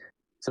extent.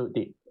 So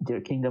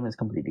their kingdom is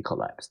completely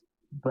collapsed.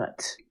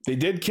 But... They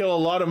did kill a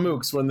lot of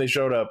mooks when they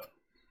showed up.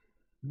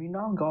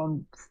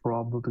 Minongan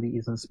probably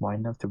isn't smart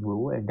enough to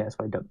rule, and that's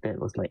why Duck Dad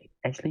was like,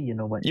 actually, you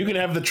know what? You can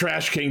have the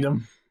trash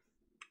kingdom.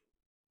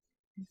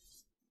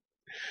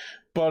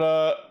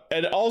 But,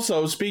 and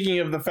also, speaking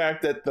of the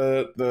fact that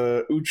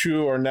the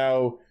Uchu are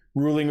now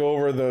ruling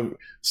over the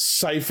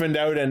siphoned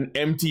out and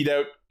emptied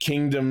out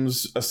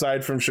kingdoms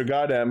aside from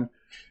Shugadem,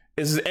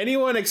 is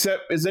anyone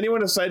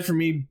aside from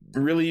me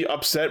really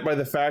upset by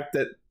the fact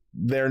that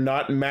they're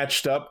not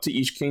matched up to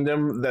each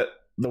kingdom that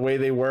the way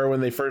they were when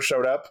they first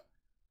showed up?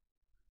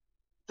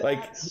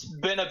 That's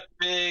been a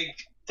big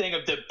thing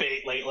of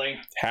debate lately.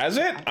 Has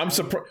it? I'm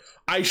surprised.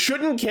 I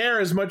shouldn't care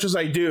as much as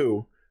I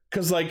do.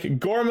 Because, like,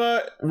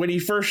 Gorma, when he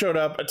first showed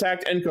up,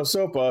 attacked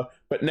Enkosopa,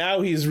 but now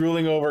he's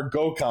ruling over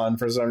Gokhan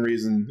for some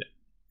reason.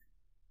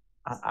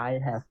 I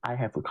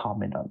have a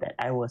comment on that.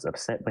 I was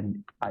upset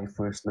when I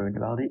first learned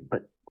about it,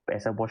 but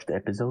as I watched the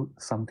episode,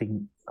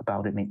 something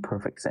about it made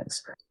perfect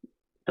sense.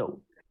 So,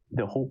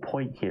 the whole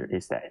point here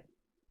is that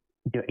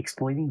they're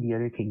exploiting the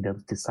other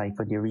kingdoms to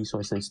siphon their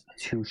resources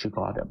to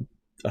Shugadem.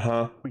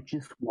 Which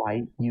is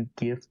why you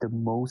give the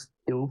most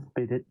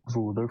ill-fitted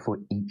ruler for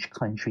each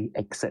country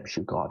except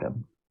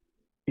Shugadem.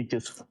 To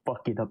just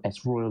fuck it up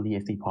as royally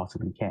as they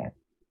possibly can.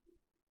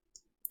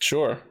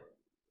 Sure.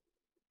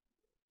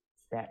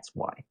 That's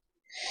why.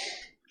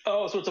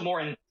 Oh, so it's a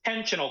more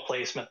intentional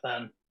placement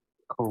then.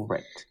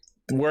 Correct.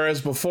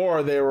 Whereas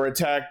before they were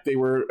attacked, they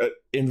were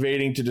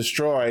invading to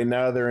destroy.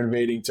 Now they're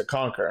invading to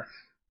conquer.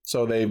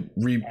 So they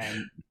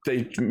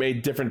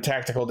made different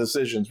tactical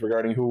decisions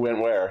regarding who went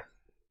where.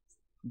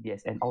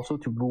 Yes, and also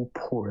to rule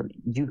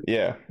poorly.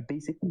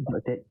 Basically,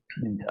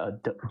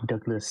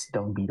 Douglas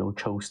Dung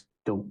chose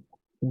the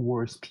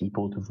worst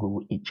people to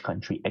rule each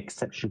country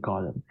except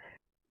Shugadem,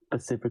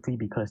 specifically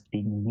because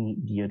they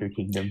need the other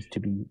kingdoms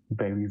to be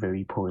very,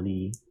 very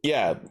poorly.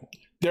 Yeah,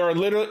 there are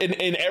literally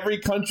in every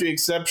country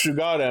except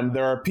Shugadem,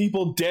 there are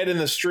people dead in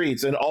the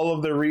streets, and all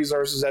of their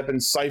resources have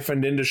been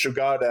siphoned into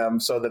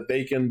Shugadem so that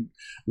they can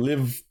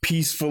live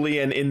peacefully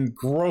and in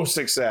gross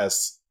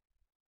success.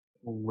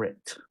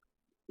 Correct.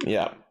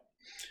 Yeah.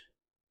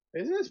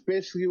 Isn't this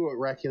basically what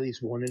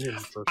Racles wanted in the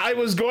first I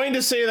was going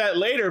to say that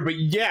later, but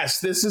yes,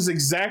 this is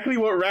exactly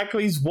what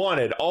Racles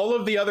wanted. All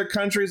of the other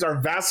countries are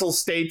vassal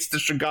states to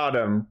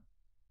Shugadem.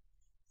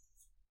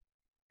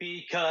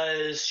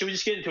 Because, should we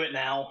just get into it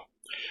now?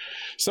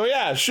 So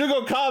yeah,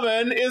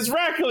 Shugokamen is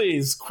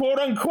Racles,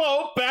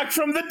 quote-unquote, back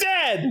from the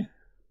dead!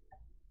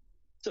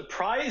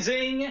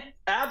 Surprising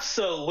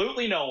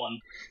absolutely no one.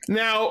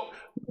 Now,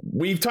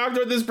 we've talked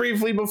about this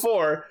briefly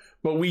before,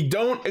 but we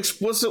don't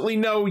explicitly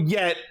know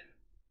yet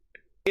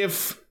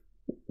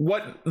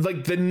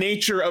the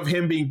nature of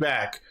him being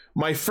back.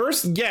 My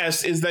first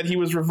guess is that he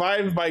was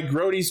revived by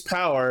Grody's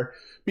power,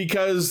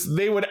 because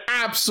they would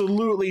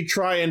absolutely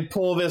try and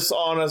pull this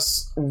on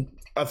us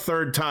a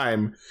third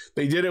time.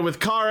 They did it with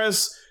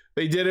Karis,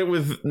 they did it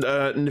with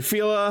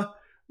Nephila.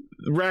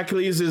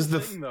 Racles is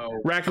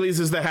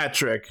the hat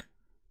trick.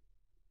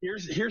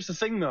 Here's the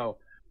thing though.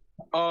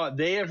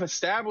 They have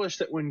established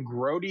that when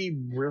Grody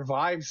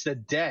revives the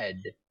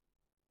dead,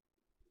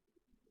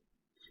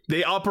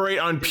 they operate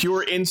on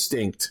pure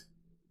instinct.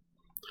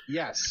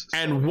 Yes.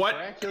 And what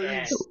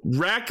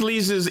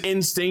Racles'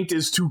 instinct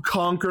is to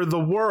conquer the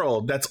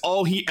world. That's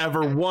all he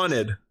ever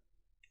wanted.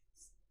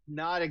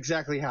 Not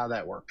exactly how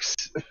that works.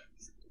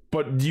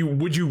 But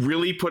would you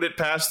really put it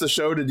past the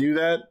show to do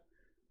that?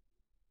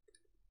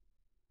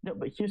 No,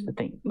 but here's the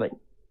thing. Like,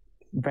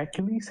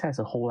 Racles has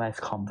a whole ass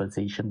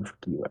conversation with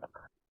Kira.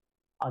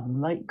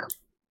 Unlike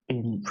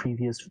in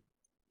previous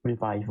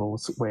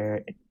revivals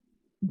where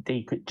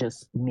they could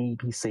just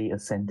maybe say a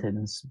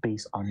sentence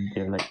based on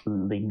their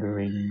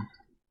lingering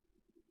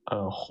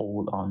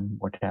hold on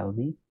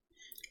mortality.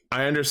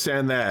 I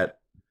understand that,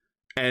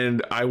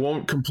 and I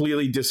won't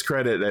completely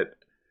discredit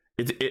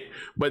it.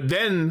 But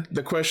then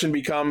the question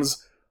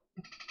becomes: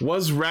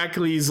 was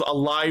Racles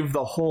alive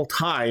the whole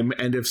time?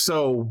 And if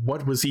so,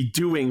 what was he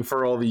doing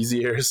for all these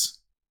years?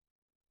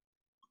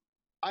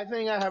 I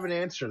think I have an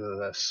answer to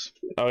this.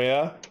 Oh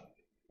yeah.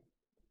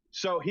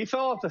 So he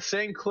fell off the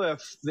same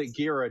cliff that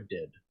Gira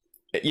did.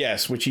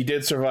 Yes, which he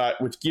did survive,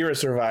 which Gira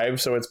survived,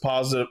 so it's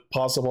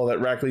possible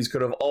that Racles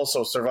could have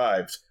also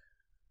survived.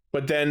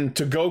 But then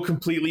to go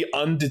completely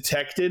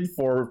undetected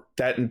for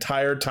that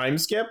entire time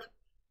skip?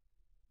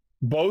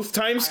 Both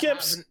time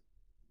skips?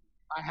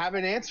 I have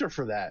an answer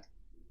for that.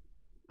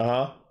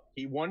 Uh-huh.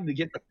 He wanted to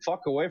get the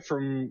fuck away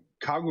from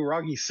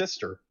Kaguragi's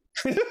sister.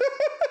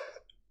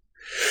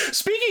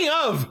 Speaking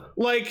of,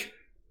 like,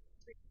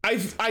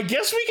 I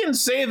guess we can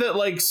say that,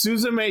 like,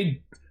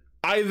 Suzume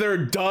either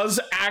does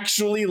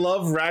actually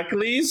love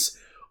Racles,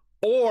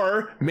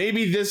 or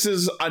maybe this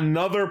is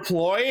another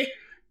ploy,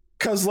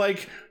 because,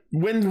 like,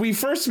 when we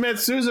first met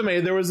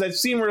Suzume, there was that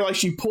scene where, like,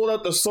 she pulled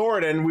out the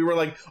sword and we were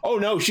like, oh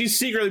no, she's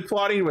secretly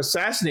plotting to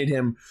assassinate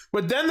him.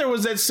 But then there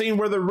was that scene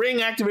where the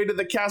ring activated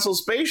the castle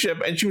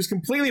spaceship and she was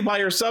completely by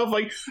herself,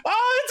 like,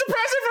 oh, it's a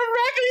present from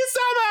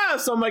Racles-sama!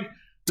 So I'm like,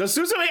 does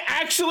Suzume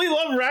actually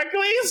love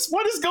Racles?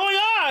 What is going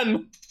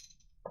on?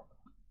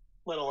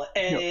 Little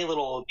A,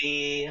 little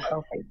B.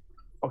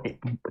 Okay,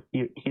 but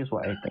here's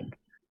what I think.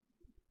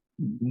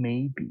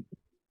 Maybe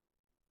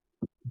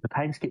the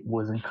time skip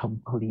wasn't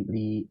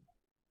completely,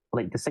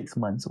 like the 6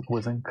 months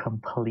wasn't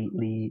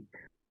completely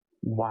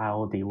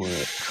while they were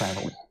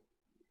traveling.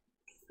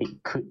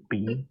 It could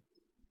be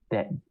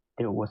that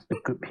there was a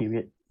good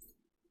period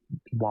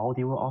while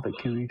they were off at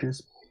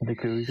the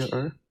Courageous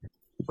Earth,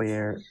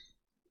 where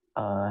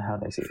how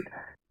do I say it?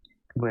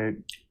 Where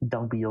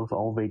Dumbledore's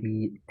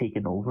already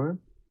taken over,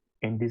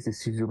 and this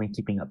is Suzume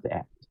keeping up the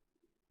act,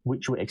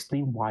 which would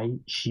explain why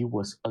she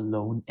was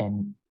alone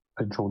and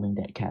controlling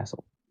that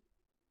castle.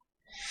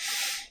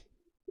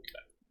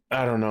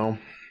 I don't know.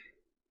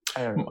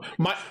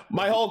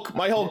 My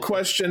whole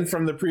question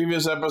from the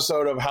previous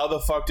episode of how the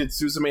fuck did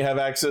Suzume have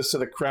access to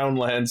the Crown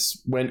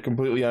Lands went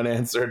completely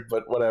unanswered,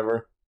 but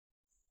whatever.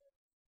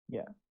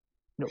 Yeah.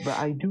 No, but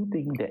I do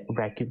think that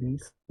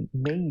Racles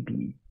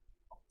maybe,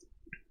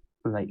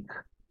 like,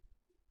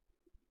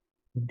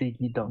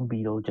 Diggy Dung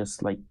Beetle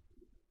just, like,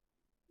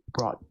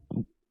 brought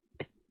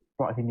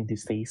him into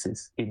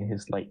stasis in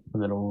his, like,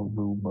 little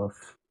room of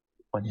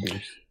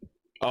wonders.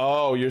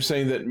 Oh, you're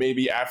saying that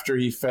maybe after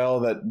he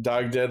fell, that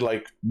Dogdead,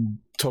 like,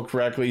 took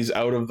Racles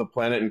out of the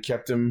planet and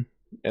kept him,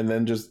 and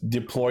then just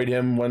deployed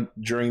him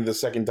during the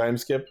second time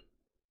skip?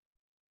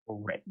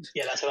 Correct.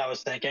 Yeah, that's what I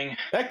was thinking.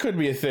 That could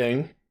be a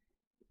thing.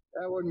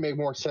 That would make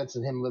more sense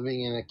than him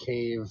living in a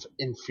cave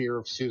in fear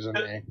of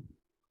Suzume.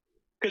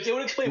 Because it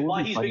would explain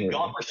why he's been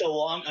gone for so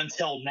long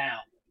until now.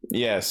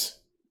 Yes.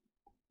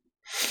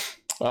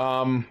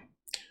 When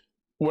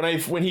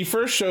he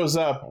first shows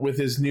up with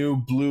his new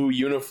blue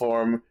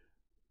uniform,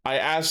 I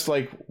asked,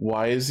 like,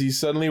 why is he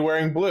suddenly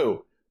wearing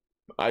blue?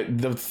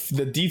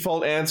 The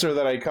default answer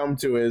that I come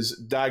to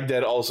is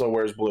Dogdead also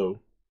wears blue.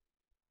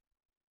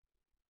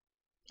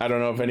 I don't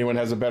know if anyone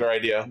has a better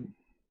idea.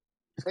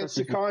 It's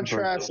the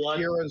contrast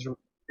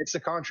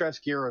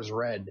Gira's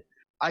red.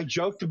 I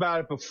joked about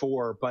it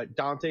before, but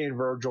Dante and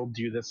Virgil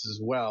do this as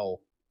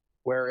well.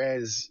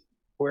 Where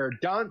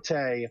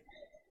Dante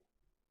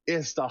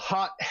is the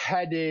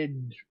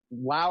hot-headed,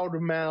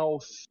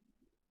 loudmouth,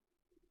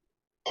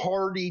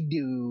 party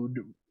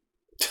dude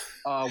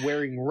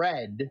wearing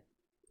red.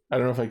 I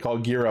don't know if I call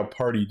Gira a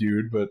party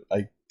dude, but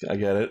I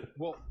get it.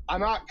 Well,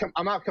 I'm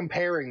not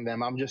comparing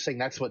them. I'm just saying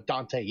that's what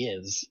Dante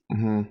is.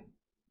 Mm-hmm.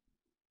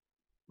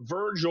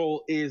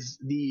 Virgil is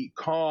the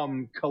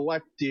calm,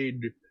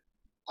 collected,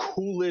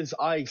 cool as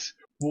ice,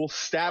 will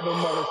stab a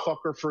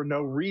motherfucker for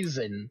no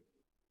reason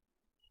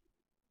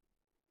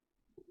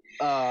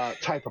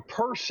type of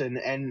person,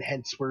 and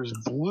hence wears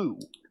blue.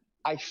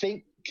 I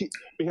think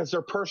because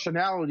their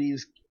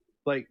personalities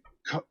like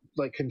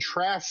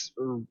contrast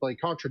or like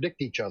contradict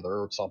each other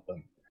or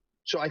something.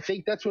 So I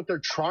think that's what they're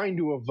trying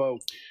to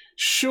evoke.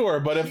 Sure,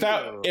 but if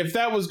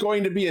that was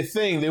going to be a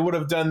thing, they would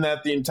have done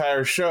that the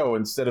entire show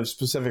instead of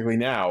specifically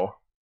now.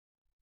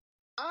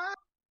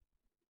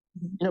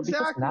 Because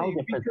now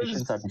the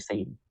positions are the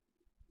same.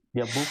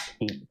 They're both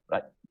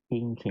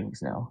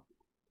kings now.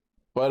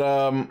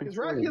 But because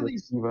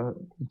Racles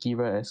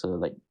Gira as a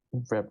like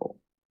rebel.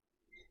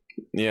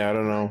 Yeah, I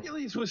don't know.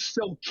 Racles was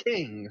still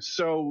king,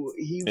 so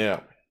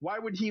why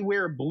would he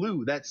wear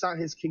blue? That's not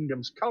his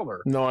kingdom's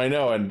color. No, I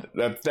know, and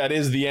that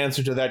is the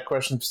answer to that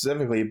question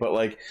specifically. But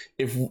like,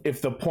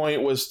 if the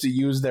point was to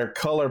use their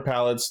color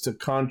palettes to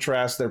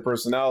contrast their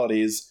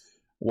personalities,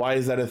 why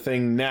is that a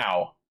thing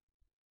now?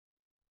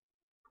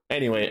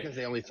 Anyway, because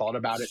they only thought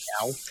about it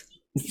now.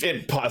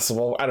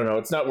 Impossible. I don't know.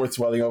 It's not worth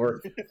dwelling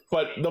over.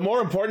 But the more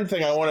important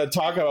thing I want to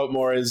talk about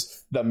more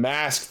is the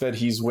mask that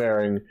he's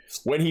wearing.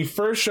 When he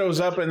first shows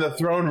up in the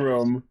throne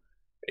room,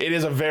 it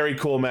is a very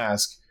cool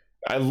mask.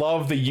 I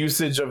love the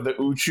usage of the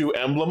Uchu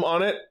emblem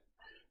on it.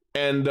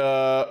 And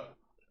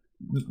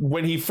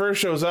when he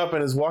first shows up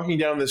and is walking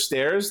down the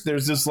stairs,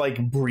 there's this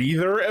like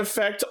breather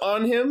effect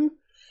on him,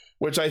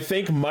 which I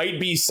think might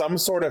be some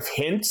sort of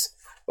hint.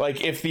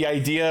 Like if the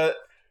idea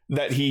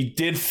that he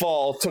did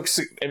fall took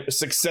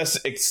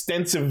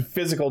extensive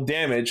physical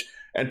damage,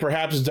 and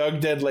perhaps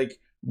Dugdead like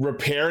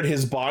repaired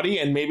his body,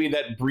 and maybe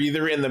that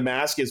breather in the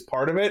mask is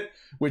part of it,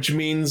 which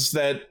means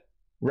that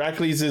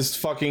Racles is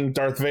fucking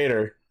Darth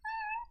Vader.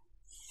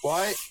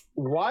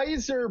 Why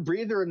is there a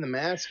breather in the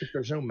mask if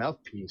there's no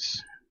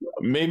mouthpiece?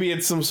 Maybe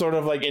it's some sort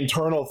of like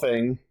internal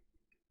thing.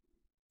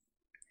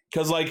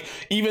 Because like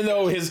even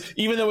though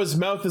his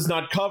mouth is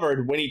not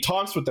covered, when he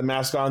talks with the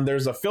mask on,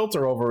 there's a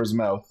filter over his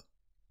mouth.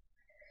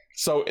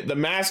 So the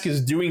mask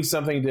is doing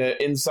something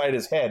to inside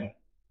his head.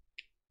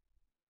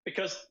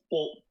 Because,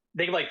 well,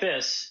 think like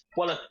this.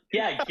 What if,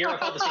 yeah, Gira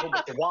thought this would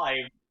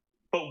survive,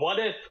 but what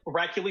if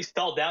Racles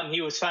fell down and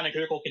he was found in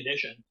critical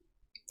condition?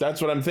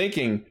 That's what I'm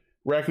thinking.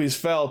 Racles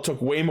fell,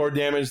 took way more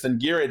damage than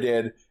Gira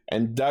did,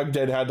 and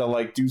Dugdead had to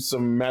like do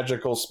some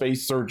magical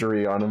space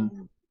surgery on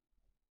him.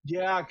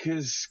 Yeah,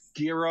 because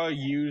Gira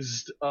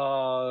used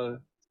the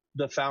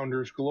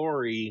Founder's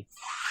Glory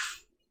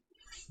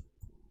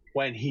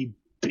when he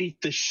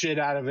beat the shit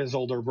out of his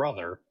older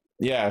brother.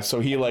 Yeah, so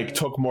he like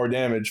took more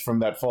damage from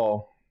that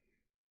fall.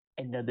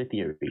 Another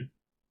theory.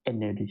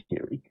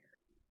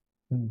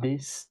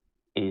 This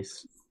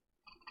is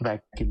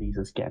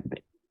Racles'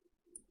 gambit.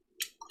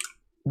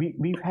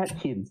 We've had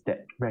hints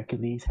that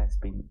Racles has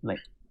been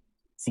like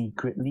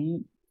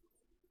secretly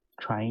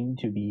trying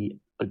to be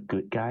a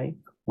good guy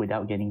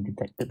without getting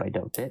detected by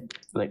Delta.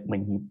 Like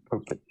when he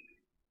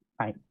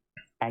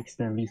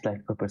accidentally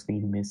 / purposely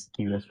missed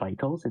Gira's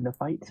vitals in the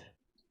fight.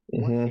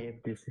 Mm-hmm.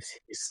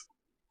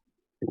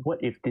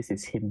 What if this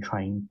is him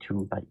trying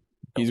to like?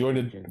 He's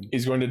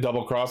going to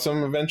double cross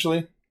him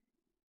eventually.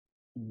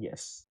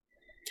 Yes.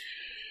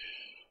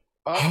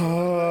 Do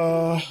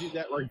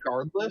that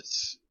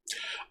regardless.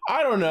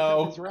 I don't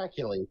know. It's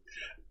Racles.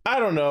 I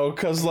don't know,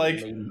 because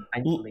like, I'm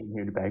laying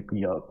here to back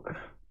me up.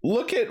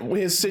 Look at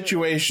his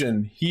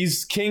situation.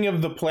 He's king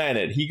of the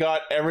planet. He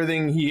got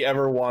everything he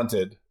ever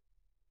wanted.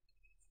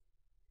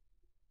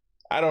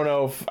 I don't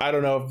know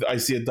if I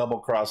see a double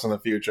cross in the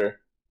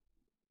future.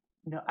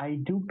 No, I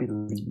do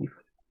believe.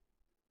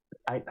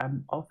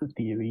 I'm of the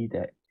theory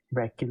that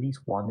Racles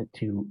wanted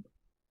to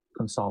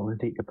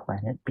consolidate the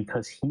planet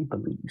because he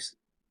believes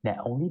that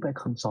only by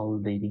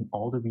consolidating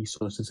all the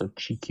resources of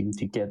GQ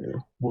together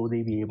will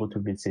they be able to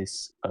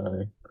resist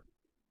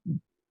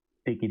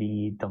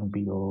Diggity,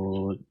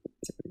 Dumbbeetle,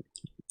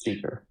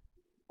 Digger,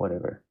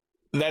 whatever.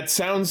 That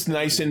sounds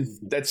nice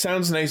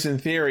in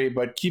theory,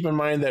 but keep in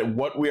mind that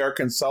what we are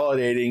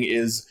consolidating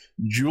is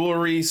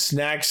jewelry,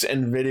 snacks,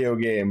 and video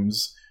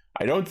games.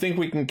 I don't think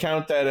we can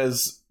count that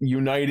as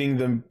uniting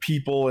the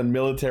people and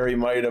military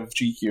might of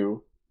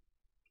GQ.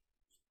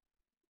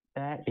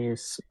 That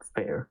is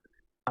fair.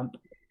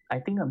 I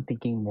think I'm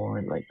thinking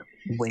more like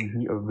when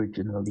he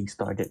originally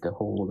started the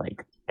whole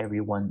like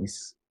everyone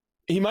is.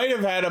 He might have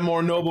had a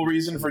more noble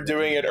reason for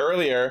doing it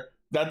earlier.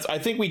 I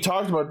think we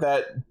talked about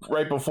that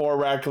right before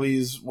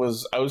Racles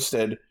was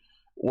ousted,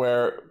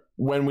 where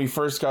when we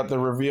first got the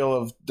reveal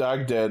of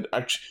Dugdead.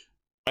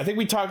 I think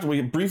we talked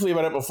briefly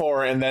about it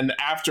before, and then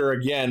after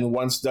again,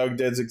 once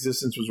Dugdead's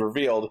existence was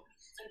revealed,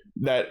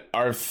 that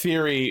our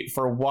theory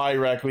for why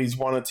Racles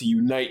wanted to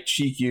unite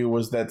GQ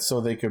was that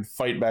so they could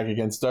fight back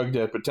against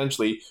Dugdead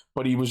potentially,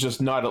 but he was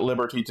just not at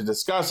liberty to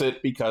discuss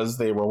it because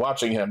they were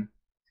watching him.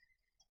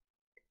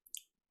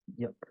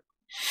 Yep.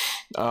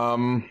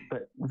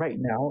 But right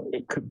now,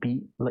 it could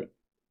be like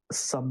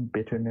some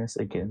bitterness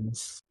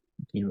against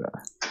Gira.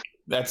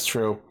 That's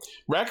true.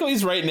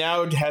 Racles right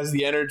now has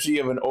the energy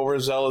of an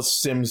overzealous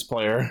Sims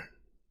player.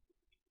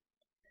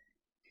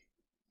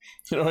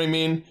 You know what I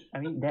mean? I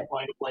mean that.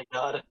 Oh my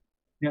god.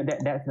 No,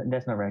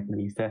 that's not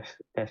Racles.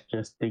 That's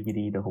just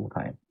Diggity the whole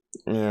time.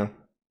 Yeah.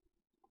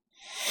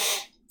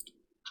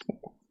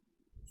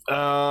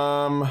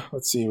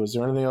 Let's see. Was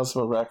there anything else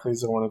about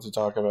Racles I wanted to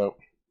talk about?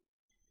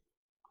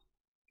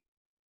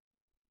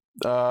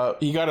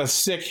 He got a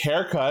sick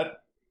haircut.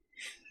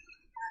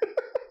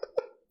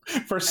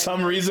 For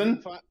some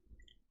reason.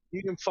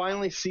 You can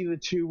finally see the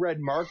 2 red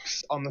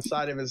marks on the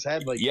side of his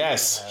head. Like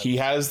yes, he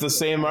has the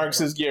same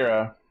marks as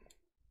Gira.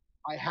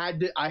 I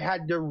had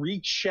to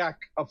recheck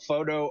a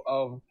photo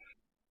of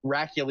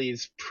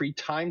Racles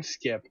pre-time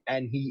skip,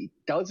 and he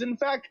does in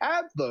fact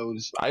have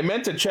those. I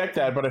meant to check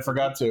that, but I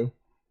forgot to.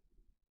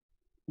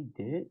 He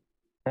did?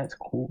 That's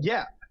cool.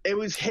 Yeah, it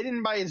was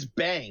hidden by his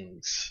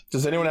bangs.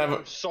 Does anyone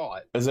have saw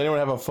it? Does anyone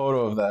have a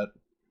photo of that?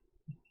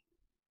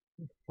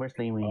 Where's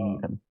Lane when you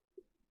need him?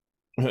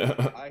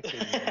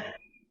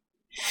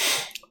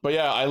 But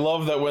yeah, I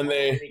love that when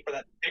for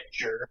that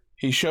picture.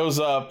 He shows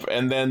up,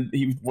 and then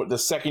the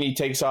second he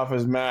takes off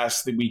his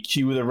mask, we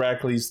cue the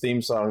Racles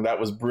theme song. That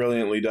was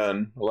brilliantly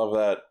done. I love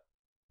that.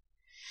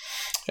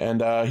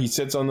 And he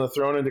sits on the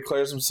throne and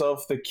declares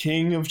himself the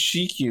king of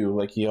GQ,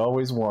 like he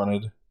always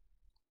wanted.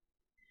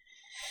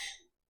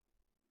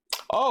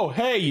 Oh,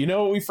 hey, you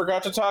know what we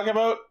forgot to talk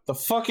about? The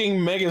fucking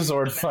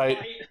Megazord fight.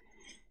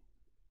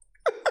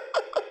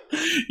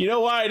 You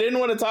know why I didn't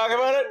want to talk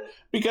about it?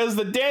 Because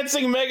the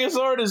dancing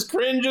Megazord is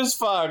cringe as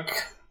fuck.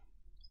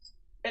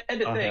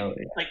 And the thing,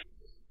 like,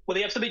 when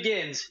the episode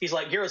begins, he's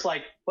like, Gira's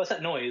like, what's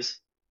that noise?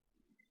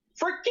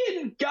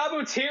 Freaking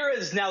Gabutira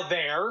is now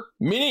there.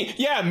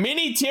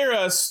 Mini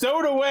Tira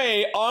stowed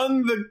away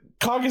on the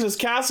Caucasus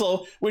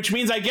Castle, which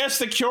means I guess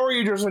the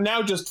Kyoryugers are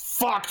now just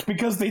fucked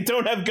because they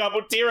don't have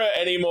Gabutira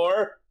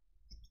anymore.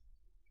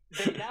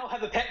 They now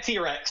have a pet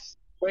T-Rex.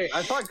 Wait,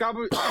 I thought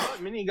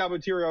Mini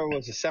Gabutira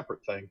was a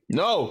separate thing.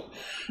 No.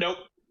 Nope.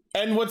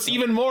 And what's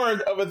even more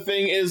of a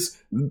thing is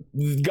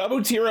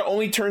Gabutira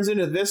only turns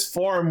into this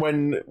form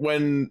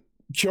when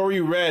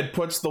Kyoryu Red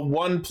puts the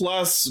 1+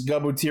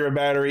 Gabutira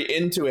battery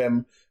into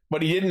him,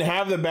 but he didn't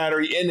have the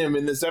battery in him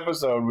in this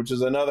episode, which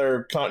is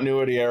another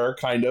continuity error,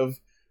 kind of.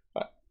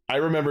 I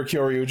remember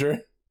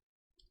Kyoryuger.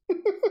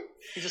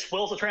 He just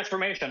wills the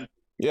transformation.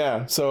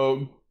 Yeah,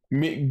 so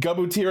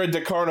Gabutira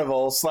de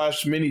Carnival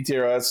 / Mini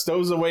Tira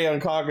stows away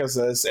on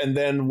Caucasus, and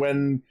then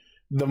when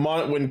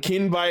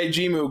Kinbai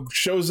Jimu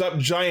shows up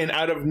giant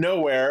out of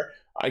nowhere,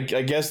 I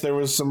guess there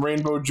was some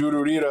Rainbow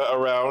Jururira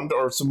around,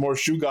 or some more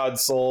Shoe God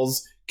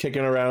souls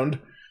kicking around.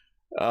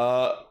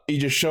 He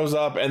just shows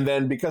up, and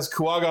then because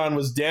Kuwagon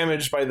was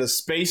damaged by the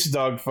space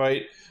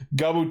dogfight,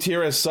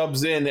 Gabutira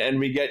subs in, and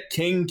we get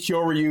King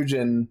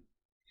Kyoryujin.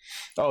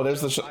 Oh,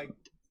 there's the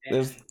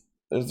there's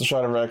the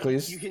shot of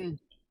Racles. You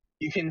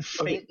can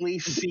faintly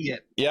see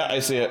it. Yeah, I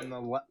see it.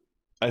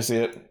 I see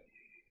it.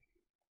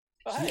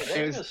 Oh, hey,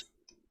 there it is.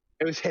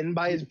 It was hidden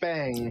by his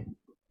bang.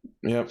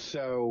 Yep.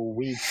 So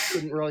we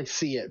couldn't really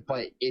see it,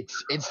 but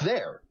it's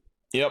there.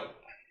 Yep.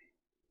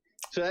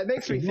 So that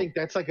makes me think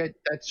that's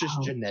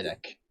just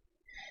genetic.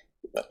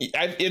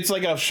 It's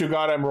like a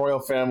Shugadam royal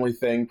family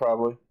thing,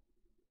 probably.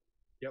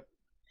 Yep.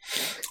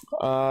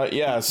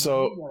 Yeah.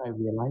 So.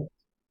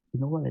 You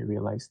know what I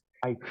realized?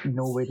 I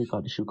know where they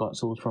got the Shugat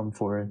souls from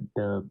for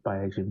the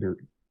Biagin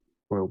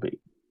Royal Bait.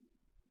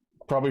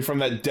 Probably from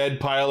that dead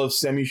pile of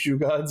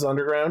semi-Shugods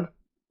underground.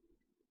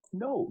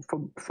 No,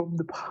 from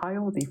the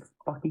pile they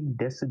fucking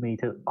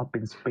decimated up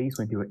in space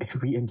when they were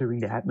re-entering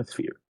the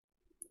atmosphere.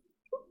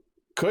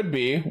 Could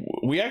be.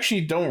 We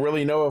actually don't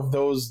really know if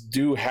those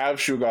do have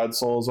Shugod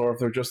souls or if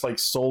they're just like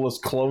soulless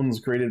clones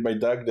created by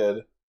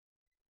Dugdead.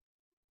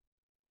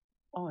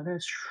 Oh,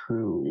 that's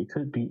true. It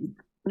could be.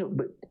 No,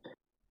 but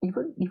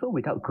even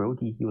without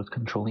Grody, he was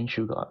controlling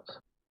Shugods.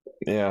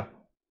 Yeah.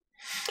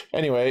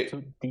 Anyway.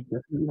 So they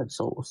definitely had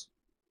souls.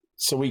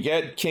 So we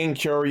get King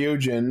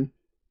Kyoryujin,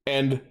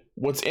 and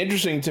what's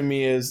interesting to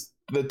me is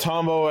the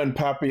Tombo and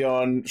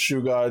Papillon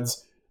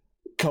Shugods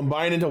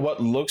combine into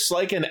what looks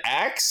like an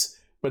axe,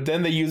 but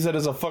then they use it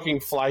as a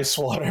fucking fly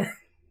swatter.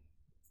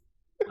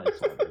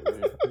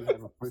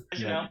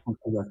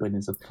 Weapon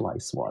is a fly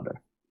swatter.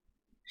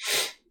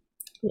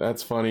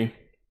 That's funny.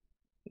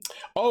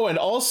 Oh, and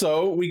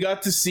also we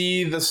got to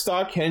see the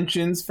stock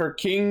henshins for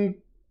King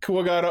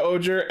Kuwagata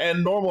Oger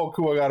and normal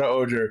Kuwagata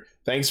Oger.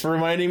 Thanks for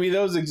reminding me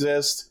those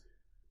exist.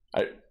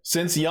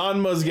 Since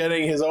Yanma's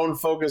getting his own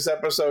focus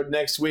episode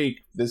next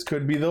week, this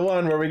could be the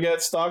one where we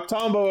get stock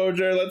Tombo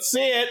Oger. Let's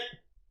see it.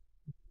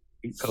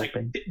 Like,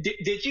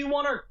 did you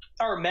want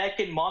our mech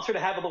and monster to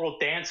have a little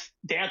dance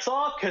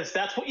off? Because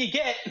that's what you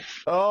get.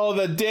 Oh,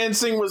 the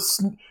dancing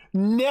was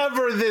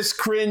never this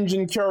cringe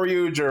in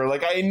Kyoryuger.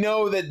 Like, I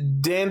know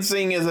that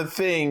dancing is a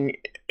thing,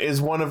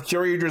 is one of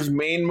Kyoryuger's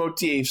main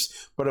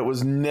motifs, but it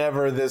was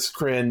never this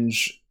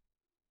cringe.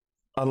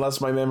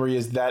 Unless my memory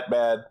is that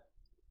bad.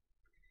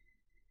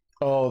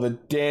 Oh, the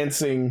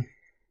dancing.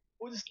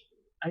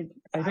 I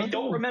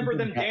don't remember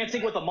them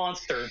dancing with a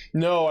monster.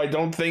 No, I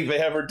don't think they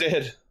ever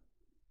did.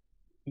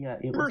 Yeah, I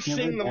remember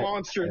seeing the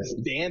monsters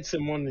dance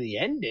in one of the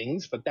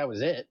endings, but that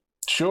was it.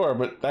 Sure,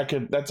 but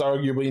that's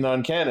arguably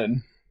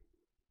non-canon.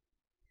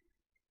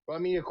 Well, I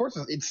mean, of course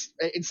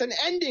it's an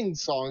ending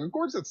song. Of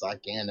course it's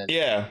not canon.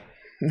 Yeah,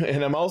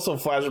 and I'm also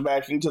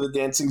flashbacking to the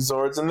Dancing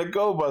Zords and the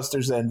Go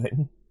Busters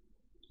ending.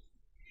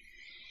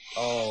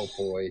 Oh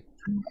boy.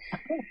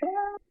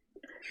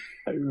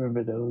 I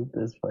remember those.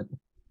 That's funny.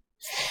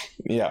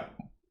 Yeah.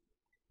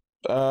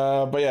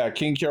 But yeah,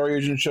 King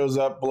Kyoryujin shows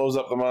up, blows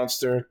up the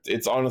monster.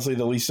 It's honestly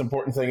the least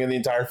important thing in the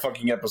entire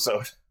fucking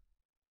episode.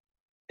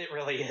 It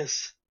really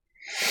is.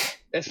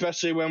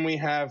 Especially when we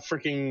have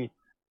freaking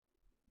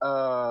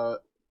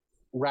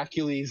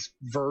Racles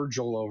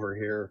Virgil over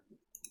here.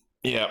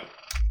 Yeah.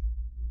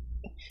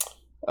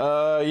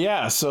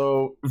 Yeah,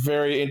 so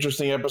very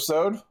interesting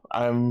episode.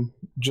 I'm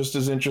just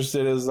as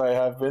interested as I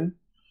have been.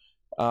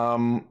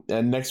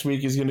 And next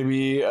week is going to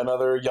be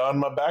another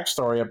Yanma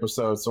backstory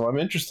episode, so I'm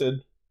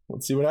interested.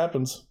 Let's see what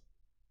happens.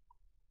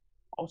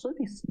 Also,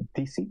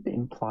 they seem to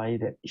imply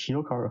that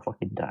Shirokara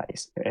fucking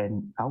dies,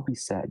 and I'll be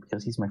sad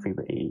because he's my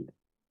favorite aide.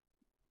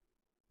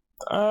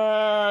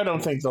 I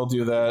don't think they'll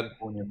do that.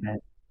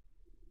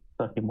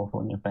 Fucking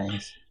Morphonia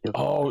fans.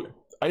 Oh,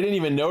 I didn't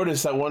even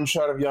notice that one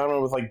shot of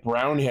Yanma with like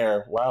brown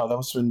hair. Wow, that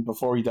was been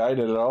before he died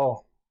at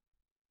all.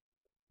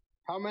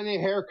 How many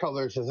hair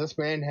colors does this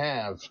man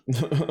have?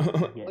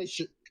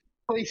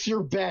 Place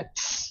your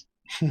bets.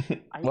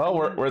 Well,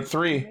 we're at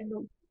 3.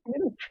 I'm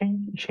gonna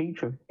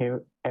change your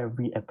hair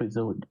every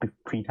episode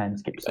pre-time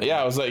skips. Yeah,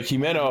 I was like,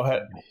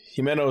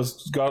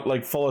 Himeno's got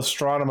like full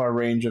Astronema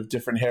range of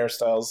different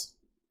hairstyles.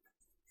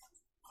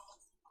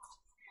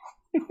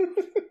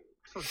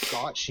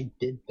 Forgot she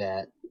did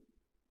that.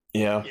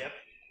 Yeah. Yep.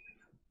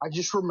 I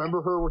just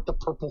remember her with the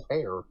purple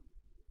hair.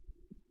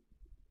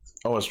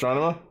 Oh,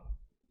 Astronema?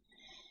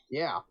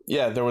 Yeah.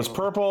 Yeah, there was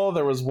purple,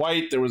 there was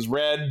white, there was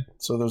red,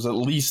 so there's at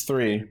least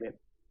 3.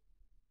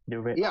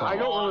 Yeah, I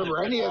don't remember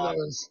the any of red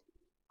those.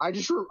 I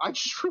just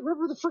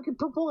remember the freaking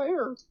purple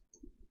hair.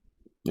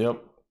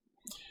 Yep.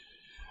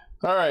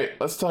 All right,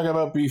 let's talk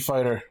about Bee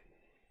Fighter.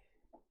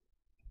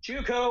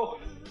 Juco.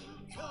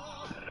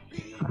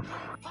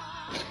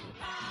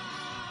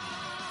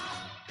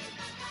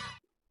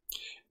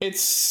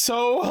 It's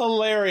so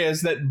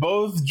hilarious that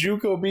both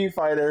Juco Bee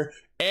Fighter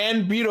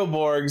and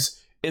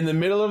Beetleborgs in the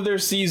middle of their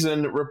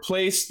season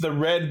replaced the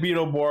red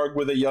Beetleborg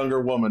with a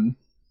younger woman.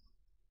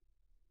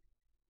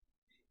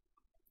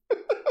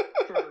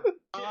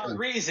 For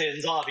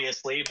reasons,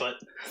 obviously, but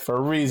For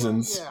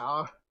reasons.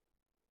 Yeah.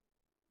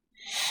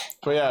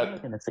 But I'm yeah,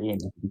 not gonna say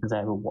anything because I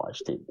haven't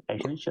watched it.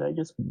 Actually, should I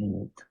just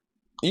mute?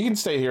 you can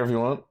stay here if you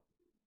want.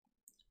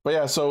 But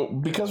yeah, so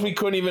because we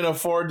couldn't even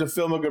afford to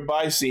film a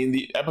goodbye scene,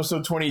 the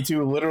episode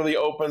 22 literally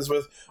opens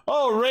with,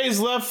 "Oh, Ray's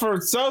left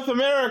for South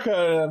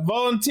America,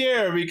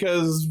 volunteer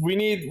because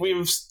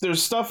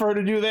there's stuff for her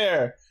to do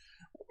there.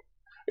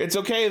 It's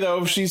okay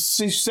though. She's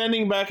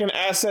sending back an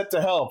asset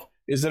to help.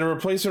 Is it a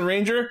replacement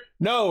ranger?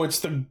 No,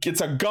 it's a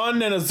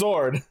gun and a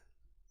Zord."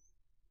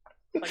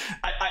 like,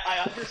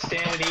 I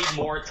understand we need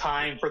more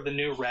time for the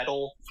new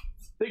Riddle.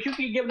 But you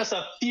can give us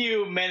a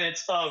few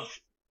minutes of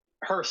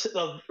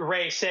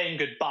Ray saying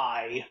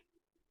goodbye.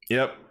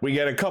 Yep, we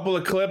get a couple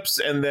of clips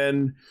and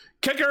then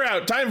kick her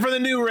out. Time for the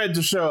new Red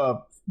to show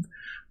up.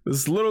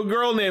 This little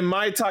girl named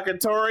Mai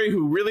Takatori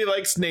who really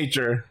likes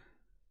nature.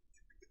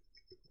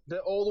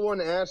 The old one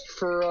asked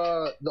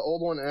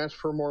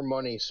for more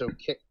money, so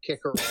kick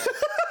her out.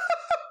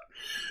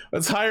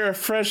 Let's hire a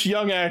fresh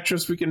young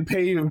actress we can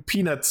pay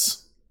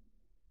peanuts.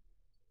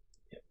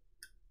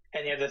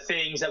 And the other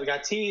things that we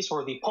got teased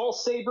were the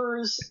Pulse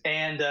Sabers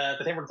and the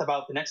thing we're going to talk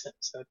about the next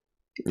episode.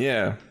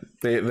 Yeah,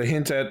 they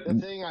hint at The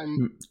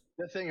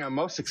thing I'm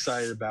most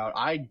excited about.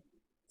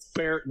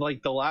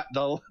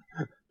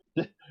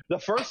 The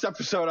first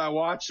episode I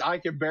watched, I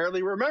could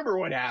barely remember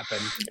what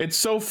happened. It's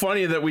so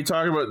funny that we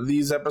talk about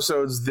these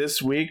episodes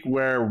this week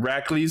where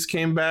Racles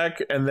came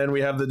back and then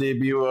we have the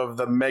debut of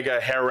the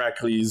Mega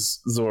Heracles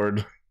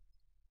Zord.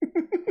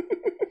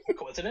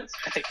 Coincidence?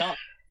 I think not.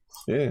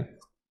 Yeah.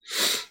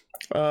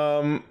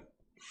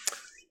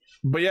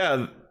 But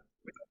yeah,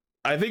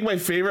 I think my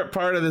favorite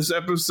part of this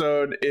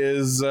episode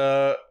is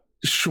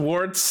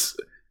Schwartz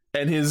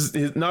and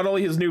his not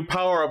only his new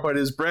power up, but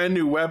his brand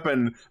new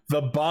weapon,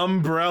 the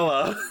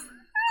Bombrella.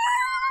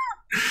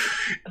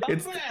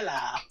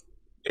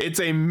 It's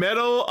a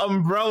metal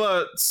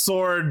umbrella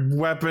sword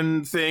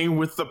weapon thing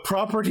with the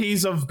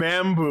properties of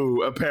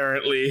bamboo,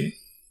 apparently.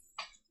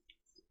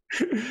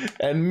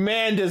 And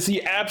man, does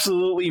he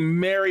absolutely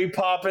Mary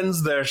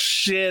Poppins the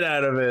shit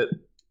out of it.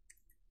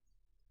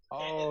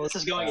 And this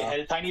is going ahead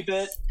a tiny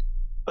bit,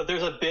 but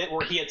there's a bit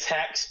where he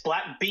attacks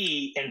Black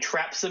Bee and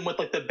traps him with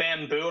like the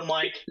bamboo. I'm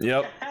like,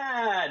 yep,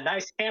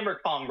 nice Hammer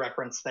Kong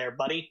reference there,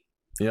 buddy.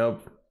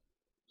 Yep.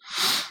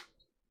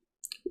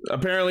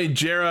 Apparently,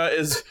 Jera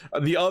is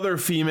the other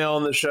female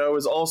in the show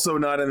is also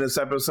not in this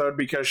episode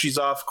because she's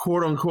off,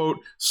 quote unquote,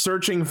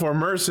 searching for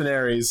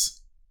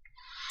mercenaries.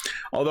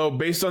 Although,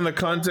 based on the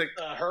context,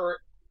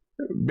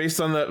 based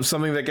on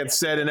something that gets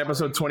said in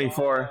episode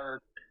 24,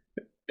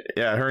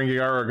 yeah, her and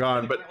Gigar are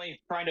gone. But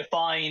trying to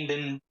find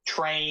and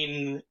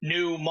train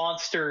new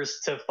monsters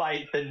to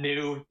fight the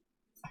new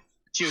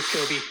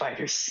Jukobi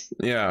fighters.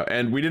 Yeah,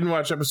 and we didn't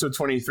watch episode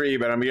 23,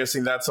 but I'm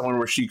guessing that's the one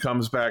where she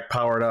comes back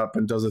powered up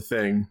and does a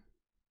thing.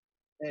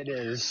 It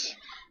is.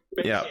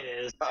 Yeah.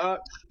 It is.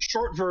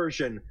 Short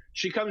version.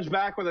 She comes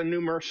back with a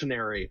new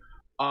mercenary.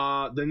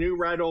 The new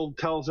Rattle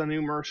tells a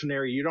new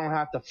mercenary, "You don't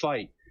have to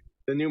fight."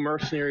 The new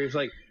mercenary is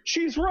like,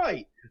 "She's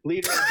right."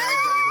 Leader of the bad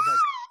guys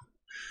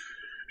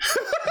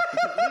is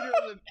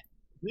like,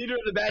 leader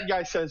of the bad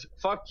guy says,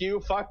 "Fuck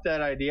you, fuck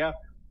that idea,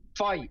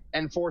 fight,"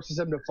 and forces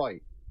him to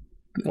fight.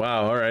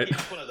 Wow. All right.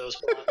 It's one of those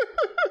plots.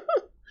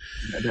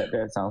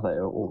 That sounds like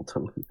an old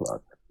Tofu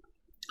plot.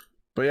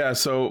 But yeah,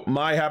 so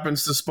Mai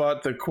happens to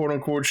spot the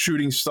quote-unquote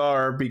shooting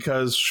star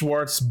because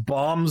Schwartz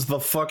bombs the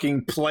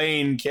fucking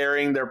plane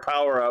carrying their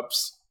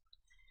power-ups.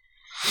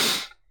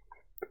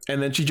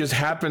 And then she just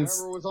happens...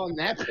 Whoever was on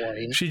that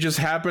plane. She just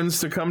happens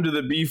to come to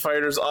the Bee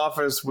Fighter's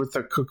office with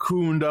the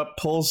cocooned-up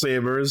pulse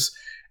sabers,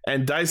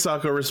 and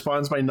Daisako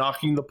responds by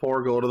knocking the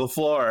poor girl to the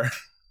floor.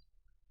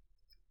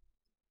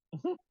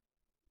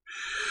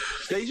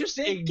 They just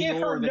They give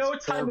her no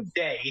time of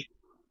day.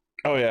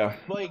 Oh, yeah.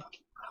 Like,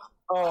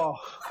 oh,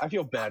 I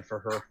feel bad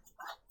for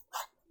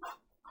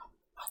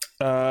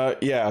her.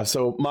 Yeah,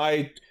 so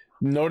Mai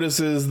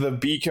notices the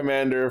Bee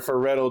commander for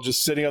Rettle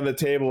just sitting on the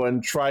table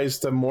and tries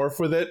to morph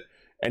with it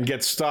and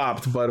gets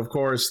stopped, but of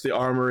course the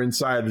armor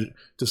inside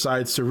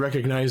decides to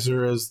recognize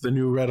her as the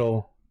new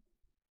Rettle.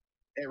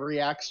 It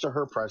reacts to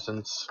her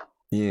presence.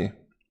 Yeah.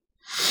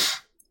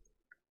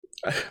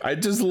 I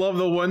just love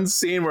the one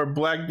scene where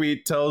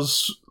Blackbeat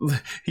tells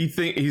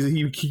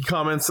he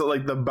comments that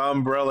like the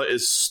umbrella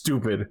is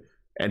stupid,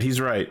 and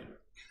he's right.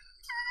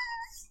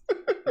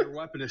 Your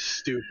weapon is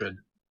stupid.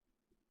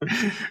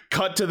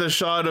 Cut to the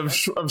shot of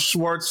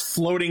Schwartz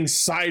floating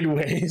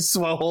sideways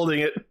while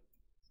holding it.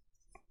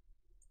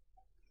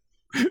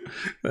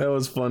 That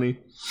was funny.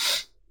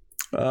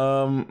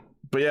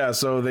 But yeah,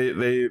 so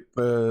the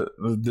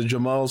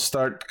Jamals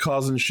start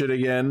causing shit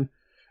again.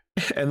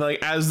 And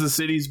like as the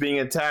city's being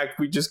attacked,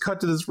 we just cut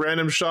to this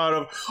random shot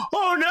of,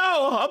 oh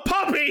no, a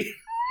puppy.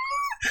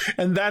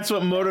 And that's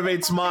what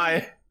motivates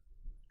Mai.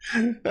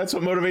 That's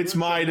what motivates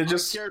Mai to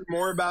just cared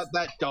more about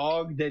that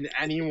dog than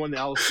anyone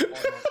else on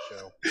that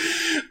show.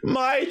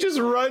 Mai just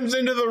runs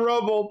into the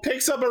rubble,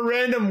 picks up a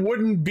random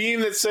wooden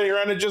beam that's sitting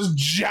around, and just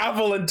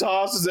javelin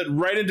tosses it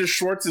right into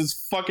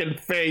Schwartz's fucking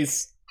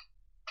face.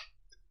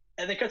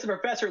 And then cuts to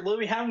Professor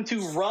Louis having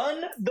to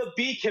run the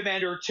bee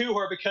commander to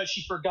her because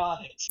she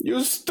forgot it.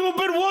 You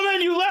stupid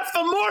woman! You left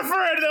the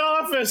morpher in the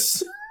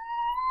office.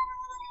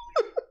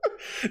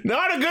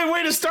 Not a good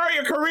way to start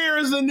your career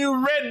as the new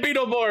Red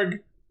Beetleborg.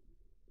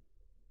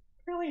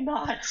 Really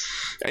not.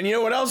 And you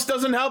know what else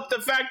doesn't help?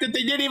 The fact that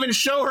they didn't even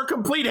show her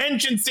complete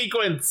henshin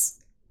sequence.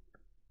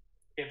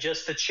 If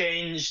just the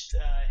changed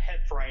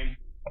head frame.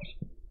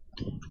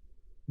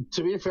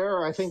 To be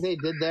fair, I think they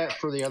did that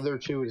for the other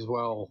two as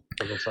well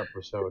for this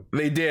episode.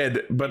 They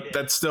did, but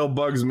that still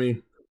bugs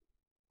me.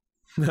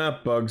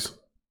 Bugs.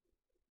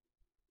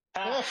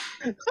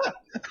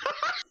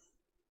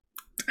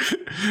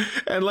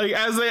 And like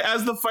as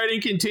the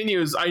fighting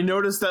continues, I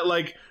noticed that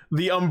like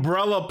the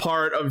umbrella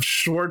part of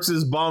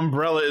Schwartz's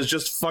bombrella is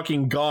just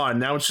fucking gone.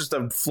 Now it's just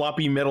a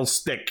floppy metal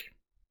stick.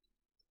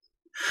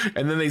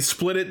 And then they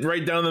split it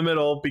right down the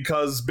middle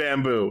because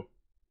bamboo.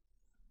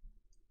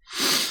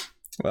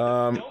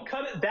 Don't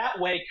cut it that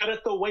way, cut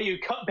it the way you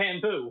cut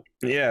bamboo.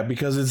 Yeah,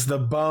 because it's the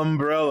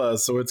bombrella,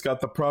 so it's got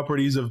the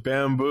properties of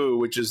bamboo,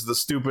 which is the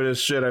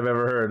stupidest shit I've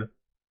ever heard.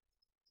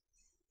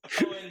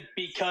 Oh, and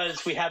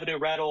because we have a new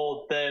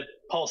rattle, the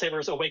Paul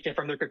Sabers awaken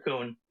from their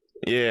cocoon.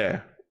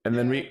 Yeah. And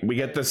then we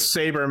get the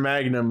Saber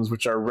Magnums,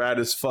 which are rad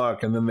as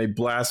fuck, and then they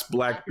blast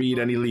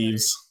Blackbeat and he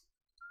leaves.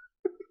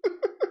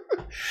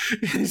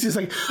 He's just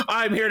like,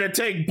 I'm here to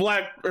take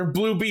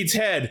Blue Beat's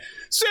head.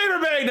 Saber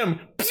Magnum!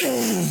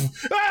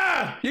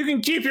 Ah! You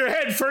can keep your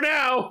head for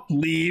now!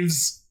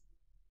 Leaves.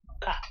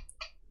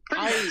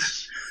 I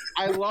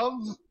love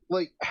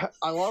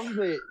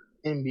that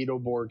in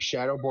Beetleborg,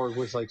 Shadowborg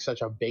was like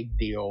such a big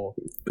deal.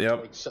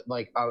 Yep.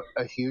 Like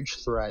a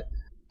huge threat.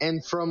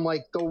 And from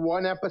like the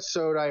one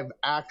episode I've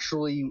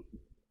actually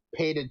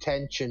paid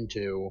attention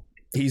to,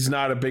 he's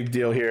not a big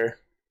deal here.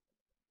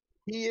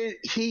 He's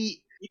a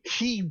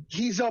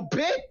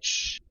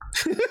bitch.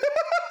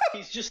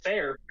 He's just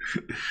there.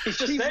 He's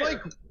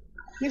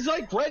He's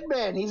like Red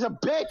Man. He's a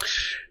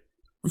bitch.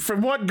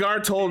 From what Gar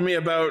told me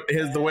about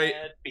the way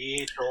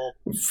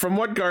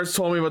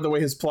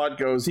his plot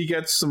goes, he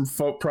gets some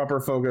proper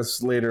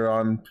focus later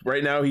on.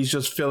 Right now, he's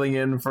just filling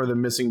in for the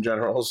missing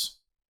generals.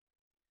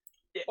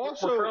 Yeah,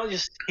 also,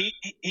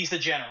 he's the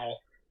general.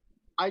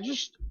 I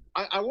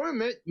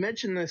want to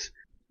mention this,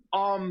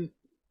 because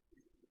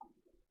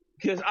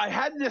I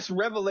had this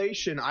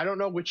revelation. I don't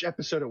know which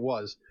episode it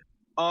was,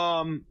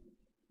 and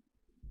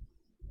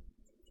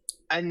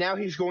now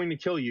he's going to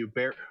kill you,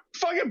 Bear.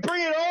 Fucking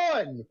bring it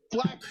on,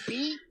 Black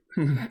Beat.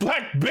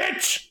 Black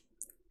bitch.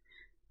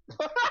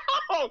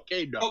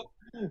 Okay, no.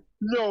 Oh.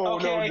 No,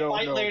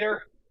 fight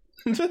later.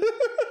 Beetle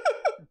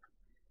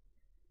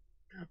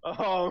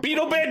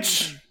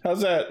bitch.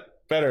 How's that?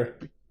 Better.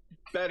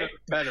 Better.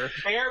 Bear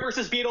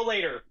versus Beetle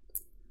later.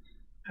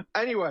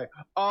 Anyway,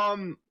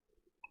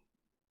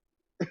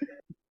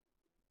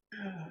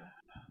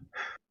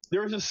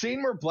 there was a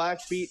scene where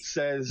Blackbeat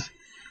says,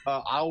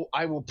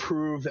 I will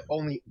prove that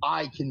only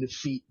I can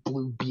defeat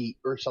Blue Beat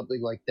or something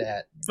like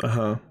that.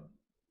 Uh-huh.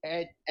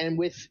 And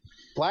with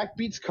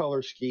Blackbeat's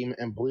color scheme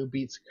and Blue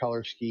Beat's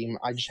color scheme,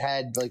 I just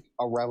had like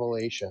a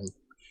revelation.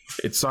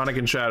 It's Sonic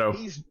and Shadow.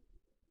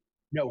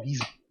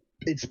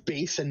 It's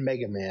Bass and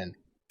Mega Man.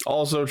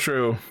 Also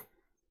true.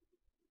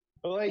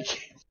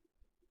 Like,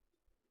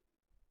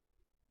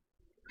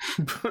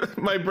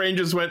 my brain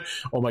just went,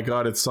 oh my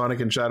god, it's Sonic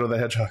and Shadow the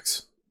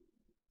Hedgehogs.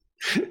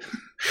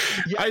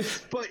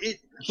 Yes, but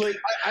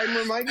I'm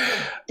reminded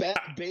of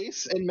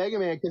Bass and Mega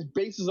Man because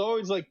Bass is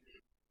always like,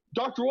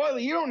 Dr.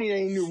 Wily, you don't need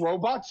any new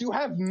robots. You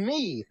have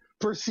me.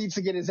 Proceeds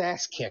to get his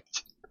ass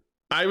kicked.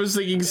 I was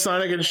thinking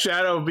Sonic and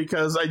Shadow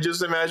because I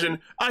just imagine,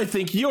 I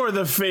think you're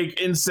the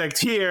fake insect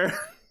here.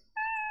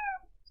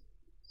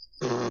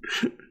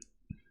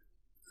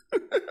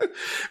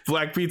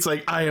 Blackbeat's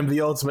like, I am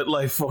the ultimate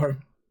life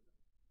form.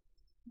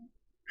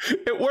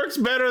 It works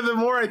better the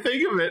more I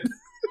think of it.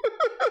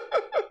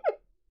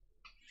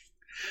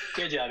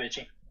 Good job,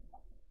 Itchy.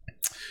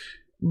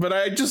 But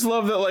I just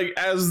love that, like,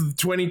 as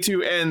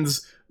 22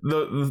 ends,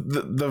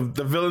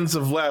 the villains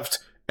have left,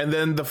 and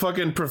then the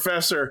fucking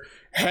professor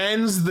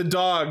hands the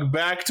dog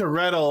back to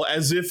Rettel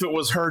as if it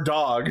was her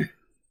dog.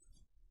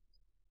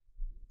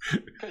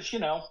 Because, you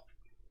know.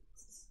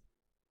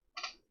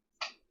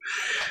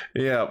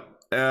 Yeah.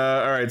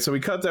 All right, so we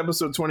cut to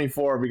episode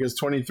 24 because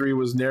 23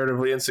 was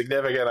narratively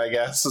insignificant, I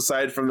guess,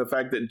 aside from the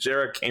fact that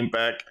Jarek came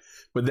back,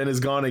 but then is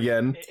gone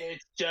again.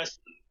 It's just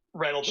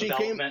Reynolds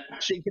development.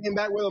 She came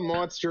back with a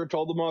monster,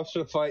 told the monster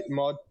to fight,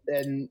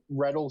 and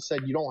Reynolds said,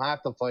 "You don't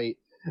have to fight."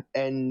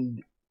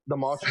 And the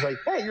monster's like,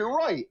 "Hey, you're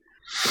right."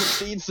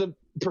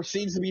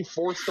 Proceeds to be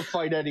forced to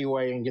fight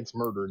anyway and gets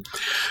murdered.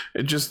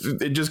 It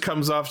just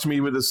comes off to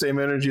me with the same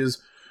energy as,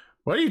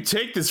 why do you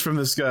take this from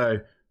this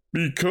guy?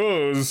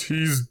 Because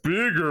he's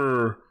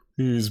bigger.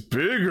 He's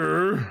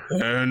bigger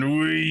than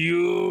we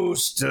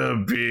used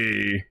to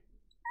be.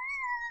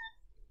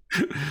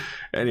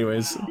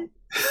 Anyways,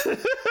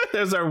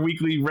 there's our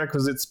weekly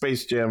requisite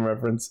Space Jam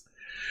reference.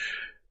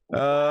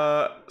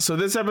 So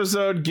this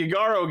episode,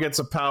 Gigaro gets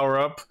a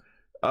power-up,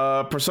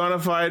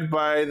 personified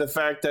by the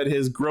fact that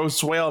his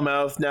gross whale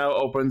mouth now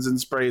opens and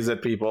sprays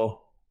at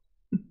people.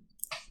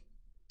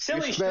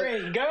 Silly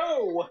string,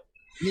 go!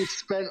 You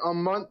spent a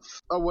month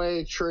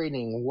away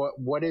training.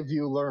 What have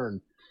you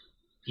learned?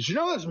 Did you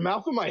know this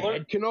mouth in my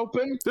head can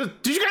open?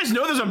 Did you guys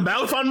know there's a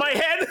mouth on my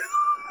head?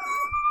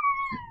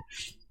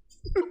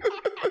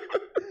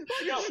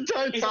 The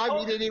entire time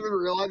you didn't even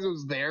realize it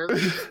was there.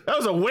 That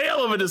was a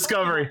whale of a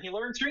discovery. He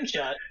learned string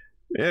shot.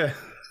 Yeah.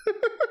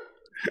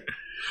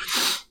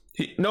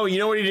 No, you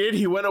know what he did?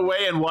 He went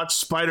away and watched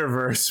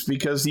Spider-Verse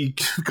because he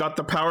got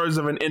the powers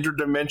of an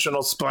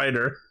interdimensional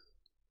spider.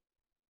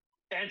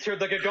 Enter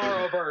the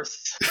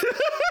Gagaro-verse.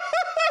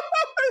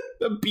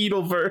 The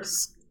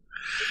Beetleverse.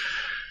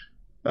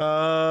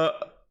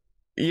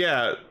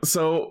 Yeah,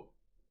 so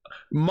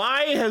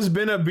Mai has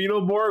been a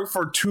Beetleborg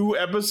for 2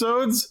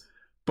 episodes,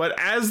 but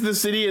as the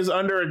city is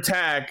under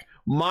attack,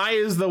 Mai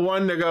is the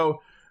one to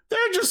go,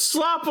 they're just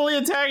sloppily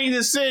attacking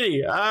the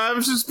city.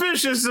 I'm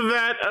suspicious of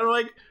that. I'm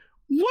like,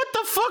 what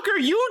the fuck are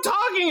you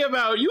talking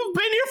about? You've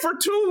been here for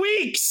 2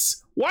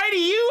 weeks. Why do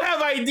you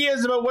have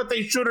ideas about what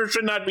they should or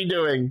should not be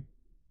doing?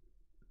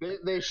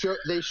 They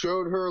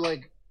showed her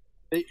like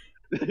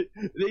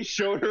they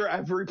showed her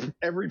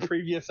every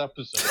previous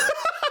episode.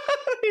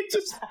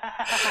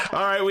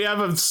 All right, we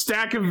have a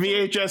stack of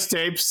VHS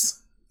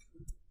tapes.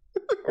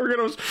 We're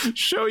gonna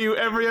show you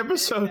every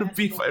episode of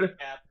B-Fighter.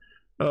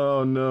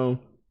 Oh no!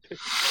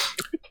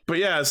 But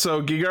yeah,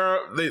 so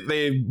Gigaro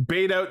they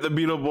bait out the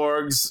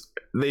Beetleborgs.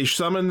 They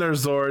summon their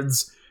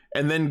Zords,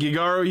 and then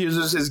Gigaro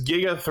uses his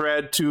Giga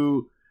Thread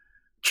to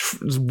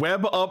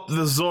web up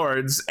the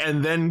Zords,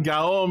 and then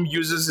Gaom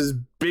uses his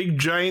big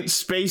giant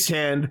space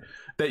hand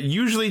that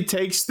usually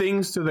takes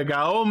things to the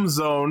Gaom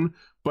zone,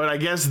 but I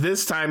guess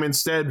this time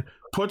instead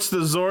puts the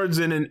Zords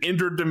in an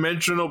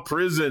interdimensional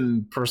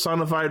prison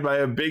personified by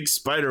a big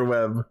spider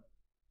web.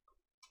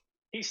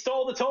 He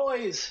stole the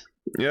toys.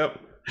 Yep.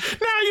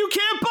 Now you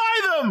can't buy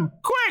them!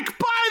 Quick,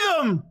 buy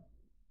them!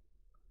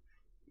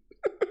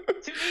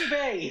 To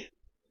eBay.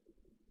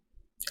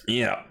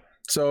 Yeah.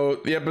 So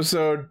the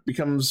episode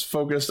becomes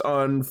focused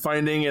on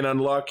finding and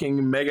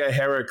unlocking Mega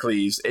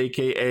Heracles,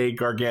 aka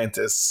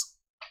Gargantus.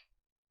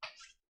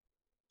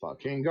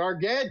 Fucking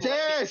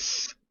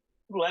Gargantus!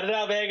 Let it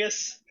out,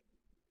 Vegas.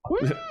 Woo!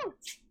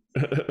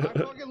 I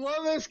fucking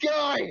love this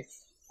guy.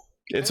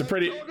 I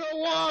don't know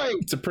why.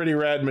 It's a pretty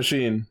rad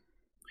machine.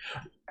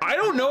 I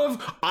don't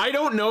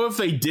know if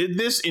they did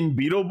this in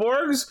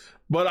Beetleborgs,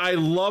 but I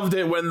loved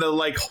it when the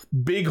like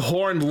big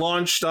horn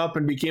launched up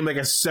and became like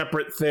a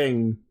separate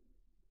thing.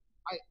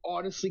 I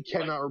honestly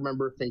cannot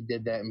remember if they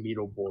did that in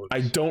Beetleborgs. I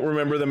don't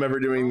remember them ever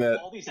doing that.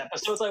 All these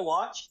episodes I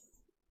watched,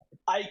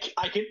 I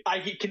can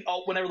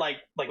whenever like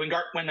when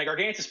the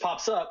Gargantus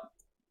pops up,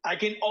 I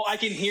can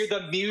hear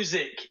the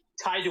music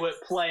tied to it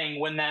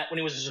playing when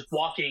he was just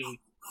walking.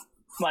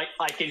 Like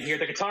I can hear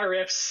the guitar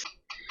riffs.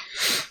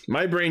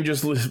 My brain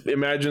just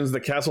imagines the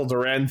Castle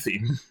Duran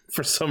theme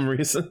for some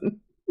reason.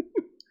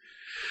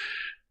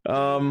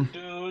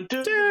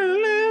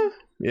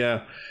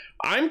 Yeah.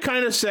 I'm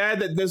kind of sad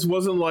that this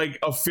wasn't like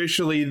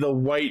officially the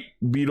white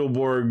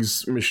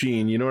Beetleborgs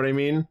machine, you know what I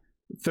mean?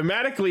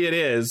 Thematically it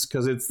is,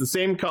 because it's the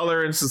same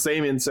color, it's the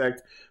same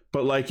insect,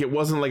 but like it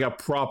wasn't like a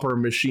proper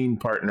machine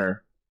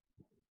partner.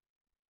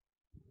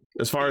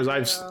 As far as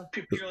I've...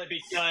 Purely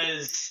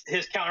because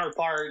his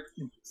counterpart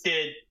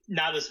did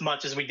not as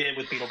much as we did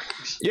with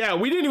Beetleborgs. Yeah,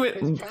 we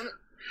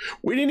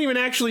didn't even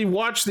actually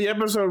watch the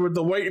episode with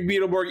the white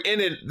Beetleborg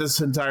in it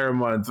this entire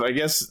month. I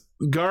guess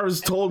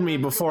Garv's told me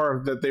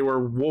before that they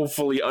were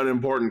woefully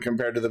unimportant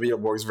compared to the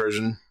Beetleborgs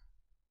version.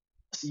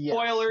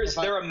 Spoilers,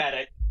 they're a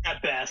medic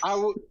at best.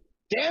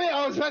 Damn it,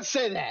 I was about to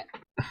say that.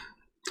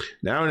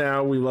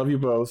 Now, we love you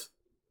both.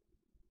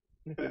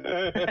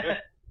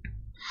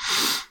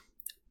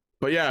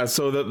 But yeah,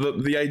 so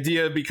the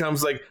idea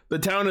becomes like the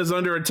town is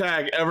under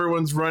attack,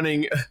 everyone's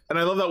running, and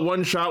I love that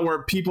one shot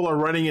where people are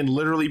running in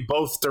literally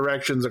both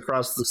directions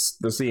across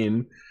the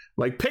scene.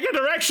 Like, pick a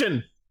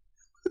direction!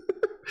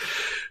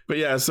 But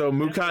yeah, so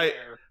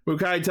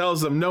Mukai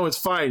tells them, no, it's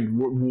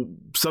fine.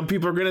 Some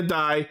people are going to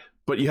die,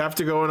 but you have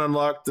to go and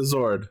unlock the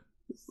Zord.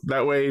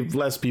 That way,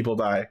 less people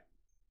die.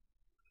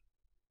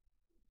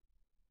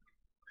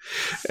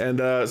 And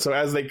so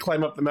as they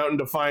climb up the mountain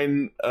to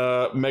find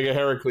Mega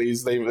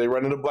Heracles, they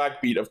run into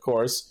Blackbeat, of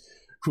course,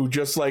 who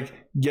just like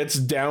gets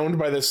downed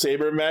by the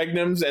saber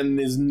magnums and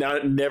is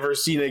never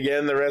seen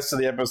again the rest of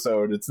the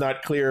episode. It's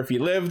not clear if he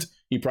lived.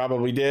 He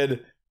probably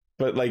did,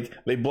 but like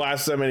they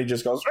blast him and he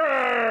just goes,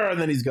 "Arr!" and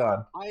then he's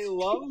gone. I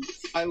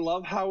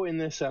love how in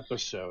this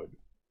episode,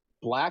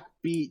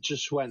 Blackbeat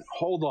just went,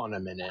 hold on a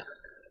minute.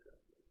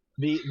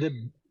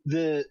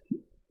 The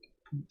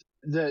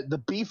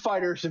bee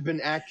fighters have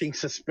been acting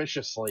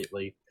suspicious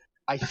lately.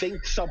 I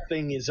think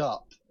something is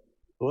up.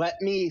 Let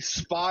me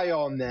spy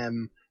on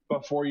them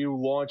before you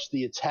launch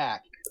the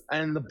attack.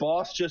 And the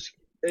boss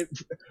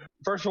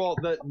first of all,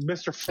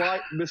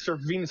 Mr.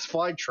 Venus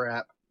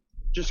Flytrap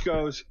just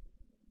goes,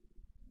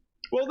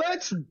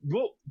 that's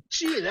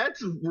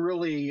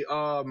really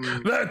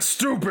That's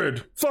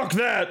stupid. Fuck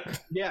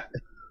that. Yeah.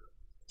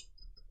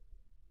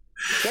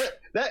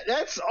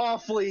 That's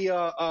awfully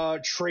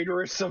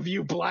traitorous of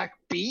you,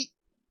 Blackbeat.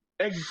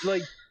 And,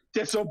 like,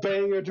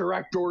 disobeying a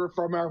direct order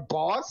from our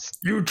boss.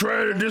 You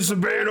trying to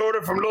disobey an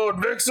order from Lord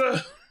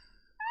Vixer?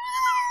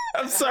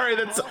 I'm sorry,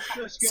 that's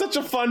such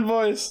a fun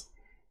voice.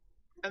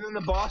 And then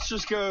the boss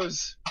just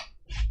goes,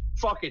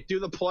 fuck it, do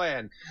the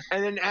plan.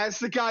 And then as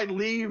the guy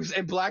leaves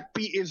and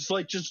Blackbeat is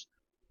like just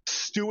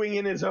stewing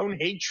in his own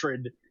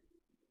hatred,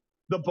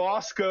 the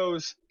boss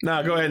goes,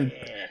 nah, go ahead.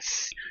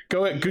 Yes.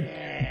 Go ahead.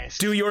 Yes.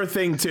 Do your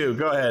thing too.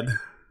 Go ahead.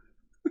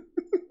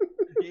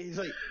 He's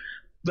like,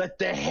 let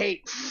the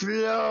hate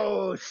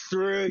flow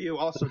through you.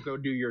 Also, go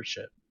do your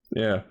shit.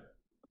 Yeah.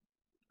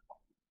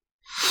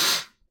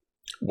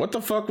 What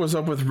the fuck was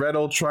up with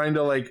Redel trying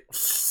to like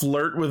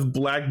flirt with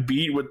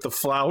Blackbeat with the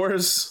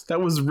flowers? That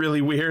was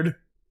really weird.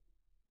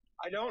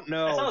 I don't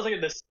know. That sounds like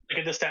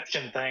a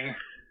deception thing.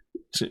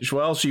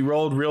 Well, she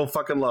rolled real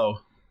fucking low.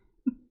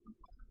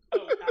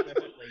 Oh,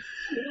 absolutely.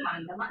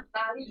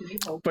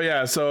 But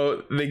yeah,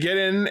 so they get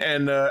in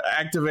and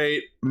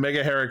activate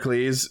Mega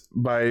Heracles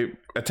by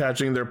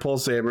attaching their pull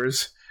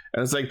sabers.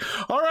 And it's like,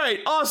 all right,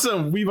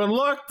 awesome. We've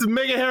unlocked the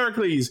Mega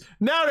Heracles.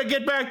 Now to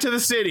get back to the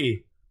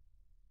city.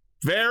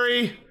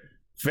 Very,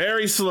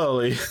 very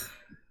slowly.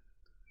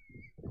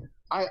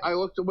 I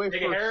looked away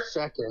for a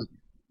second.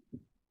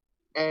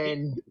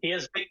 And he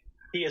is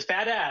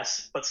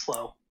badass, but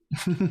slow.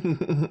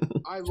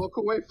 I look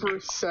away for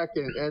a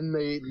second and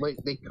they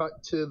cut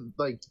to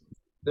like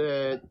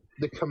the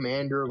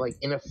commander like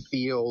in a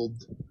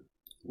field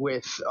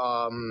with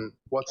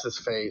what's his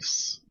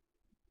face.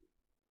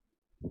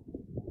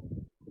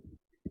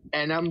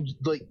 And I'm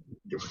like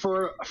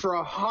for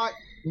a hot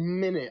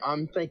minute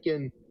I'm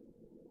thinking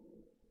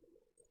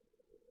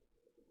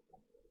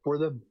were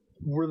the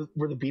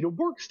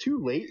Beetleborgs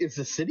too late? Is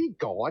the city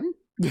gone?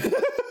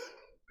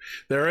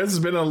 There has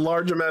been a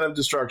large amount of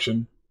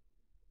destruction.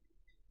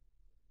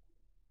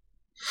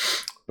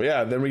 But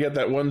yeah, then we get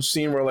that one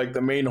scene where like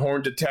the main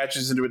horn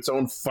detaches into its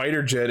own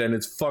fighter jet and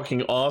it's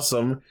fucking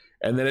awesome.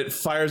 And then it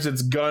fires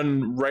its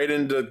gun right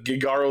into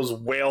Gigaro's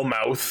whale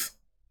mouth.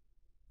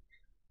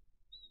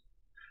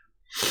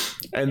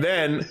 And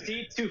then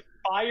proceed to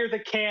fire the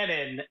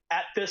cannon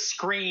at the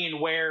screen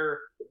where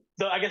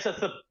I guess that's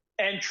the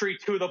entry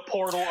to the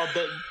portal of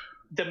the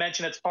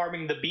dimension that's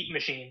farming the beat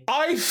machine.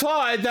 I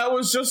thought that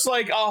was just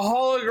like a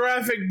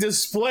holographic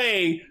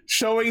display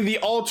showing the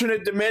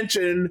alternate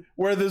dimension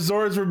where the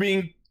Zords were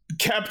being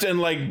kept and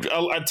like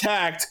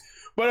attacked,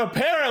 but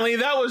apparently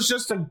that was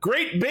just a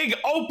great big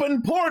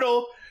open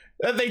portal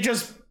that they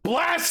just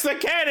blast the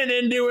cannon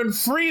into and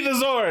free the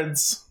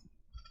Zords.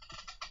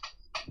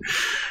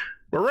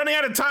 We're running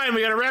out of time.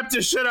 We gotta wrap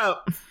this shit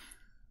up.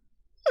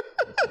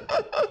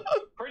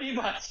 Pretty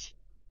much.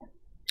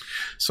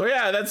 So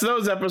yeah, that's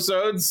those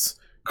episodes.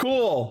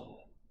 Cool.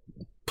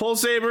 Pull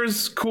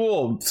sabers,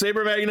 cool.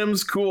 Saber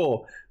magnums,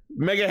 cool.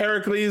 Mega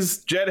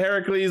Heracles, Jet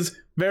Heracles,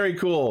 very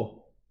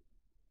cool.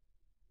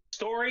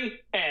 Story,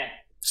 eh.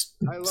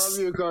 I love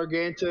you,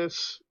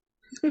 Gargantus.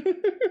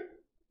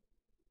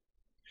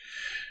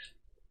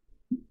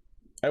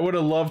 I would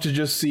have loved to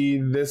just see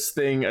this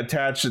thing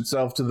attach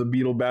itself to the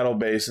Beetle battle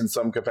base in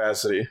some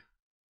capacity.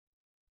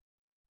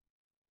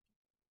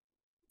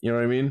 You know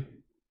what I mean?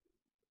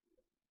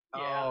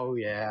 Oh,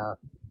 yeah.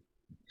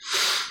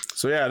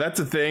 So yeah, that's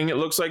a thing. It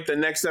looks like the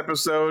next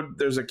episode,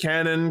 there's a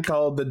cannon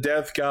called the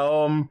Death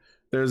Gaum.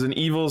 There's an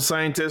evil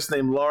scientist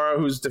named Laura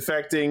who's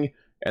defecting.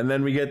 And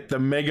then we get the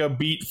Mega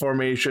Beat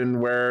formation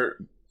where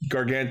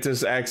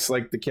Gargantus acts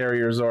like the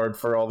carrier Zord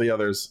for all the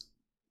others.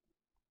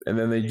 And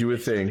then they do a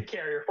thing. The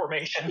carrier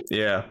formation.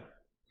 Yeah.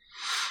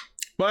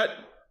 But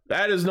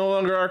that is no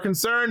longer our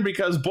concern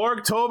because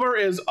Borgtober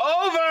is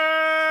over!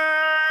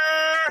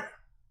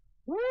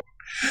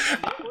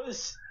 It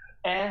was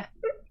eh.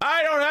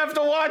 I don't have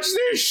to watch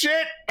this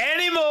shit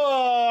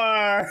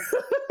anymore!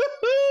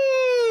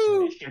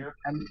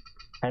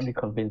 I'm to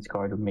convince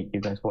Gar to make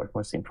you guys watch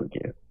more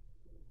Symphogear.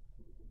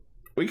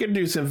 We can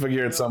do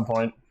Symphogear at some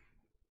point.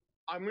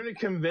 I'm going to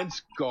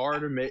convince Gar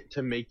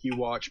to make you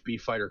watch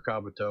B-Fighter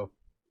Kabuto.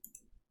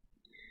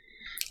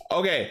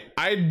 Okay,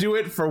 I'd do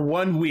it for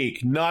 1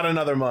 week, not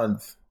another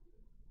month.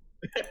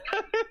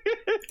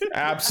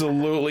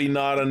 Absolutely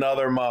not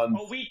another month.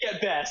 A week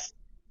at best.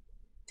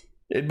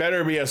 It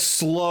better be a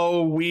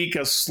slow week,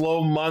 a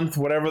slow month,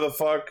 whatever the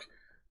fuck.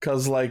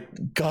 Because,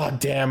 like,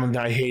 goddamn,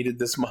 I hated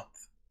this month.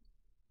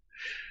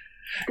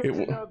 Good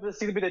to know this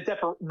seems to be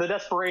the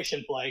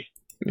desperation play.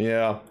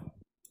 Yeah.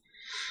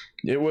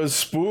 It was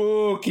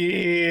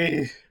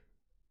spooky.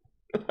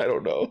 I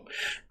don't know.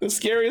 The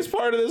scariest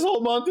part of this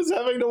whole month is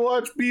having to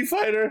watch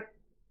B-Fighter.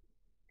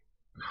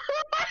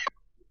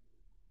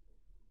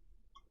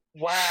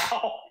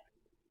 Wow.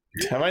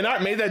 Have I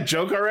not made that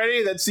joke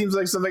already? That seems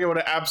like something I would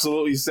have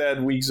absolutely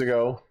said weeks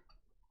ago.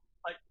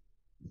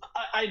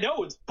 I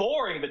know it's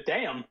boring, but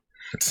damn.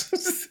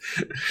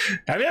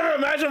 Have you ever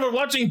imagined what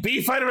watching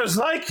B-Fighter is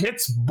like?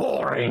 It's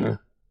boring.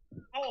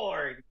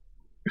 Boring.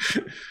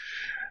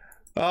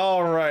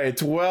 All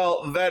right.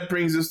 Well, that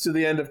brings us to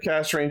the end of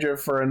Castranger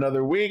for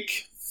another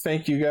week.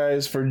 Thank you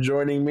guys for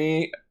joining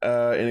me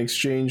in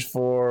exchange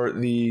for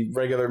the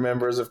regular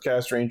members of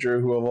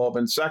Castranger who have all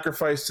been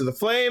sacrificed to the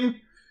flame.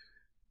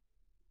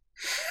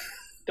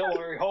 Don't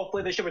worry.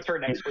 Hopefully they should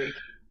return next week.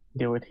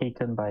 They were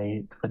taken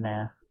by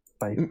FNAF,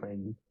 by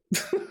Freddy.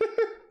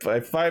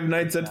 By Five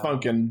Nights at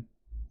Funkin'.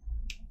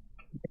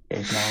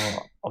 It's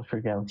now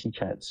Ultra Galaxy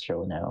Chat's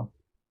show now.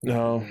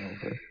 No.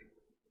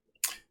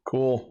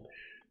 Cool.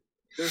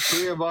 There's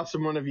 3 of us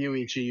and 1 of you,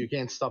 Ichi. You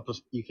can't stop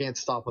us. You can't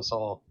stop us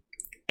all.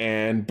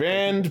 And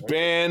banned.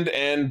 Damn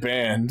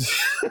it.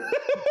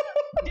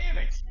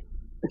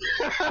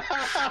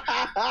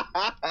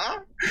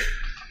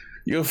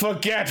 You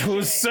forget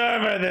whose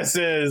server this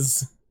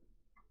is.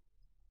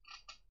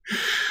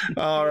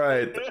 All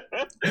right.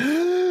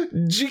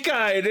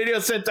 Jikai Radio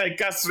Sentai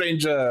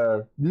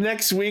Castranger.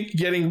 Next week,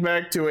 getting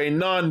back to a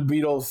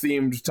non-Beetle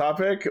themed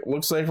topic.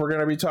 Looks like we're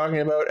going to be talking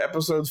about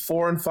episodes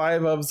 4 and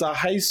 5 of the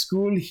High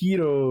School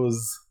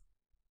Heroes.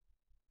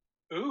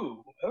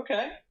 Ooh,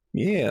 okay.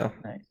 Yeah.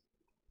 Nice.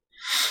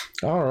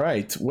 All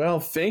right. Well,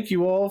 thank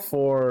you all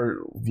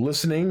for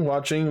listening,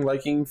 watching,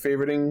 liking,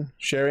 favoriting,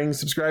 sharing,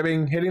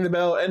 subscribing, hitting the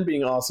bell, and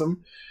being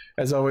awesome.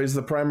 As always,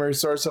 the primary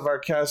source of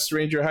our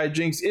Castranger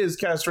hijinks is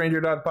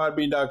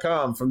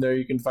castranger.podbean.com. From there,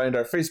 you can find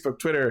our Facebook,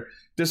 Twitter,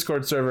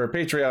 Discord server,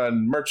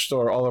 Patreon, merch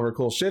store, all over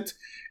cool shit.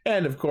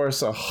 And, of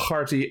course, a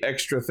hearty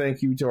extra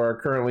thank you to our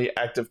currently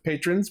active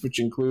patrons, which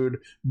include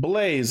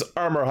Blaze,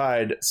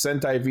 Armorhide,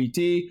 Sentai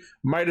VT,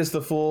 Midas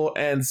the Fool,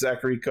 and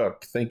Zachary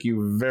Cook. Thank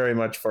you very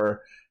much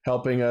for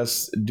helping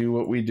us do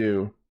what we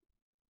do.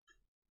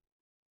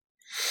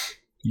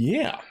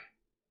 Yeah.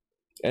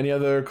 Any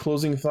other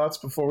closing thoughts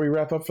before we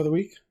wrap up for the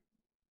week?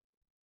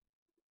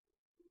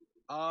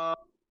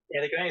 Yeah,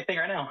 they got anything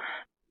right now.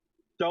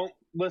 Don't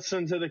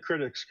listen to the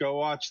critics. Go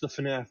watch the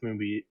FNAF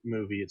movie.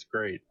 It's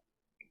great.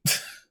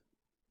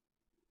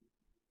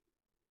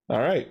 All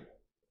right.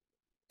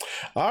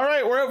 All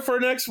right, we're out for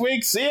next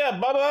week. See ya.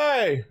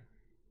 Bye-bye.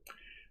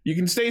 You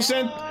can stay you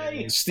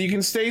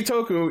can stay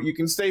Toku. You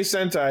can stay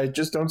Sentai.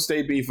 Just don't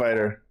stay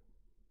B-Fighter.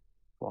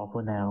 Well,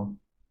 for now.